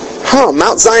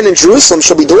 Mount Zion and Jerusalem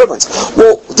shall be deliverance.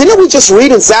 Well, didn't we just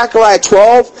read in Zechariah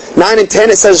 12, 9 and 10,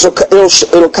 it says,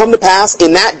 "It'll come to pass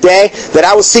in that day that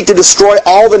I will seek to destroy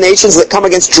all the nations that come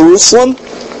against Jerusalem"?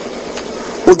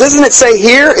 Well, doesn't it say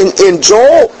here in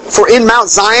Joel, "For in Mount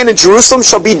Zion and Jerusalem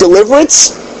shall be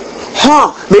deliverance"?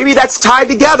 Maybe that's tied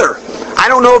together. I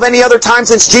don't know of any other time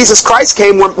since Jesus Christ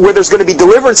came where there's going to be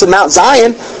deliverance in Mount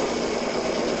Zion.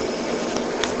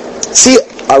 See,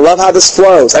 I love how this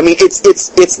flows. I mean, this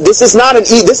is not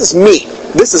this is meat.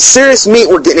 This is serious meat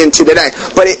we're getting into today.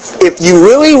 But if you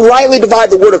really rightly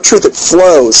divide the word of truth, it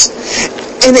flows.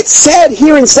 And it said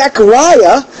here in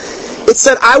Zechariah, it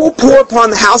said, "I will pour upon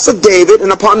the house of David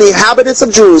and upon the inhabitants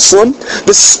of Jerusalem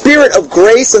the spirit of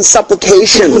grace and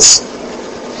supplications."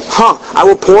 I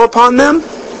will pour upon them?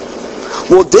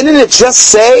 Well, didn't it just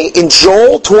say in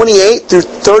Joel 28 through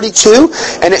 32,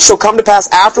 "And it shall come to pass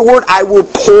afterward, I will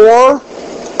pour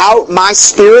out my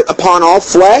spirit upon all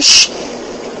flesh,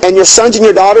 and your sons and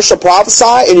your daughters shall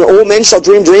prophesy, and your old men shall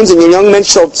dream dreams, and your young men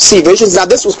shall see visions"? Now,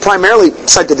 this was primarily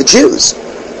said to the Jews.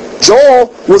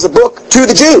 Joel was a book to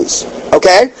the Jews,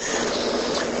 okay?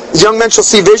 "Young men shall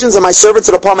see visions, and my servants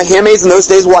and upon my handmaids in those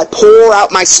days will I pour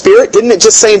out my spirit." Didn't it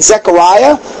just say in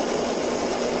Zechariah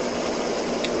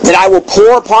that I will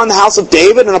pour upon the house of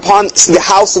David and upon the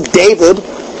house of David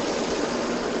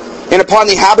and upon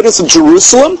the inhabitants of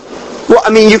Jerusalem? Well, I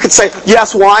mean, you could say,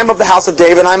 yes, well, I'm of the house of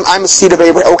David, I'm a seed of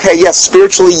Abraham. Okay, yes,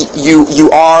 spiritually you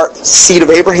are seed of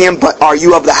Abraham, but are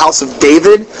you of the house of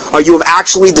David? Are you of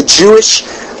actually the Jewish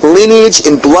lineage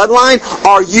and bloodline?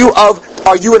 Are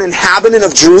you an inhabitant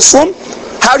of Jerusalem?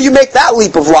 How do you make that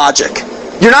leap of logic?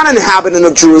 You're not an inhabitant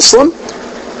of Jerusalem.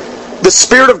 The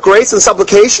spirit of grace and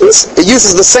supplications, it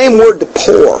uses the same word to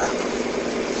pour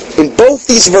in both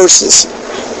these verses.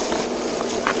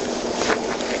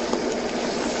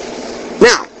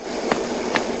 Now,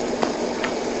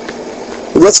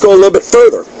 let's go a little bit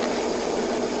further.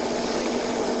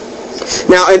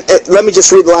 Now, and let me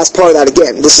just read the last part of that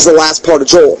again. This is the last part of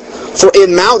Joel. "For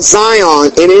in Mount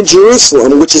Zion and in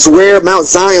Jerusalem," which is where Mount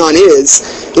Zion is,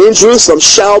 "in Jerusalem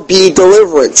shall be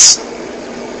deliverance."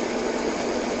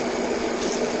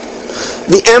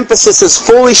 The emphasis is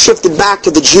fully shifted back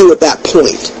to the Jew at that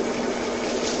point.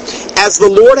 "As the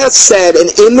Lord hath said, and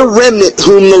in the remnant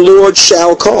whom the Lord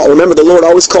shall call." Remember, the Lord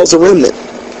always calls a remnant.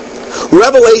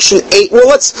 Revelation 8. Well,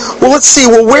 let's see.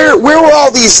 Well, where were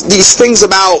all these things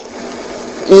about,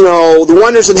 the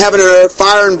wonders in heaven and earth,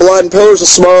 fire and blood and pillars of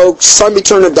smoke, sun be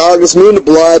turned to darkness, moon to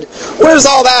blood? Where's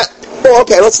all that? Well,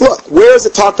 okay, let's look. Where is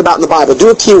it talked about in the Bible? Do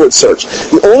a keyword search.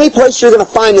 The only place you're going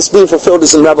to find this being fulfilled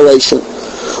is in Revelation.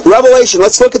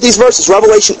 Let's look at these verses.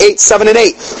 Revelation 8, 7, and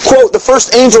 8. Quote, "The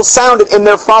first angel sounded, and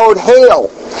there followed hail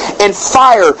and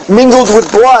fire mingled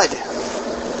with blood.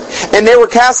 And they were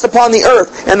cast upon the earth,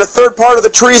 and the third part of the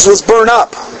trees was burned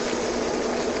up."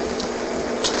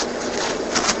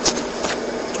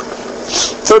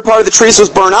 Third part of the trees was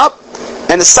burned up.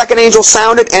 "And the second angel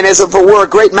sounded, and as if it were a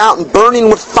great mountain burning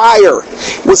with fire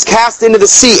was cast into the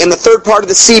sea, and the third part of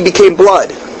the sea became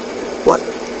blood." What?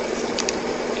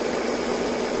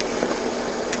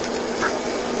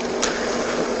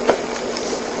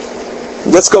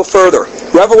 Let's go further.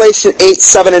 Revelation 8,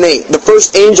 7, and 8. "The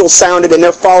first angel sounded, and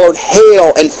there followed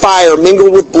hail and fire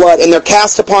mingled with blood, and there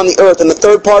cast upon the earth, and the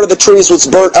third part of the trees was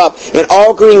burnt up, and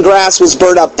all green grass was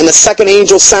burnt up. And the second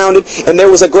angel sounded, and there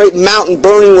was a great mountain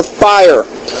burning with fire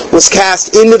was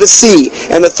cast into the sea,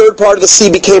 and the third part of the sea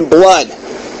became blood."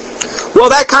 Well,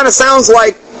 that kind of sounds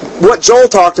like what Joel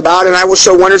talked about, "And I will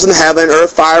show wonders in the heaven,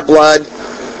 earth, fire, blood,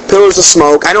 pillars of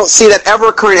smoke." I don't see that ever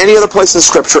occurring any other place in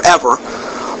Scripture, ever.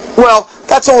 Well,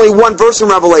 that's only one verse in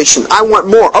Revelation. I want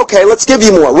more. Okay, let's give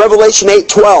you more. Revelation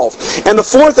 8:12. "And the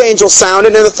fourth angel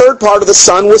sounded, and the third part of the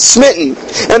sun was smitten,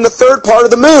 and the third part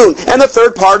of the moon, and the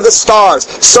third part of the stars,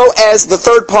 so as the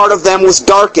third part of them was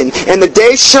darkened. And the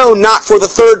day shone not for the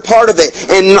third part of it,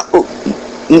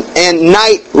 and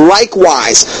night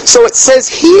likewise." So it says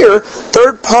here,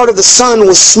 third part of the sun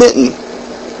was smitten.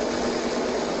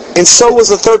 and so was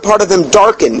the third part of them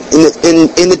darkened.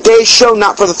 In the day shown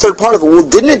not for the third part of it. Well,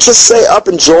 didn't it just say up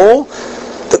in Joel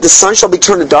that the sun shall be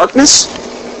turned to darkness?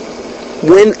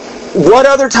 What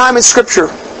other time in Scripture,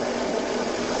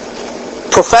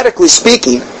 prophetically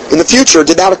speaking, in the future,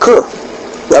 did that occur?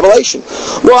 Revelation.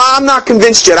 Well, I'm not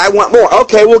convinced yet. I want more.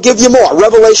 Okay, we'll give you more.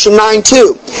 Revelation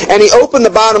 9:2. And he opened the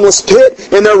bottomless pit,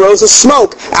 and there rose a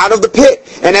smoke out of the pit,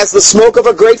 and as the smoke of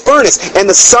a great furnace. And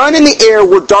the sun and the air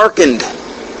were darkened.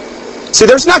 See,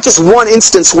 there's not just one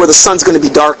instance where the sun's going to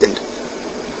be darkened.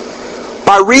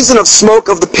 By reason of smoke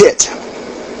of the pit.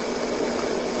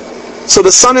 So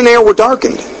the sun and air were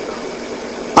darkened.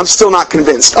 I'm still not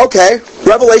convinced. Okay,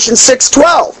 Revelation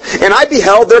 6:12. And I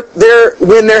beheld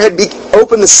when there had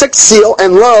opened the sixth seal,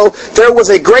 and lo, there was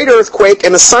a great earthquake,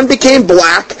 and the sun became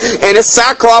black, and its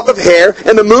sackcloth of hair,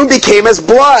 and the moon became as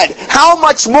blood. How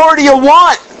much more do you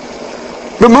want?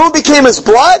 The moon became as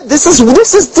blood? This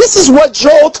is what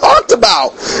Joel talked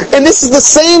about. And this is the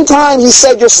same time he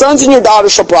said, your sons and your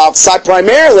daughters shall prophesy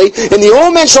primarily, and the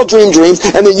old men shall dream dreams,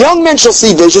 and the young men shall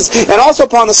see visions, and also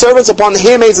upon the servants, upon the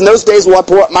handmaids, in those days will I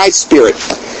pour out my Spirit.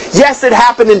 Yes, it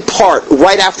happened in part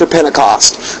right after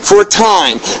Pentecost. For a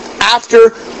time.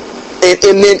 After...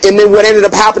 And then what ended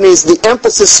up happening is the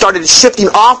emphasis started shifting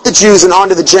off the Jews and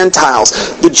onto the Gentiles.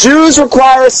 The Jews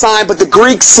require a sign, but the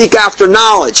Greeks seek after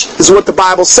knowledge, is what the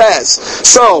Bible says.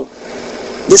 So,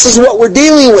 this is what we're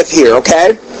dealing with here,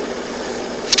 okay?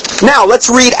 Now, let's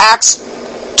read Acts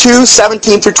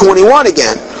 2:17 through 21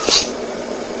 again.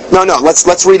 No,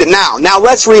 let's read it now. Now,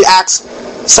 let's read Acts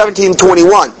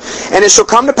 17:21. And it shall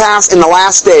come to pass in the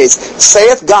last days,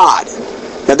 saith God.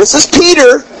 Now, this is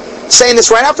Peter saying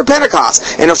this right after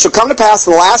Pentecost. And it shall come to pass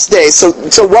in the last days.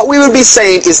 So what we would be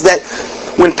saying is that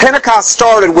when Pentecost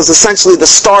started was essentially the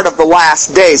start of the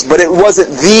last days, but it wasn't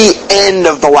the end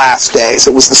of the last days.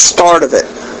 It was the start of it.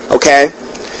 Okay?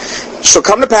 It shall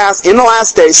come to pass in the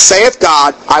last days, saith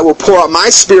God, I will pour out my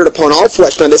Spirit upon all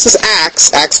flesh. Now this is Acts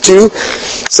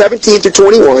 2:17 through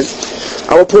 21.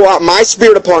 I will pour out my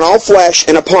Spirit upon all flesh,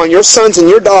 and upon your sons and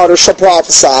your daughters shall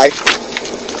prophesy,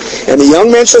 and the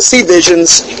young men shall see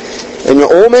visions, and the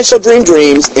old men shall dream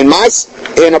dreams,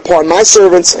 and upon my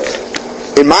servants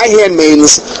and my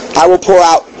handmaidens I will pour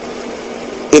out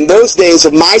in those days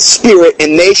of my Spirit,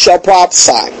 and they shall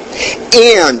prophesy.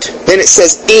 And, then it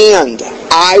says, and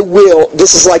I will,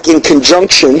 this is like in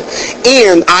conjunction,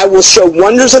 and I will show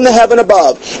wonders in the heaven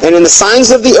above, and in the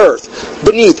signs of the earth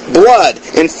beneath, blood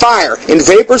and fire and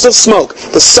vapors of smoke.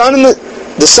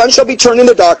 The sun shall be turned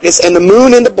into darkness, and the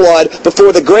moon into blood,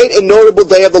 before the great and notable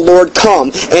day of the Lord come.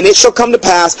 And it shall come to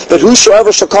pass that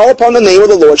whosoever shall call upon the name of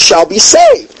the Lord shall be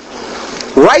saved.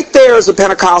 Right there as a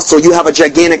Pentecostal, you have a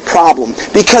gigantic problem,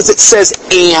 because it says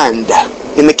and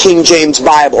in the King James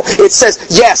Bible. It says,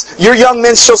 yes, your young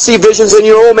men shall see visions, and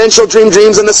your old men shall dream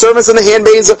dreams, and the servants and the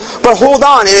handmaids. But hold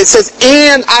on, and it says,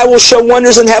 and I will show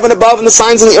wonders in heaven above, and the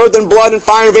signs in the earth, and blood and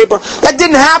fire and vapor. That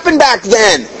didn't happen back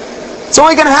then. It's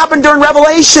only going to happen during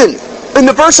Revelation, in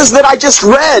the verses that I just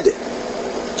read.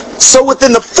 So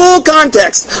within the full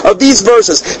context of these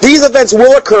verses, these events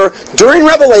will occur during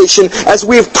Revelation, as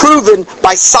we have proven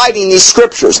by citing these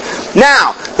scriptures.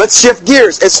 Now, let's shift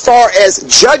gears. As far as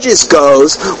Judges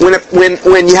goes,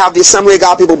 when you have the Assembly of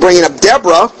God people bringing up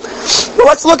Deborah, well,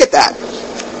 let's look at that.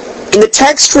 In the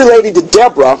text relating to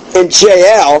Deborah and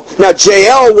Jael, now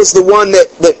Jael was the one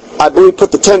that I believe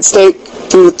put the tent stake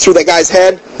through that guy's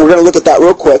head. We're going to look at that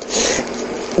real quick.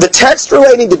 The text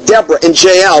relating to Deborah and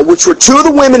Jael, which were two of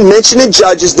the women mentioned in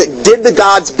Judges that did the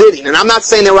God's bidding, and I'm not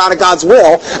saying they were out of God's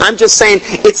will, I'm just saying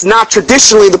it's not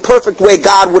traditionally the perfect way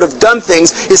God would have done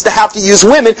things, is to have to use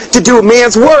women to do a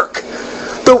man's work.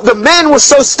 The man was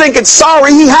so stinking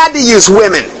sorry he had to use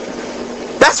women.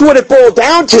 That's what it boiled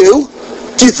down to.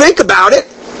 Do you think about it?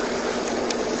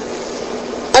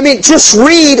 I mean, just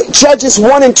read Judges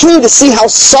 1 and 2 to see how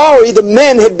sorry the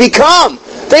men had become.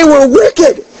 They were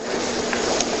wicked.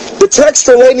 The text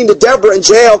relating to Deborah and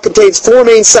Jael contains four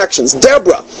main sections.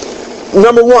 Deborah,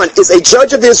 number 1, is a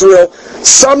judge of Israel,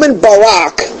 summoned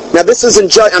Barak. Now this is in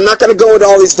I'm not going to go into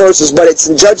all these verses, but it's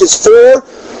in Judges 4,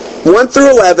 1 through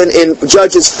 11, and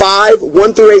Judges 5,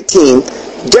 1 through 18.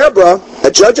 Deborah, a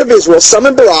judge of Israel,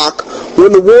 summoned Barak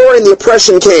when the war and the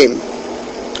oppression came.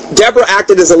 Deborah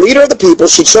acted as a leader of the people.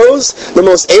 She chose the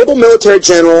most able military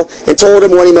general and told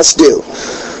him what he must do.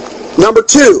 Number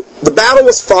 2, the battle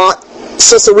was fought.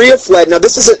 Sisera fled. Now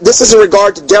this is in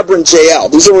regard to Deborah and Jael.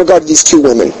 These are in regard to these two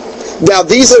women. Now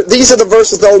these are the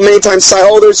verses that many times say,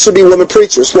 oh, there should be women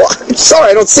preachers. Well, I'm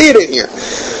sorry, I don't see it in here.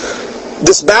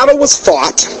 This battle was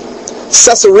fought.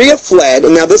 Sisera fled.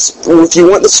 And now this, if you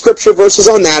want the scripture verses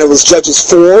on that, it was Judges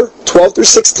 4, 12 through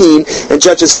 16, and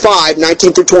Judges 5,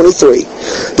 19 through 23.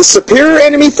 The superior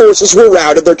enemy forces were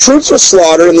routed, their troops were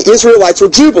slaughtered, and the Israelites were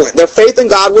jubilant. Their faith in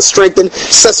God was strengthened.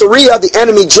 Sisera, the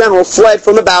enemy general, fled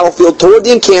from the battlefield toward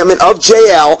the encampment of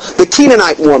Jael, the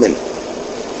Canaanite woman.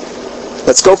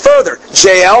 Let's go further.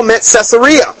 Jael met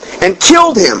Sisera and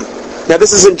killed him. Now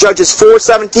this is in Judges 4,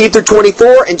 17 through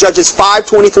 24 and Judges 5,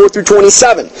 24 through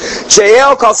 27.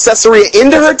 Jael called Sisera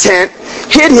into her tent,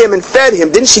 hid him and fed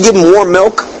him. Didn't she give him warm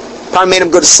milk? Probably made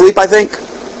him go to sleep, I think.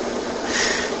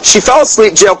 She fell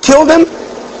asleep. Jael killed him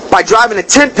by driving a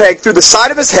tent peg through the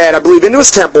side of his head, I believe, into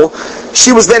his temple.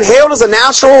 She was then hailed as a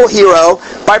national hero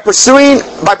by pursuing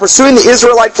the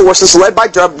Israelite forces led by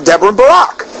Deborah and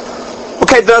Barak.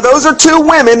 Okay, those are two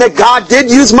women that God did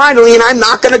use mightily, and I'm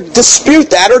not going to dispute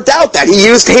that or doubt that. He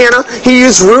used Hannah, He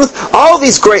used Ruth, all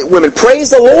these great women. Praise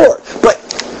the Lord. But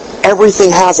everything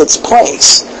has its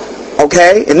place.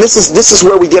 Okay? And this is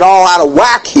where we get all out of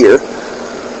whack here.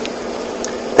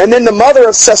 And then the mother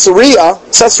of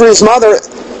Sisera's mother,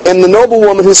 and the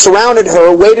noblewoman who surrounded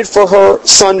her waited for her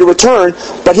son to return,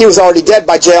 but he was already dead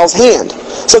by Jael's hand.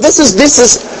 So this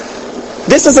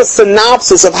is a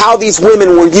synopsis of how these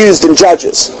women were used in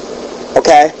Judges.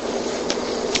 Okay?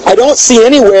 I don't see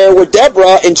anywhere where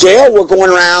Deborah and Jael were going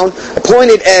around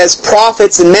appointed as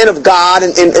prophets and men of God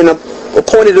and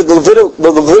appointed to the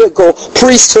Levitical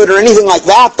priesthood or anything like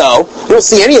that, though. I don't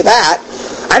see any of that.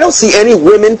 I don't see any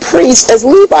women priests as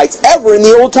Levites ever in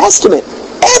the Old Testament.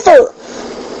 Ever.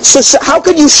 So how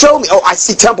could you show me? Oh, I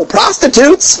see temple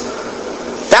prostitutes.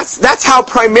 That's how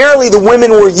primarily the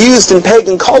women were used in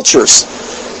pagan cultures.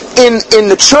 In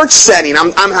the church setting,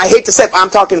 I hate to say it, but I'm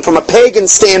talking from a pagan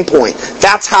standpoint.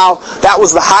 That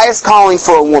was the highest calling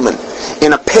for a woman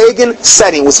in a pagan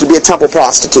setting, was to be a temple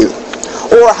prostitute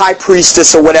or a high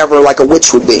priestess or whatever, like a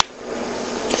witch would be.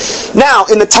 Now,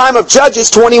 in the time of Judges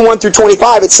 21 through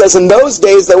 25, it says, in those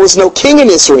days there was no king in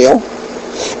Israel.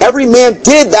 Every man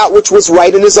did that which was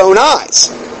right in his own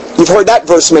eyes. You've heard that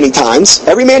verse many times.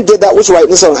 Every man did that which was right in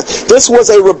his own eyes. This was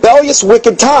a rebellious,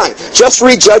 wicked time. Just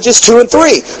read Judges 2 and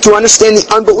 3 to understand the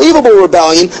unbelievable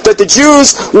rebellion that the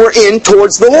Jews were in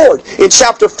towards the Lord. In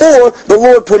chapter 4, the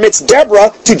Lord permits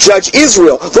Deborah to judge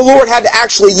Israel. The Lord had to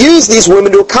actually use these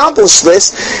women to accomplish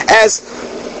this,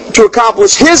 to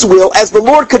accomplish His will, as the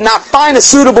Lord could not find a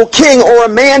suitable king or a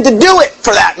man to do it,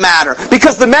 for that matter,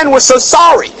 because the men were so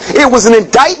sorry. It was an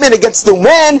indictment against the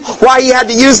men why He had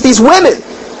to use these women.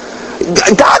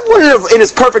 God wouldn't have, in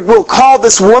His perfect will, called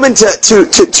this woman to do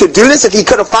this if He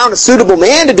could have found a suitable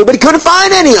man to do it, but He couldn't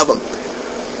find any of them.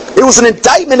 It was an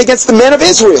indictment against the men of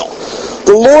Israel.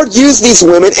 The Lord used these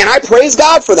women, and I praise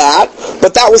God for that,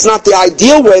 but that was not the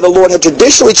ideal way the Lord had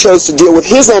traditionally chose to deal with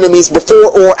His enemies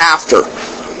before or after.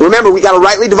 Remember, we got to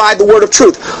rightly divide the word of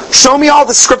truth. Show me all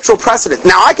the scriptural precedent.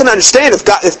 Now, I can understand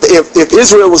if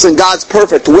Israel was in God's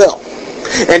perfect will,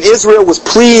 and Israel was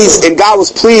pleased, and God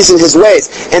was pleased in His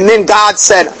ways, and then God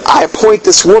said, I appoint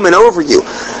this woman over you,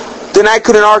 then I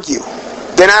couldn't argue.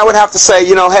 Then I would have to say,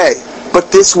 hey,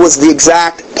 but this was the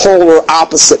exact polar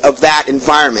opposite of that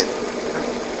environment.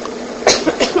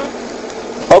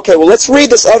 Okay, well, let's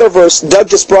read this other verse. Doug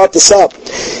just brought this up.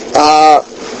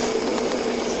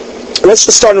 Let's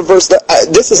just start in verse.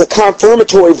 This is a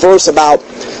confirmatory verse about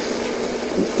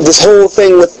this whole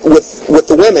thing with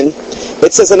the women.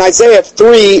 It says in Isaiah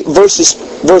 3,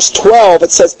 verse 12,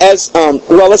 it says,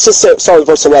 let's just say,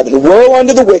 verse 11. Woe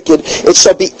unto the wicked, it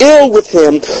shall be ill with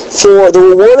him, for the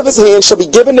reward of his hand shall be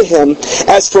given to him.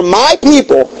 As for my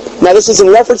people, now this is in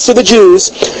reference to the Jews,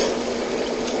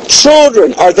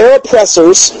 children are their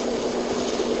oppressors,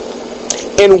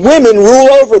 and women rule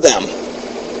over them.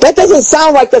 That doesn't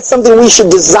sound like that's something we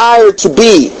should desire to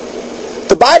be.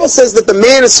 The Bible says that the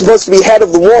man is supposed to be head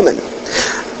of the woman.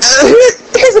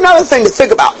 Here's another thing to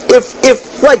think about.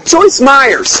 If like Joyce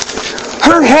Myers,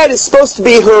 her head is supposed to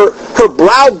be her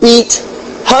browbeat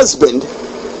husband,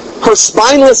 her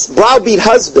spineless browbeat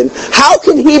husband, how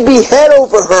can he be head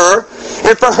over her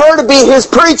and for her to be his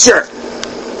preacher?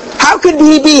 How could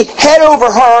he be head over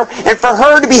her and for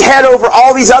her to be head over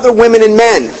all these other women and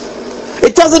men?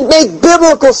 It doesn't make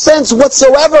biblical sense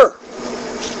whatsoever.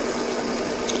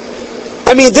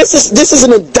 I mean, this is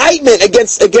an indictment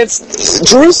against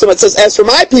Jerusalem. It says, as for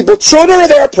my people, children are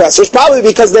their oppressors, probably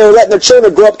because they were letting their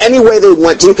children grow up any way they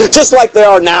want to, just like they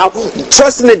are now,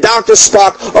 trusting the Dr.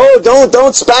 Spock. Oh,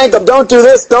 don't spank them, don't do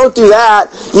this, don't do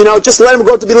that. Just let them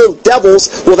grow up to be little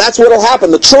devils. Well, that's what will happen.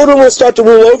 The children will start to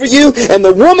rule over you, and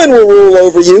the woman will rule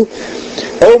over you.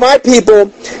 O my people,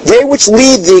 they which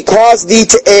lead thee cause thee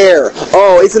to err.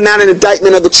 Oh, isn't that an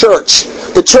indictment of the church?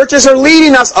 The churches are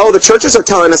leading us. Oh, the churches are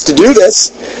telling us to do this.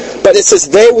 But it says,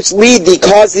 they which lead thee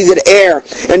cause thee to err,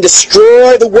 and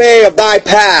destroy the way of thy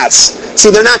paths.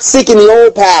 See, they're not seeking the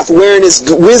old path, wherein is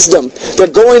wisdom. They're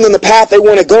going on the path they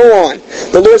want to go on.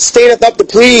 The Lord standeth up to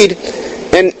plead,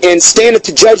 and standeth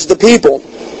to judge the people.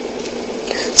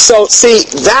 So, see,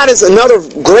 that is another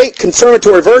great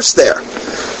confirmatory verse there.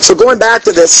 So going back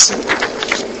to this,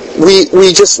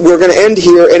 we're going to end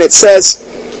here, and it says,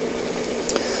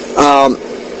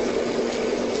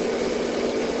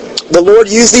 the Lord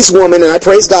used these women, and I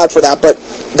praise God for that, but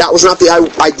that was not the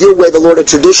ideal way the Lord had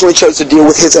traditionally chose to deal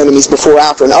with his enemies before or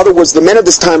after. In other words, the men of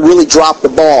this time really dropped the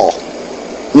ball.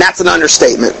 And that's an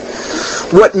understatement.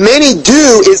 What many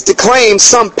do is to claim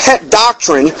some pet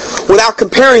doctrine without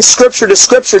comparing Scripture to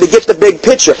Scripture to get the big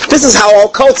picture. This is how all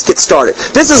cults get started.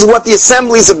 This is what the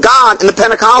Assemblies of God and the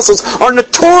Pentecostals are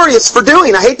notorious for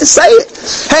doing. I hate to say it.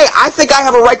 Hey, I think I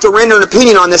have a right to render an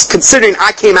opinion on this considering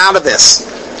I came out of this.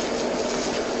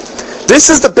 This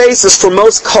is the basis for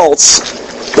most cults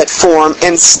that form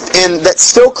and that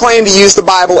still claim to use the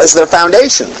Bible as their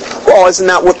foundation. Well, isn't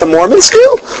that what the Mormons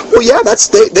do? Well, yeah, in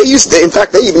fact,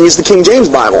 they even use the King James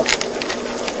Bible.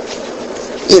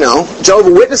 You know,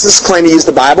 Jehovah's Witnesses claim to use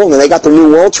the Bible, and then they got the New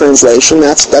World Translation.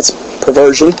 That's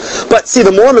perversion. But see,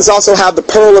 the Mormons also have the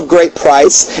Pearl of Great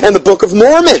Price and the Book of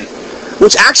Mormon,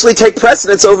 which actually take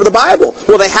precedence over the Bible.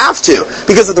 Well, they have to,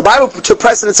 because if the Bible took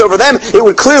precedence over them, it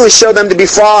would clearly show them to be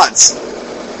frauds.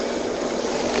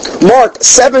 Mark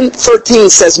 7:13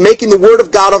 says, making the word of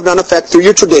God of none effect through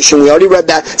your tradition. We already read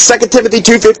that. 2 Timothy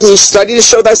 2:15, study to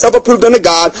show thyself approved unto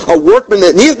God, a workman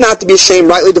that needeth not to be ashamed,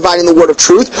 rightly dividing the word of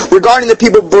truth. Regarding the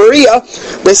people of Berea,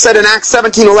 they said in Acts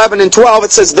 17:11 and 12,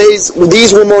 it says,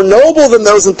 these were more noble than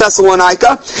those in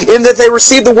Thessalonica, in that they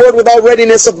received the word with all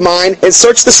readiness of mind, and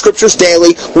searched the Scriptures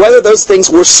daily, whether those things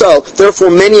were so.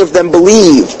 Therefore many of them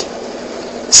believed.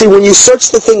 See, when you search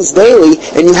the things daily,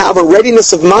 and you have a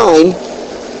readiness of mind,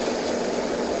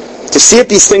 to see if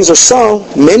these things are so,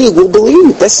 many will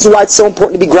believe. This is why it's so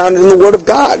important to be grounded in the Word of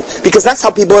God, because that's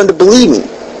how people end up believing.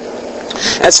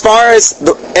 As far as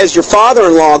your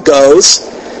father-in-law goes,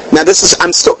 now this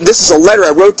is a letter I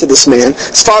wrote to this man.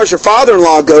 As far as your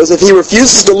father-in-law goes, if he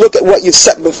refuses to look at what you've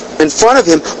set in front of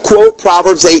him, quote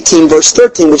Proverbs 18 verse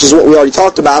 13, which is what we already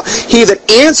talked about. He that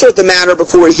answereth the matter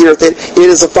before he heareth it, it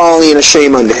is a folly and a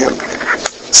shame unto him.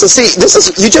 So see,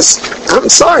 I'm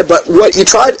sorry, but what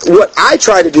I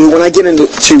try to do when I get into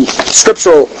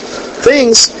scriptural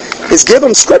things is give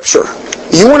them Scripture.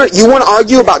 You want to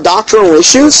argue about doctrinal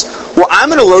issues? Well, I'm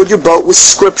going to load your boat with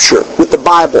Scripture, with the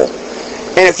Bible.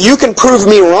 And if you can prove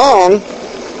me wrong,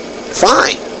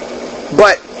 fine.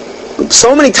 But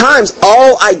so many times,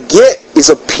 all I get is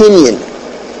opinion.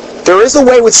 There is a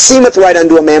way which seemeth right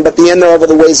unto a man, but the end thereof are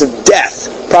the ways of death.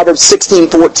 Proverbs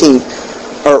 16:14.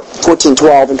 Or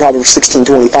 14:12 and Proverbs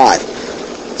 16:25.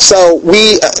 So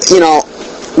we've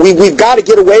got to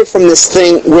get away from this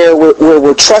thing where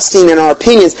we're trusting in our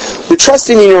opinions. We're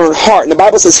trusting in your own heart. And the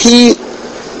Bible says, he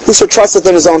who so trusteth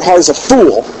in his own heart is a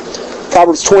fool.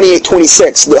 Proverbs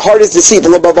 28:26. The heart is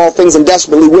deceitful above all things and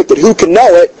desperately wicked. Who can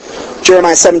know it?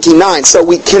 Jeremiah 17:9. So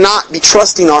we cannot be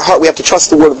trusting our heart. We have to trust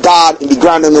the Word of God and be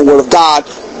grounded in the Word of God.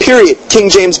 Period.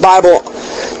 King James Bible.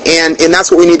 And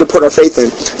that's what we need to put our faith in.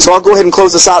 So I'll go ahead and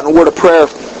close this out in a word of prayer.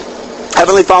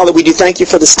 Heavenly Father, we do thank you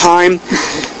for this time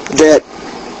that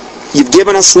you've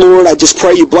given us, Lord. I just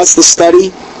pray you bless the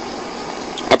study.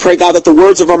 I pray, God, that the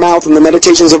words of our mouth and the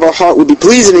meditations of our heart would be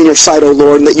pleasing in your sight, O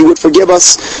Lord, and that you would forgive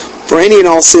us for any and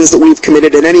all sins that we've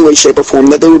committed in any way, shape, or form,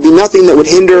 that there would be nothing that would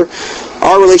hinder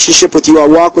our relationship with you, our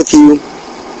walk with you,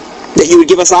 that you would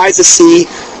give us eyes to see,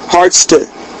 hearts to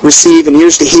receive, and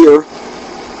ears to hear.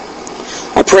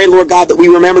 I pray, Lord God, that we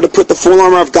remember to put the full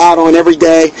armor of God on every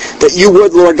day, that you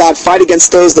would, Lord God, fight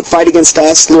against those that fight against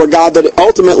us. Lord God, that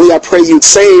ultimately I pray you'd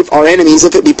save our enemies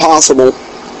if it be possible.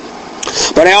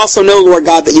 But I also know, Lord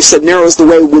God, that you said, narrow is the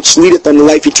way which leadeth unto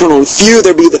life eternal, and few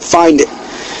there be that find it.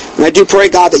 And I do pray,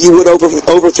 God, that you would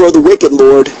overthrow the wicked,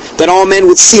 Lord, that all men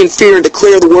would see and fear and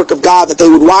declare the work of God, that they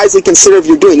would wisely consider of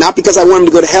your doing, not because I want them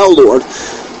to go to hell, Lord,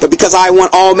 but because I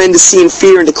want all men to see and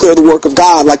fear and declare the work of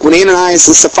God. Like when Ananias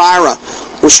and Sapphira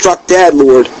were struck dead,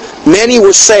 Lord, many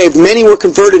were saved, many were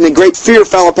converted, and great fear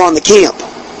fell upon the camp.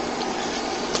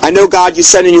 I know, God, you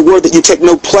said in your word that you take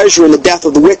no pleasure in the death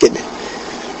of the wicked.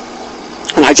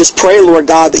 And I just pray, Lord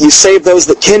God, that you save those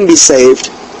that can be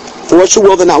saved. For what you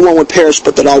will, that not one would perish,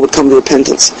 but that all would come to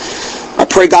repentance. I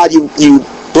pray, God, you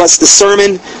bless the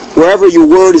sermon, wherever your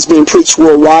word is being preached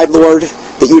worldwide, Lord,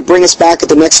 that you would bring us back at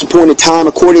the next appointed time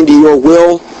according to your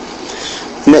will,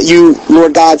 and that you,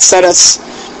 Lord God, set us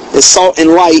as salt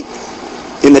and light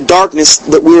in the darkness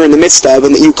that we're in the midst of,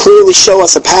 and that you clearly show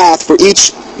us a path for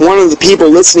each one of the people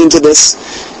listening to this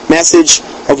message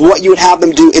of what you would have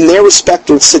them do in their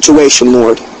respective situation,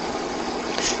 Lord.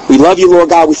 We love you, Lord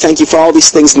God. We thank you for all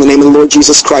these things. In the name of the Lord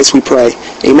Jesus Christ we pray.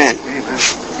 Amen.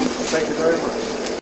 Amen.